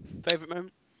 favourite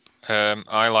moment?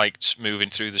 I liked moving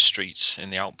through the streets in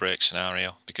the Outbreak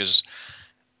scenario because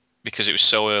it was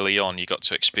so early on. You got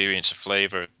to experience a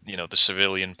flavour, the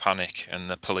civilian panic and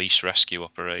the police rescue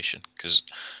operation. Because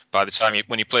by the time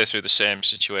when you play through the same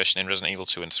situation in Resident Evil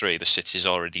 2 and 3, the city's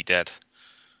already dead.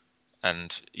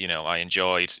 And I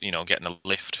enjoyed getting a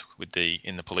lift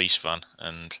in the police van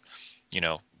and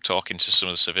talking to some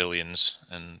of the civilians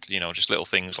and just little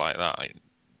things like that.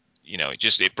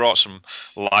 It brought some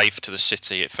life to the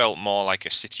city. It felt more like a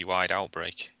citywide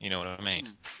outbreak. You know what I mean?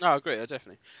 No, I agree.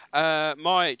 Definitely.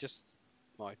 My 2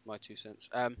 cents.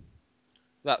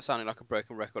 That sounding like a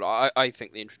broken record. I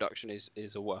think the introduction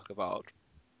is a work of art,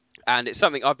 and it's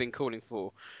something I've been calling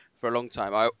for a long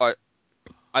time.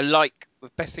 I like the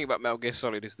best thing about Metal Gear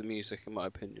Solid is the music, in my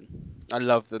opinion. I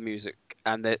love the music,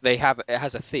 and it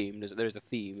has a theme. There is a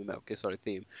theme, a Metal Gear Solid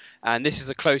theme, and this is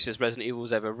the closest Resident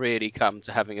Evil's ever really come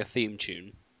to having a theme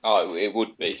tune. Oh, it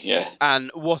would be, yeah. And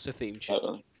what a theme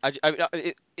tune!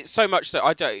 Totally. It's so much so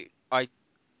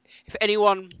if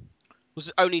anyone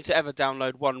was only to ever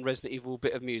download one Resident Evil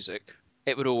bit of music,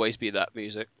 it would always be that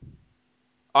music.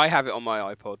 I have it on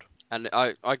my iPod, and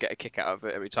I get a kick out of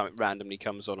it every time it randomly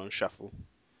comes on shuffle.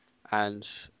 And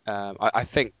I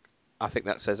think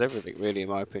that says everything, really, in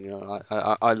my opinion.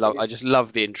 I just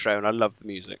love the intro, and I love the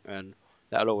music, and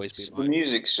that'll always be The mine.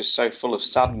 music's just so full of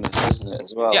sadness, isn't it,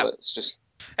 as well? Yeah. It's just...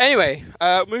 Anyway,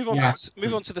 move on Yeah.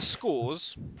 to the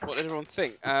scores. What did everyone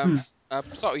think?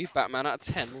 Start with you, Batman. Out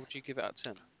of 10, what would you give it out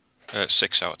of 10?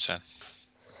 6 out of 10.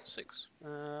 6.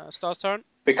 Stars Torrent?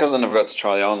 Because I never got to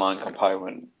try the online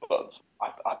component, but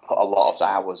I put a lot of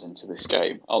hours into this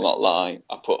game. I'll not lie.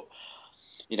 I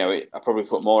probably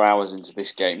put more hours into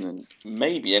this game than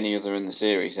maybe any other in the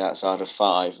series outside of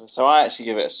 5. So I actually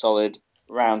give it a solid,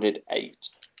 rounded 8.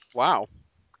 Wow.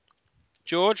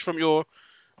 George, from your...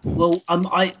 Well,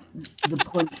 the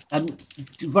point,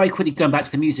 very quickly going back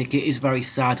to the music, it is very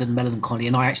sad and melancholy,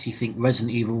 and I actually think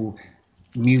Resident Evil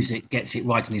music gets it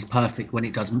right and is perfect when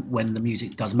the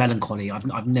music does melancholy.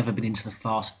 I've never been into the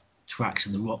fast tracks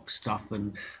and the rock stuff,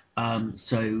 and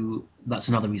so that's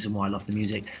another reason why I love the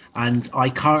music. And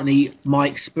my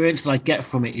experience that I get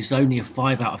from it is only a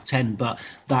 5 out of 10, but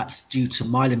that's due to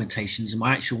my limitations. And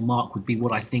my actual mark would be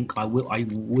what I think I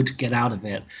would get out of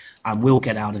it and will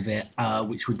get out of it,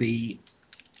 which would be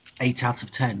 8 out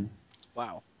of 10.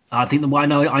 Wow. I think I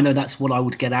know that's what I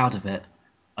would get out of it.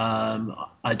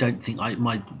 I don't think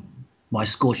my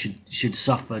score should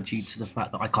suffer due to the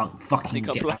fact that I can't You fucking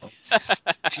can't get play. out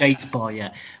of Jade's bar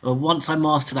yet. Once I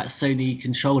master that Sony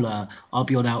controller, I'll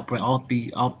be on Outbreak.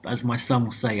 As my son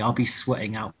will say, I'll be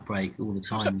sweating Outbreak all the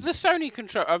time. The Sony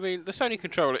control. I mean, the Sony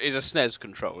controller is a SNES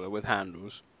controller with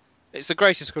handles. It's the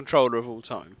greatest controller of all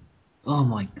time. Oh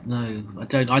my no,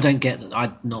 I don't get that.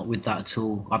 I'm not with that at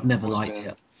all. I've never Always liked been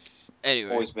it.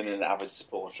 Anyway, always been an avid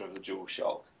supporter of the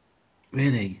DualShock.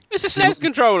 Really. it's a See, SNES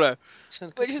controller, It's a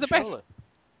good which is the best controller.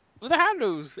 with the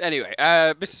handles. Anyway,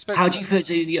 Mr. how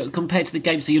Spencer, do you feel compared to the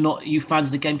game? So you fans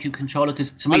of the GameCube controller?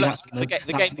 Because to I me, look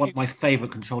the that's one of GameCube. my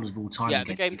favorite controllers of all time. Yeah,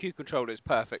 The the GameCube. GameCube controller is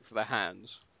perfect for the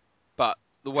hands, but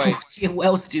the way What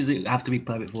else does it have to be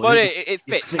perfect for? well, it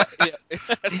fits. It-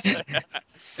 Yeah.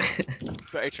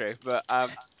 Very true, but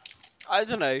I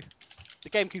don't know. The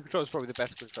GameCube controller is probably the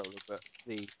best controller, but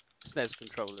the SNES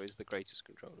controller is the greatest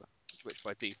controller, which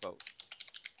by default.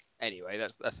 Anyway,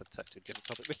 that's a totally different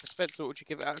topic. Mr. Spencer, what would you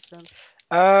give it out of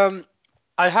 10?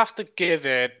 I have to give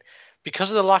it, because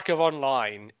of the lack of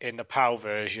online in the PAL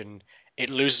version, it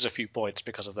loses a few points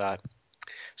because of that.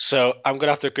 So I'm going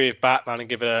to have to agree with Batman and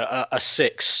give it a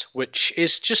 6, which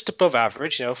is just above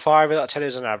average. 5 out of 10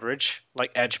 is an average,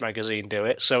 like Edge magazine do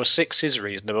it. So a 6 is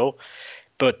reasonable.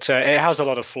 But it has a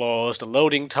lot of flaws. The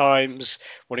loading times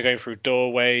when you're going through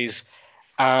doorways,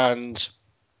 and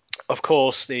of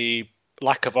course the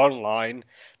lack of online.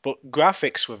 But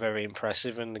graphics were very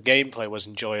impressive and the gameplay was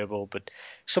enjoyable. But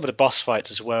some of the boss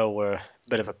fights as well were a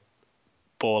bit of a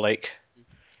ball ache.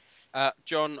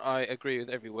 John, I agree with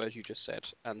every word you just said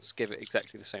and give it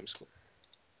exactly the same score.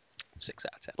 6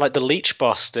 out of 10. Like the leech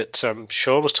boss that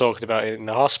Sean was talking about in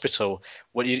the hospital,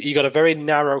 when you got a very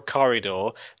narrow corridor,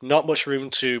 not much room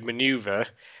to maneuver,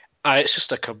 and it's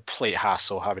just a complete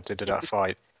hassle having to do that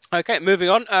fight. Okay, moving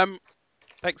on.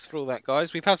 Thanks for all that,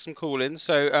 guys. We've had some call-ins,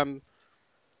 so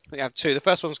we have 2. The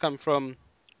first one's come from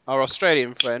our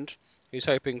Australian friend, who's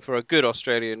hoping for a good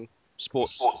Australian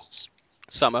sports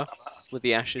summer with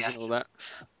the Ashes and all that.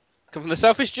 Come from the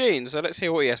Selfish Genes, so let's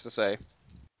hear what he has to say.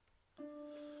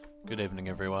 Good evening,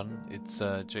 everyone. It's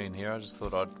Gene here. I just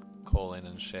thought I'd call in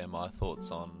and share my thoughts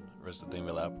on Resident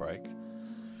Evil Outbreak.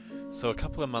 So a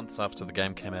couple of months after the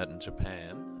game came out in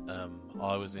Japan,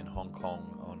 I was in Hong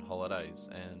Kong on holidays,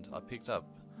 and I picked up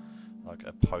like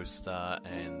a poster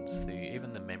and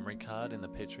even the memory card in the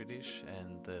petri dish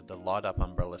and the light up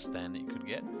umbrella stand that you could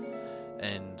get,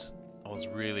 and I was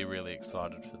really, really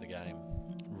excited for the game,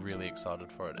 really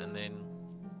excited for it. And then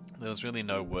there was really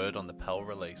no word on the PAL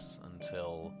release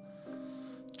until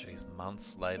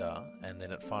months later, and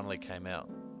then it finally came out,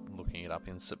 looking it up,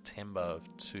 in September of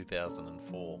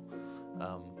 2004.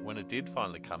 When it did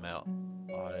finally come out,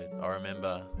 I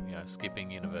remember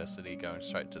skipping university, going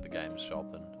straight to the game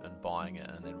shop and buying it,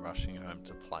 and then rushing home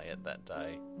to play it that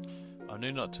day. I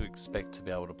knew not to expect to be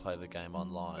able to play the game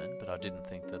online, but I didn't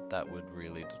think that would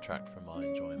really detract from my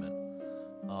enjoyment.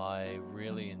 I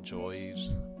really enjoyed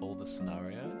all the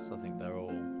scenarios. I think they're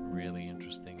all really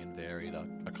interesting and varied.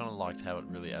 I kind of liked how it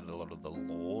really added a lot of the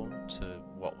lore to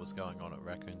what was going on at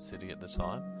Raccoon City at the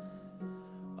time.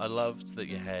 I loved that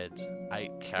you had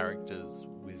 8 characters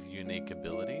with unique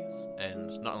abilities,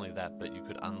 and not only that, but you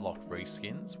could unlock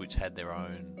reskins which had their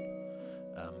own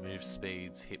move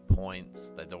speeds, hit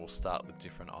points. They'd all start with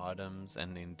different items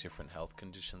and in different health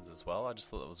conditions as well. I just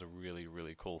thought that was a really,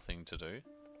 really cool thing to do.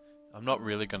 I'm not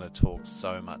really going to talk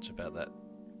so much about that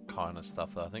kind of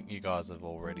stuff. I think you guys have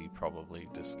already probably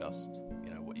discussed,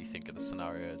 what you think of the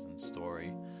scenarios and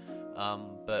story.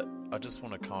 But I just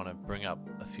want to kind of bring up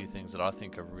a few things that I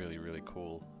think are really, really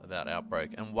cool about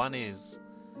Outbreak. And one is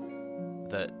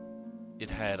that it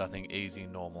had, I think, easy,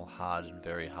 normal, hard, and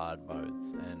very hard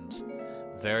modes. And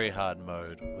very hard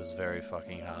mode was very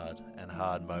fucking hard, and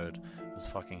hard mode was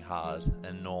fucking hard,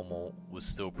 and normal was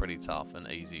still pretty tough, and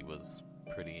easy was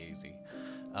pretty easy.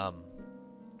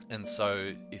 And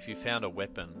so if you found a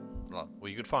weapon,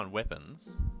 you could find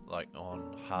weapons like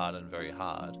on hard and very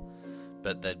hard,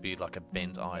 but there'd be like a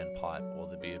bent iron pipe, or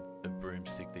there'd be a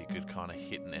broomstick that you could kind of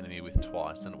hit an enemy with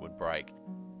twice and it would break.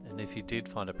 And if you did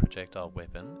find a projectile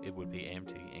weapon, it would be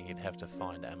empty, and you'd have to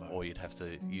find ammo, or you'd have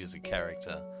to use a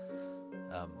character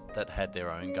that had their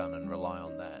own gun and rely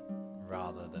on that,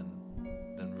 rather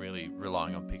than really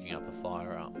relying on picking up a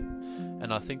firearm.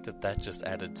 And I think that just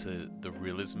added to the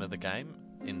realism of the game,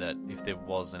 in that if there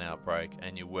was an outbreak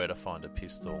and you were to find a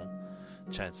pistol,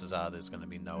 chances are there's going to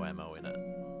be no ammo in it.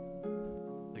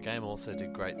 The game also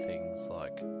did great things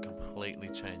like completely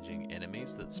changing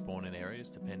enemies that spawn in areas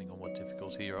depending on what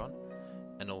difficulty you're on,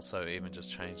 and also even just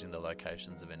changing the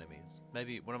locations of enemies.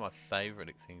 Maybe one of my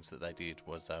favourite things that they did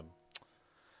was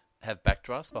have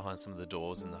backdrafts behind some of the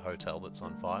doors in the hotel that's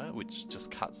on fire, which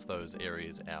just cuts those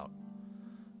areas out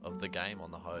of the game on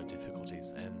the higher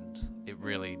difficulties, and it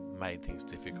really made things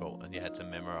difficult, and you had to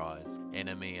memorize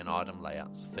enemy and item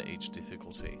layouts for each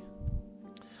difficulty.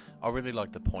 I really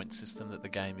like the point system that the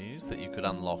game used, that you could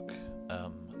unlock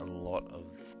a lot of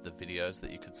the videos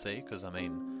that you could see, because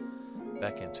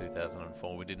back in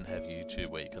 2004 we didn't have YouTube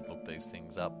where you could look these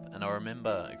things up, and I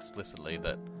remember explicitly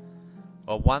that,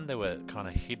 one, there were kind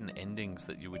of hidden endings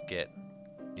that you would get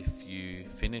if you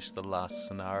finished the last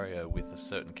scenario with a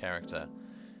certain character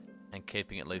and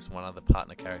keeping at least one other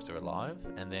partner character alive,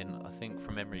 and then I think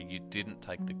from memory you didn't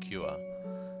take the cure,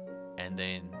 and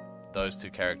then those two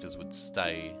characters would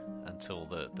stay until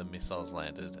the missiles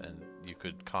landed, and you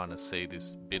could kind of see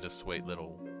this bittersweet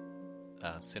little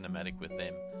cinematic with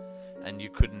them, and you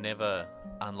could never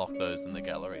unlock those in the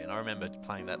gallery. And I remember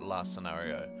playing that last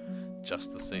scenario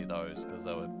just to see those, because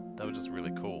they were just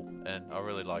really cool, and I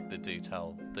really liked the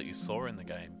detail that you saw in the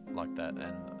game like that,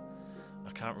 and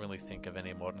I can't really think of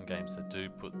any modern games that do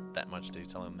put that much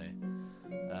detail in there.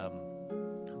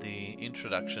 The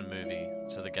introduction movie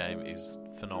to the game is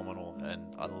phenomenal,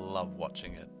 and I love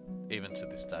watching it, even to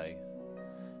this day.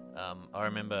 I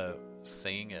remember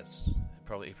seeing it.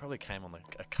 It probably came on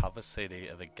a cover CD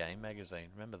of a game magazine.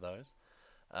 Remember those?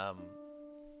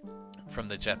 From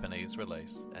the Japanese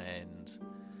release, and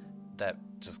that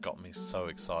just got me so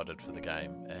excited for the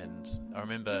game. And I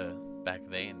remember back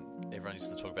then, everyone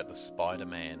used to talk about the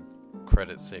Spider-Man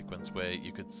credit sequence, where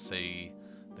you could see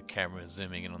the camera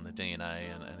zooming in on the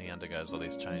DNA, and he undergoes all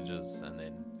these changes, and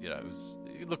then you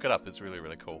look it up, it's really,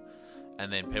 really cool.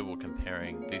 And then people were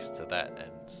comparing this to that,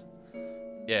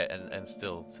 and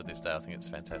still to this day I think it's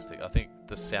fantastic. I think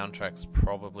the soundtrack's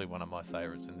probably one of my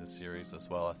favourites in this series as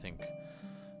well. I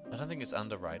don't think it's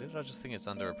underrated, I just think it's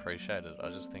underappreciated. I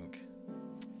just think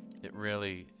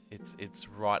it's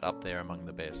right up there among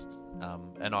the best.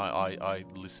 And I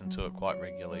listen to it quite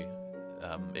regularly,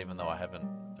 even though I haven't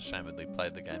ashamedly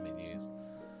played the game in years.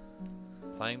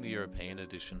 Playing the European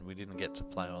edition, we didn't get to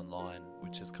play online,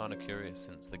 which is kind of curious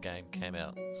since the game came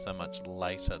out so much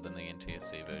later than the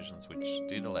NTSC versions, which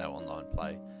did allow online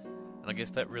play. And I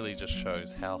guess that really just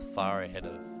shows how far ahead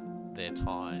of their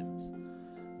times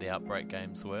the Outbreak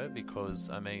games were,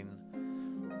 because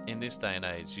in this day and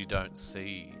age you don't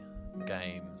see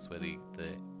games where the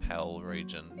PAL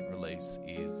region release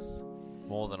is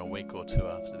more than a week or two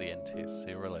after the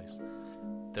NTSC release.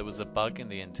 There was a bug in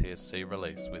the NTSC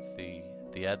release with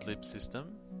the ad-lib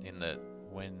system, in that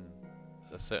when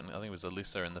I think it was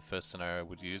Alyssa in the first scenario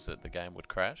would use it, the game would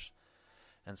crash.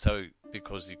 And so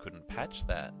because you couldn't patch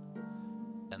that,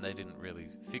 and they didn't really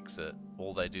fix it,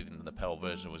 all they did in the PAL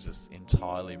version was just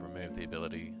entirely remove the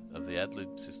ability of the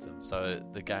ad-lib system. So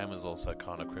the game was also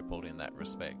kind of crippled in that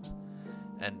respect.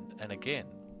 And again,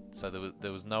 so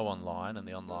there was no online, and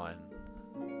the online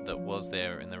that was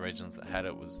there in the regions that had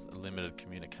it was limited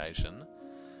communication,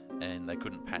 and they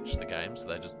couldn't patch the game, so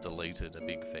they just deleted a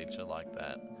big feature like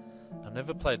that. I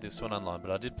never played this one online,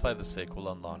 but I did play the sequel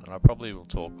online, and I probably will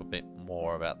talk a bit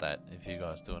more about that if you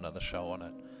guys do another show on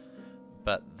it.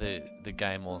 But the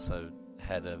game also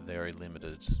had a very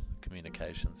limited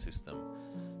communication system.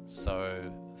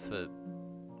 So for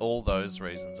all those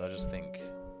reasons, I just think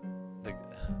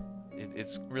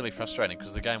it's really frustrating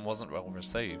because the game wasn't well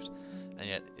received, and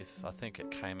yet I think it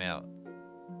came out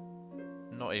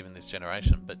not even this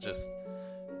generation, but just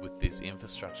with this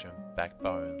infrastructure and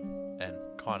backbone and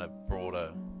kind of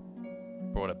broader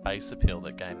base appeal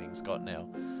that gaming's got now,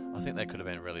 I think they could have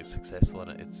been really successful.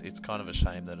 And it's kind of a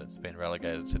shame that it's been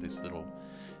relegated to this little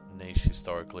niche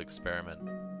historical experiment.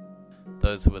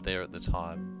 Those who were there at the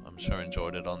time, I'm sure,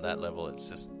 enjoyed it on that level. It's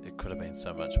just, it could have been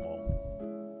so much more.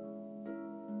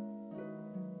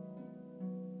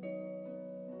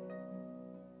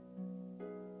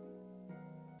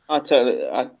 I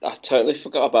totally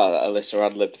forgot about that Alyssa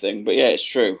ad-lib thing, but yeah, it's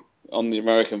true. On the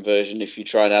American version, if you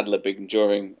tried ad-libbing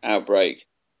during Outbreak,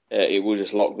 it will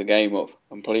just lock the game up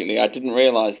completely. I didn't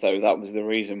realise, though, that was the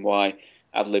reason why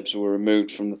ad-libs were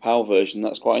removed from the PAL version.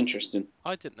 That's quite interesting.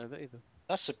 I didn't know that either.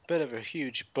 That's a bit of a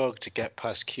huge bug to get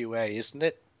past QA, isn't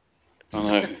it? I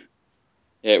know.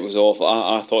 Yeah, it was awful.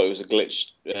 I thought it was a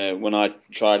glitch when I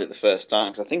tried it the first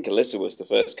time, because I think Alyssa was the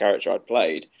first character I'd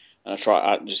played, and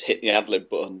I just hit the ad-lib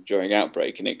button during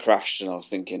Outbreak, and it crashed, and I was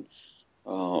thinking,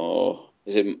 oh,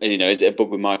 is it a bug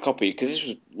with my copy? Because this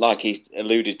was, like he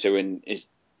alluded to in his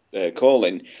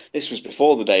calling, this was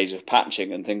before the days of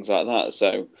patching and things like that,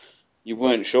 so you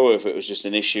weren't sure if it was just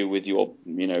an issue with your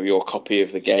copy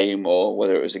of the game, or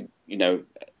whether it was a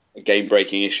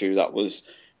game-breaking issue that was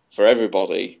for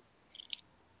everybody.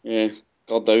 Yeah,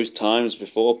 God, those times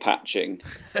before patching.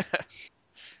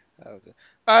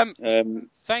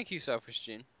 Thank you, Selfish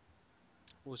Gene.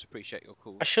 Always appreciate your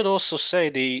calls. I should also say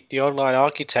the online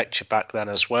architecture back then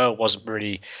as well wasn't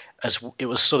really it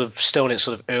was sort of still in its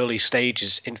sort of early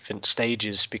stages, infant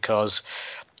stages, because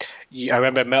I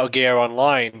remember Metal Gear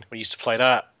Online, we used to play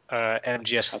that,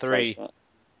 MGS3.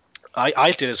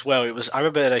 I did as well. I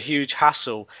remember it a huge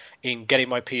hassle in getting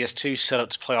my PS2 set up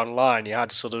to play online. You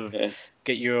had to sort of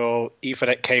get your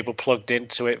Ethernet cable plugged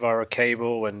into it via a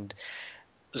cable, and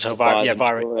so via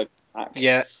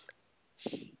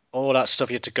all that stuff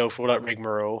you had to go for, all that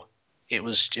rigmarole. It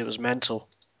was mental.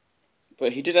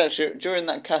 But he did actually, during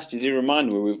that cast, he did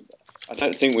remind me, I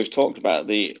don't think we've talked about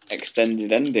the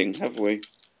extended ending, have we?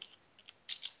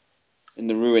 In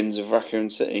the ruins of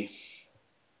Raccoon City.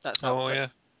 That's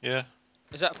yeah.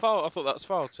 Is that file? I thought that was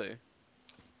file 2.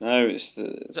 No, is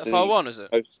that file 1, is it?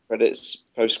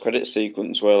 Post-credit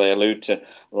sequence where they allude to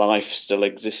life still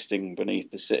existing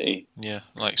beneath the city. Yeah,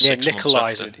 like 6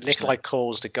 months after. Nikolai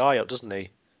calls the guy up, doesn't he?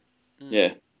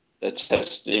 Yeah, the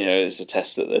test. It's a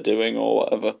test that they're doing or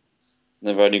whatever. And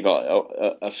they've only got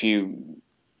a few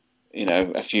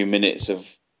minutes of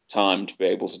time to be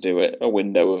able to do it. A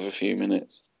window of a few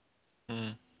minutes.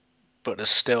 But there's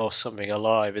still something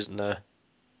alive, isn't there?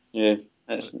 Yeah,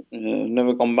 I've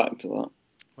never gone back to that.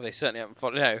 Well, they certainly haven't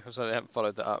followed. No, they haven't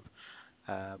followed that up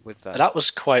with that. That was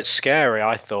quite scary.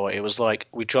 I thought it was like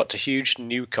we dropped a huge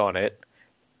nuke on it,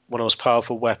 one of the most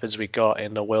powerful weapons we got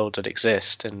in the world that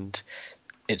exist, and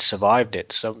it survived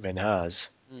it. Something has.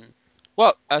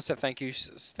 Well, as I said, thank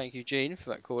you, Gene, for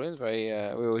that call in.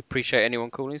 We appreciate anyone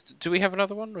calling. Do we have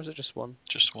another one, or is it just one?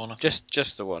 Just one.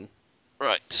 Just the one.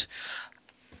 Right.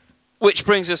 Which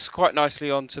brings us quite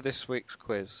nicely on to this week's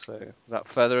quiz. So, without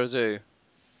further ado,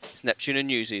 it's Neptune and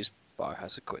Newsies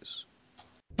Biohazard Quiz.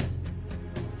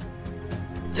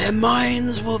 Their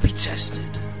minds will be tested.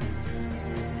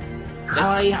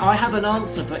 I have an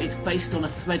answer, but it's based on a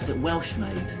thread that Welsh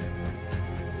made.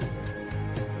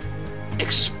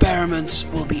 Experiments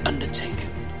will be undertaken.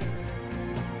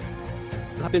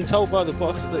 I've been told by the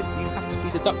boss that you have to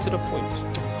be deducted a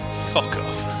point. Fuck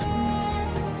off.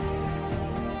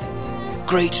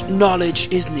 Great knowledge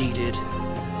is needed.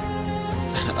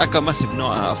 I got massive 0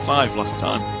 out of 5 last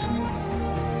time.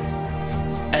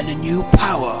 And a new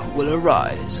power will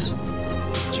arise.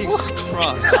 Jesus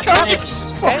Christ.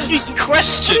 What fucking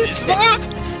question is that?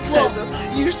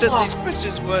 You said these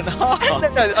questions weren't hard.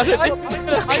 No, I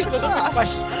have another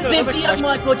question. Vivian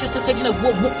might as well just have said,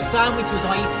 what sandwich was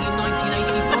I eating in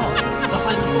 1985?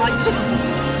 Behind the white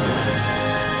shirts.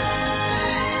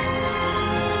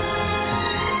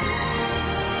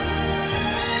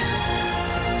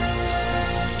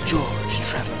 George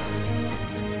Trevor,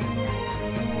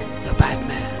 the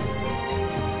Batman,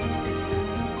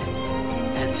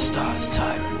 and Star's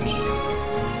Tyrant.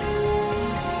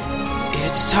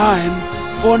 It's time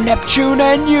for Neptune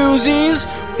and Newsies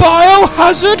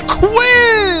Biohazard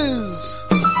Quiz!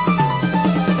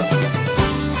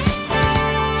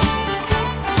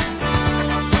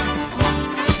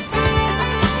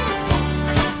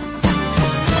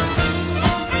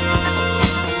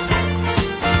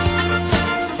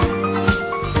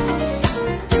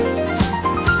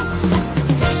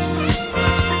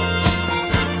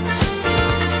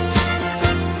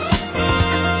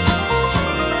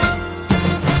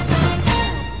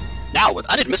 with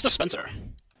Added Mr. Spencer.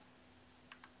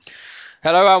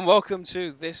 Hello and welcome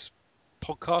to this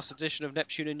podcast edition of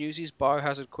Neptune and Newsies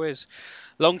Biohazard Quiz.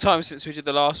 Long time since we did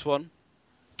the last one.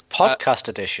 Podcast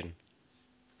edition.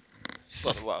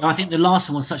 No, I think the last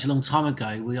one was such a long time ago.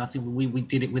 I think we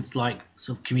did it with like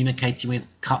sort of communicating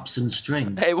with cups and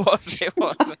string. It was.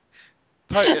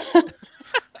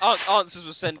 Answers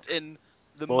were sent in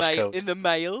the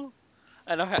mail,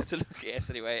 and I had to look.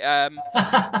 Yes, anyway.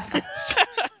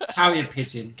 Carrier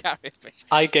pigeon.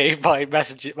 I gave my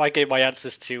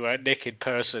answers to Nick in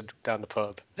person down the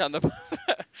pub. At the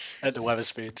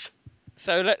Weatherspoons.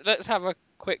 So let's have a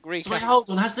quick recap. So wait, hold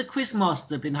on. Has the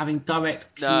quizmaster been having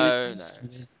direct communication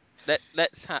with?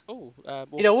 Let's have. You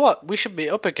know what? We should meet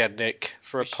up again, Nick,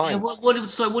 for a pint. Yeah,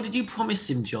 what did you promise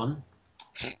him, John?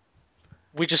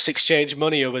 We just exchanged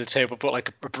money over the table, put like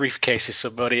a briefcase with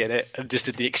some money in it, and just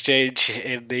did the exchange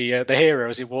in the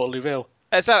Heroes in Waterloo Mill.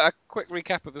 Let's have a quick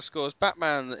recap of the scores.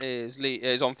 Batman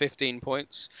is on 15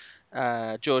 points.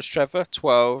 George Trevor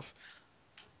 12.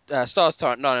 Stars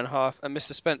Tyrant 9.5, and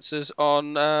Mr. Spencer's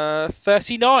on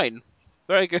 39.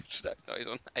 Very good. No, he's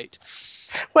on 8.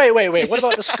 Wait. What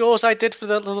about the scores I did for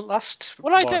the last?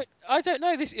 Well, I don't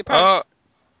know this.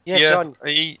 Yeah, John.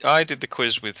 I did the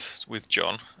quiz with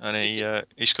John, and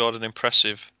he scored an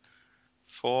impressive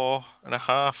 4.5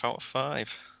 out of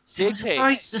 5. So I was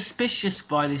very suspicious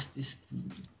by this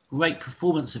great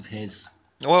performance of his.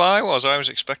 Well, I was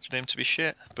expecting him to be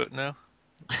shit, but no,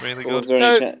 really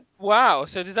good. Wow.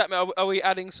 So does that mean are we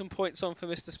adding some points on for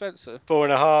Mr. Spencer?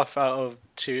 4.5 out of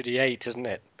 2d8, isn't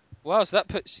it? Wow. So that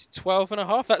puts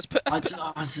 12.5.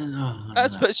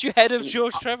 That puts you ahead of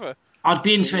George Trevor. I'd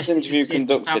be interested to see if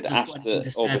the conducted after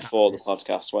or before the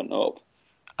podcast went up.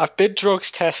 I've been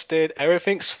drugs tested.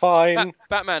 Everything's fine.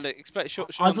 Batman, expect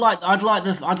I'd like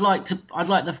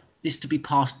this to be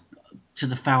passed to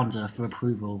the founder for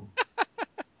approval.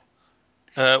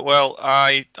 Well,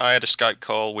 I had a Skype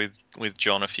call with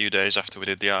John a few days after we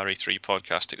did the RE3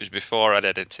 podcast. It was before I'd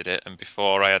edited it and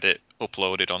before I had it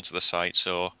uploaded onto the site,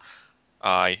 so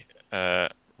I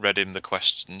read him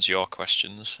your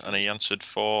questions, and he answered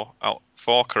 4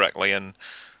 correctly, and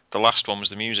the last one was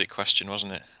the music question,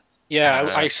 wasn't it?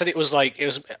 Yeah, I said it was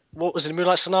what was it, the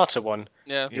Moonlight Sonata one?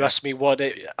 Yeah. You asked me what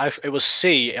it was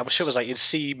C. I'm sure it was like in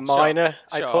C minor.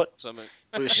 I put something.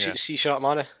 It was C sharp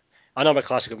minor. I know my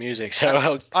classical music,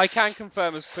 so I can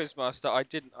confirm as quizmaster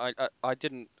I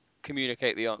didn't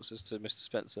communicate the answers to Mr.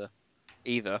 Spencer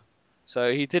either.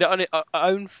 So he did it on his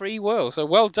own free will. So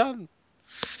well done.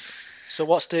 So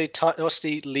what's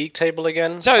the league table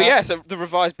again? So so the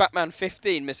revised Batman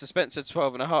 15, Mr. Spencer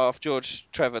 12.5, George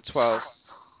Trevor 12,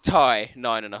 Ty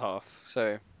 9.5.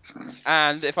 So,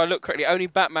 and if I look correctly, only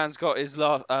Batman's got his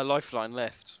lifeline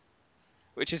left,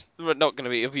 which is not going to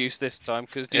be of use this time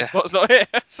because D-Spot's not here.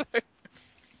 So.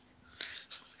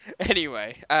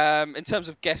 Anyway, in terms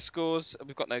of guest scores,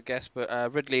 we've got no guests,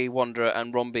 but Ridley, Wanderer,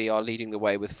 and Romby are leading the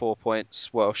way with 4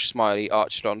 points. Welsh, Smiley,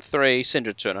 Archidon 3,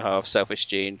 Syndra 2.5, Selfish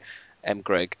Gene, M.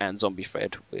 Greg, and Zombie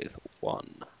Fred with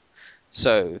 1.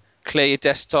 So clear your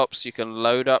desktops. You can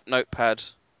load up Notepad.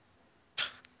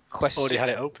 Already had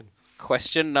it open.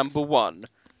 Question number 1: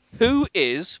 Who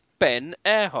is Ben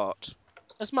Earhart?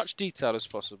 As much detail as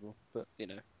possible, but you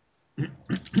know,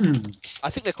 I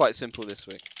think they're quite simple this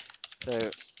week.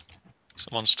 So.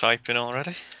 Someone's typing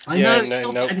already. I know, and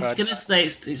it's going to say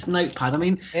it's Notepad. I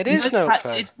mean, it is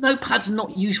Notepad. Notepad's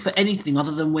not used for anything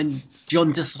other than when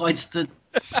John decides to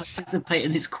participate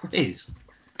in his quiz.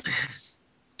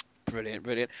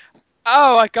 Brilliant.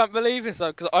 Oh, I can't believe it,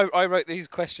 because I wrote these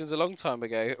questions a long time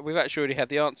ago. We've actually already had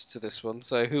the answer to this one,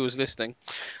 so who was listening?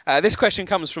 This question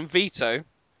comes from Vito.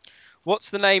 What's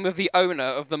the name of the owner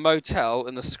of the motel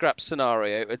in the scrap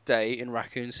scenario A Day in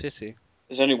Raccoon City?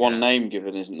 There's only one name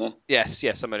given, isn't there? Yes,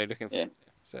 I'm only looking for it.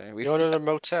 So the owner of the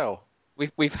motel?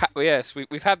 We've had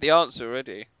the answer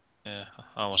already. Yeah,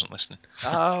 I wasn't listening.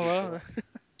 Oh, well.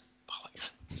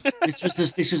 This was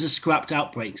a scrapped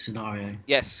Outbreak scenario.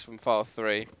 Yes, from file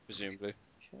 3, presumably.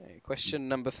 Okay, question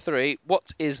number 3.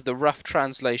 What is the rough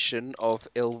translation of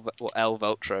El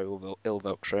Veltro or Il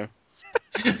Veltro?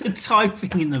 The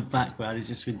typing in the background is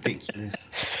just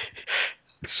ridiculous.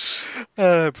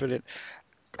 Brilliant.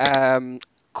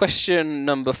 Question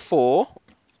number 4.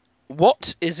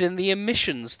 What is in the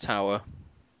emissions tower?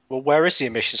 Well, where is the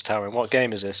emissions tower and what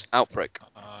game is this? Outbreak.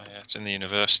 Yeah, it's in the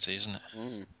university, isn't it?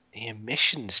 The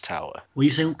emissions tower.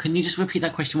 Well, can you just repeat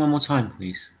that question one more time,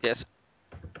 please? Yes.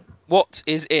 What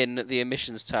is in the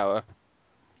emissions tower?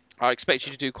 I expect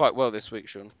you to do quite well this week,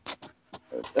 Sean.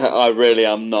 I really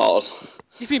am not.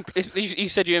 You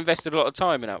said you invested a lot of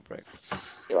time in Outbreak.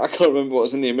 I can't remember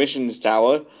what's in the emissions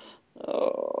tower.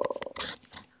 Oh.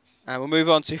 And we'll move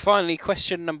on to finally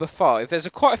question number 5. There's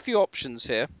quite a few options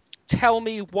here. Tell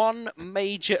me one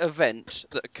major event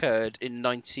that occurred in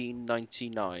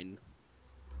 1999.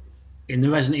 In the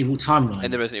Resident Evil timeline.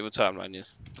 In the Resident Evil timeline, yes.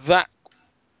 That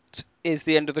is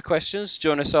the end of the questions.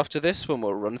 Join us after this when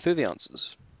we'll run through the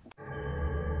answers.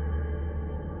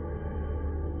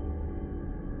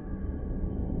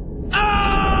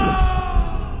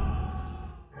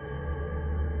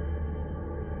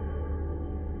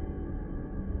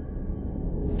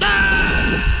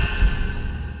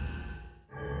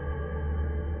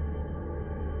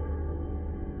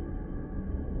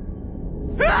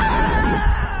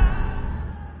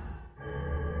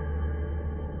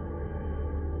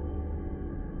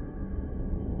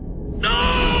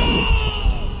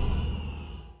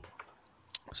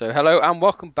 So hello and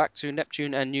welcome back to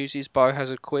Neptune and Newsy's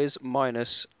Biohazard Quiz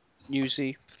minus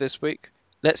Newsy for this week.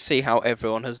 Let's see how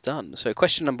everyone has done. So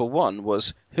question number 1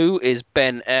 was, who is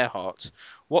Ben Earhart?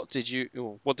 What did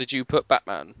you put,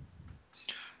 Batman?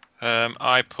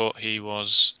 I put he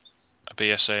was a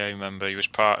BSAA member. He was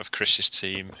part of Chris's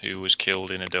team who was killed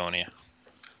in Adonia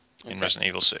in Resident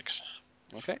Evil 6.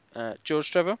 Okay. George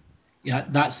Trevor? Yeah,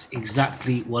 that's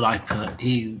exactly what I put.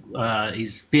 He's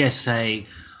BSA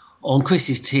on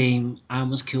Chris's team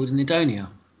and was killed in Edonia.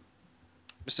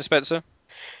 Mr. Spencer?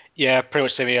 Yeah, pretty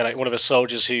much same here. Like one of the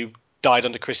soldiers who died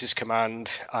under Chris's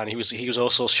command, and he was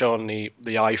also shown the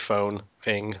iPhone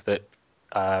thing that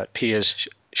Piers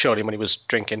showed him when he was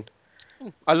drinking.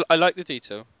 I like the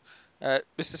detail.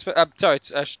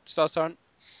 Mr. Star Tyrant?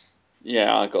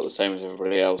 Yeah, I got the same as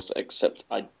everybody else, except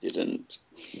I didn't.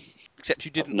 Except you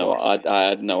didn't No, what? I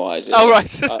had no idea. Oh,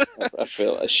 right. I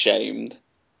feel ashamed.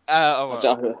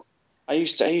 Well. I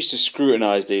used to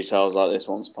scrutinize details like this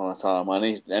once upon a time. I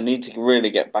need to really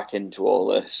get back into all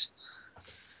this.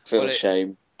 I feel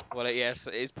ashamed. Yes,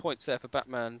 it is points there for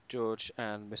Batman, George,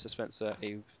 and Mr. Spencer.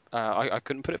 I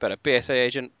couldn't put it better. BSA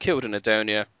agent killed in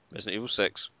Adonia, Resident Evil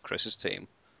 6, Chris's team.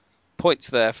 Points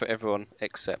there for everyone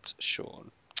except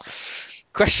Sean.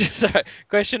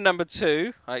 Question number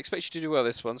 2. I expect you to do well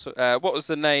this one. So, what was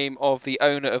the name of the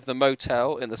owner of the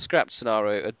motel in the scrapped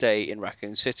scenario A Day in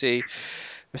Raccoon City?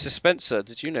 Mr. Spencer,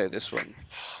 did you know this one?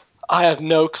 I had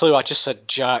no clue. I just said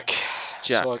Jack.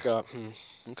 Jack. So I got.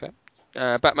 Okay.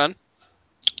 Batman?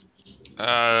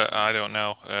 I don't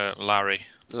know.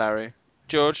 Larry.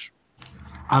 George?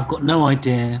 I've got no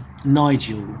idea.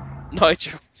 Nigel.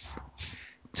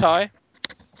 Ty?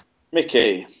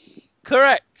 Mickey.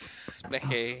 Correct,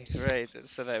 Mickey. Right,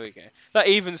 so there we go. That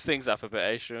evens things up a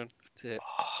bit, Sean.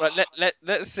 Right,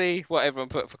 let's see what everyone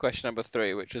put for question number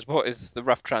 3, which is what is the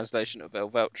rough translation of El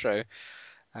Veltro?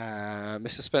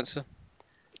 Mr. Spencer?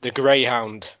 The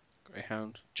Greyhound.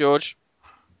 Greyhound. George?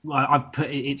 Well, I've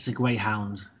put it's a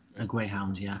greyhound. A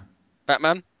greyhound, yeah.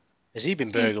 Batman? Has he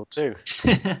been burgled too?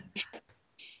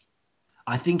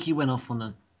 I think he went off on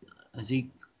a. Has he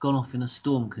gone off in a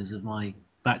storm because of my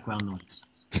background noise?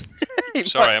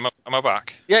 Sorry, am I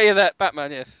back? Yeah, that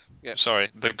Batman, yes. Yep. Sorry,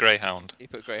 the Greyhound. He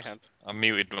put Greyhound. I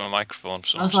muted my microphone for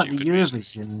some Sounds like the stupid reason.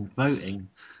 Eurovision voting.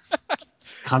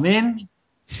 Come in,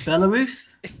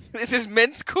 Belarus. This is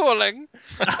Minsk calling.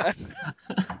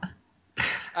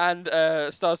 And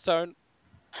Stars Tone.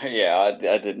 Yeah,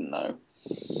 I didn't know.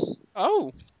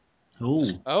 Oh.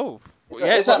 Oh.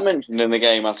 Is that mentioned in the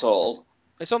game at all?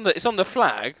 It's on the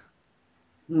flag.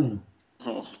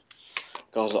 Oh,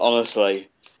 God, honestly,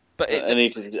 But I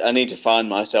need to find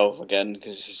myself again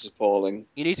because this is appalling.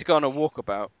 You need to go on a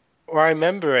walkabout. Well, I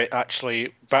remember it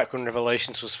actually back when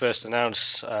Revelations was first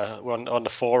announced. On the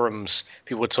forums,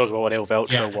 people would talk about what Il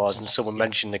Veltro was, and someone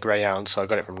mentioned the Greyhound, so I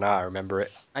got it from there. I remember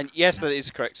it. And yes, that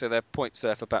is correct. So there are points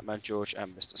there for Batman, George,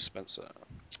 and Mr. Spencer.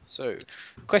 So,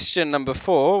 question number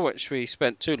 4, which we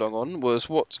spent too long on, was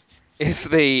what's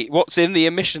in the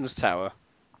emissions tower?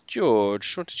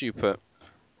 George, what did you put?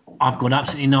 I've got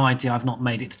absolutely no idea. I've not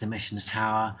made it to the missions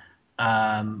tower,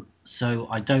 so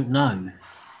I don't know.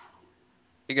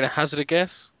 You're gonna hazard a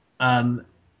guess?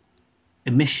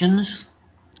 Emissions.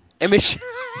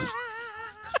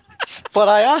 But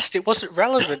I asked. It wasn't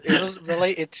relevant. It wasn't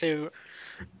related to.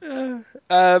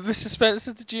 Mr.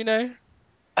 Spencer, did you know?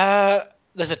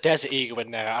 There's a desert eagle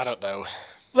in there. I don't know.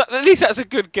 Well, at least that's a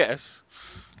good guess.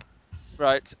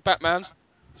 Right, Batman.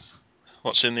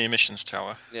 What's in the emissions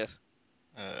tower? Yes.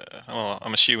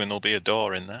 I'm assuming there'll be a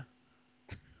door in there.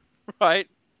 Right.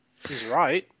 He's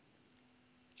right.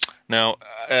 Now,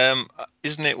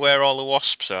 isn't it where all the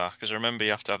wasps are? Because remember,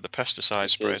 you have to have the pesticide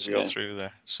spray to go through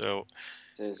there. So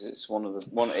it's one of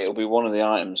the it'll be one of the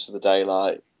items for the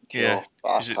daylight cure. yeah, But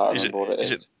I can't remember what it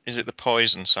is. Is it the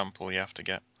poison sample you have to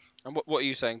get? And what are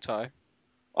you saying, Ty?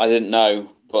 I didn't know,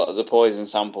 but the poison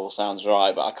sample sounds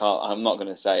right. But I can't. I'm not going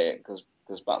to say it because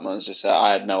Batman's just said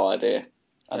I had no idea.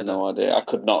 I had no idea. I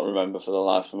could not remember for the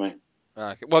life of me.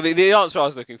 Okay. Well, the answer I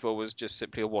was looking for was just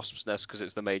simply a wasp's nest because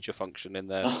it's the major function in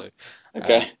there. So,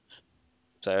 Okay.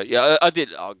 so yeah, I did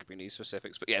arguably need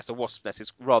specifics, but yes, the wasp's nest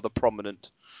is rather prominent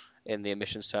in the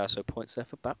emissions tower. So points there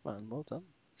for Batman. Well done.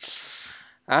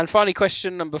 And finally,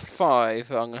 question number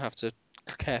 5. I'm going to have to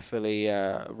carefully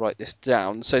write this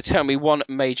down. So tell me one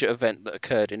major event that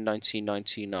occurred in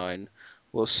 1999.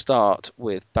 We'll start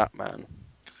with Batman.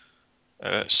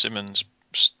 Simmons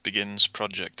begins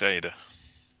Project Ada.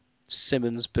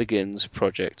 Simmons begins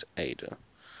Project Ada.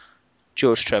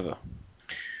 George Trevor.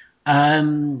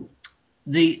 It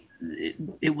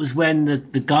was when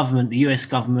the US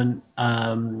government,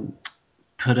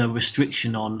 put a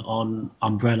restriction on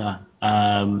Umbrella.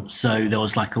 So there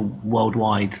was like a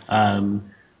worldwide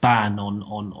ban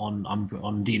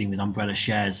on dealing with Umbrella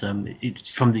shares.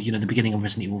 It's from the beginning of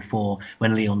Resident Evil 4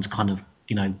 when Leon's kind of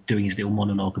doing his little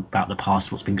monologue about the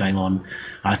past, what's been going on.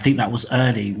 I think that was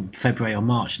early February or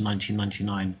March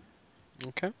 1999.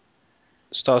 Okay.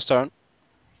 Stars Torrent.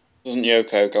 Doesn't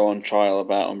Yoko go on trial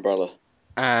about Umbrella?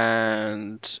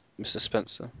 And Mr.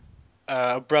 Spencer.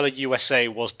 Umbrella USA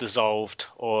was dissolved,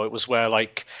 or it was where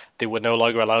they were no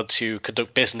longer allowed to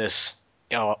conduct business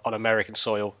on American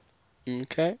soil.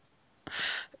 Okay.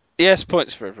 Yes,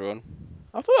 points for everyone.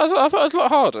 I thought it was a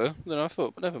lot harder than I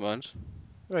thought, but never mind.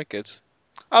 Very good.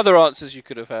 Other answers you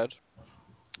could have had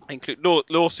include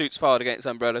lawsuits filed against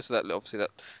Umbrella, so that obviously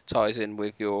ties in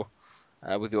with your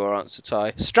answer,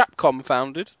 Ty. Strapcom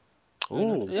founded.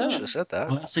 Ooh, Yeah. should have said that.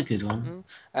 Well, that's a good one.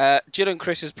 Jill and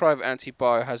Chris's private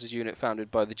anti-biohazard unit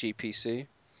founded by the GPC,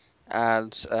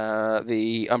 and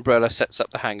the Umbrella sets up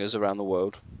the hangars around the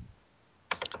world.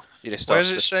 Where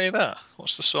does it say that?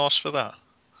 What's the source for that?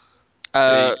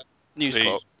 News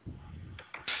Corp.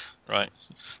 Right.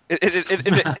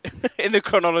 In the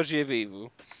chronology of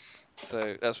evil.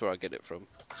 So that's where I get it from.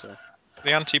 So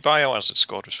the anti-biohazard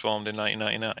squad was formed in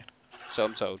 1999. So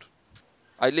I'm told.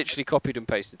 I literally copied and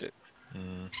pasted it.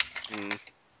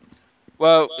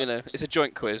 Well, it's a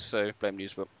joint quiz, so blame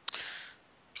Newsbook.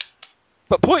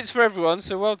 But points for everyone,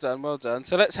 so well done, well done.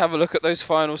 So let's have a look at those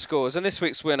final scores. And this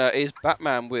week's winner is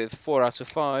Batman with 4 out of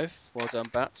 5. Well done,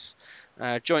 Bats.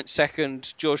 Joint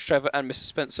second, George Trevor and Mr.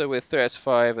 Spencer with 3 out of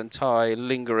 5, and Ty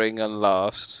lingering and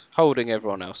last, holding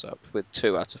everyone else up with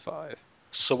 2 out of 5.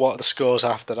 So what are the scores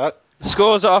after that? The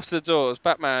scores after the doors.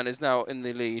 Batman is now in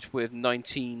the lead with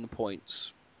 19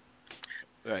 points.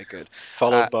 Very good.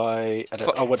 Followed by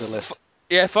I win the list.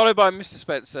 Yeah, followed by Mr.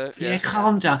 Spencer. Yeah, Yes.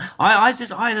 calm down. I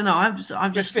don't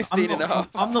know.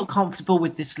 I'm not comfortable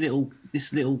with this little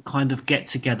kind of get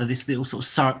together, this little sort of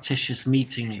surreptitious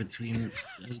meeting between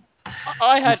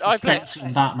Mr. Spencer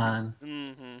and Batman.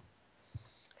 Mm-hmm.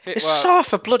 It's just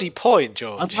half a bloody point,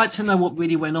 George. I'd like to know what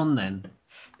really went on then.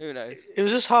 Who knows? It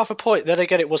was just half a point. Then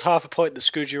again, it was half a point that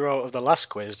screwed you out of the last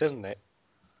quiz, didn't it?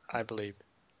 I believe.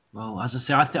 Well, as I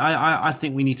say, I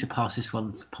think we need to pass this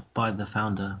one by the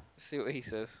founder. See what he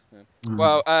says. Yeah.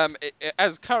 Well,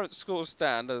 as current scores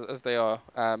stand, as they are,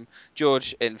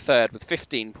 George in third with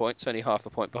 15 points, only half a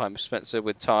point behind Spencer,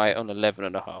 with Ty on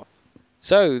 11.5.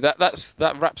 So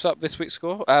that wraps up this week's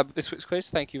this week's quiz.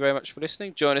 Thank you very much for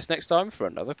listening. Join us next time for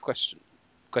another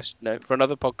for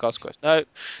another podcast question. No,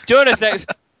 join us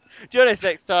next. Join us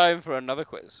next time for another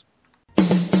quiz.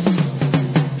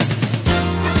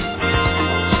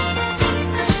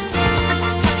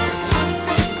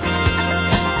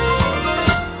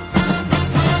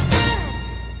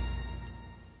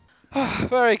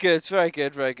 Very good, very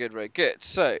good, very good, very good.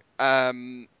 So,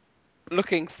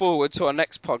 looking forward to our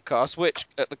next podcast, which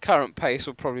at the current pace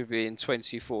will probably be in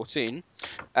 2014.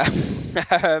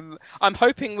 I'm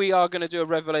hoping we are going to do a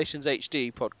Revelations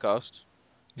HD podcast.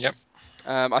 Yep.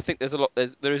 I think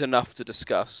there is enough to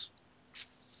discuss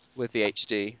with the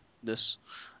HD-ness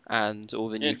and all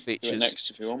the new features. Do it next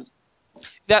if you want.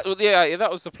 That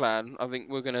was the plan. I think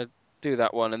we're going to do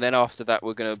that one, and then after that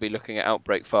we're going to be looking at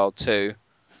Outbreak File 2.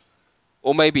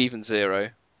 Or maybe even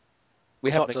 0.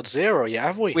 We've not done 0 yet,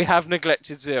 have we? We have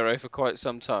neglected 0 for quite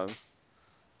some time.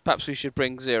 Perhaps we should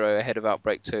bring 0 ahead of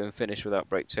Outbreak 2 and finish with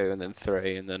Outbreak 2 and then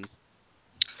 3 and then...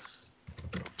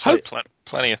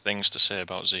 Plenty of things to say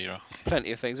about 0.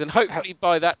 Plenty of things. And hopefully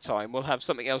by that time we'll have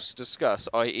something else to discuss,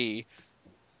 i.e.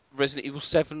 Resident Evil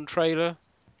 7 trailer.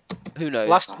 Who knows?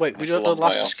 We've not done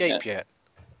Last Escape yet.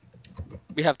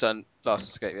 We have done Last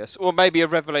Escape, yes. Or maybe a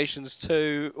Revelations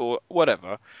 2 or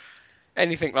whatever.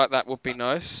 Anything like that would be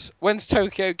nice. When's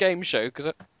Tokyo Game Show?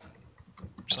 Because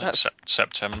That's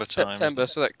September time. September,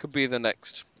 so that could be the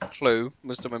next clue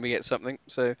as to when we get something.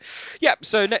 So, yeah.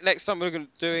 So next time we're going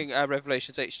to doing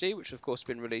Revelations HD, which of course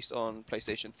been released on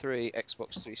PlayStation 3,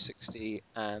 Xbox 360,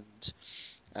 and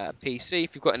PC.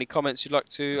 If you've got any comments you'd like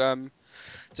to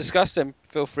discuss, then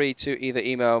feel free to either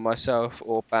email myself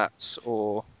or Bats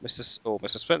or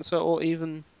Mr. Spencer or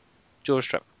even George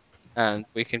Trap, and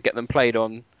we can get them played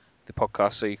on the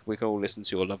podcast so we can all listen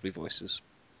to your lovely voices.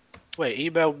 Wait,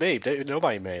 email me. Don't you know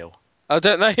my email? Oh,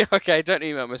 don't know. Okay, don't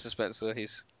email Mr. Spencer.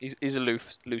 He's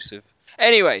elusive.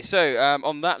 Anyway, so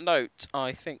on that note,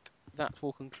 I think that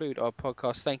will conclude our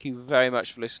podcast. Thank you very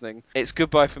much for listening. It's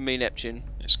goodbye from me, Neptune.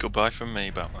 It's goodbye from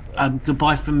me, Batman.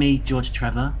 Goodbye from me, George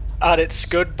Trevor. And it's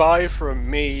goodbye from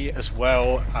me as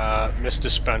well,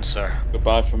 Mr. Spencer.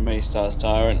 Goodbye from me, Stars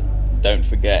Tyrant. Don't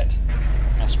forget,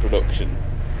 mass production.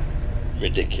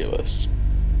 Ridiculous.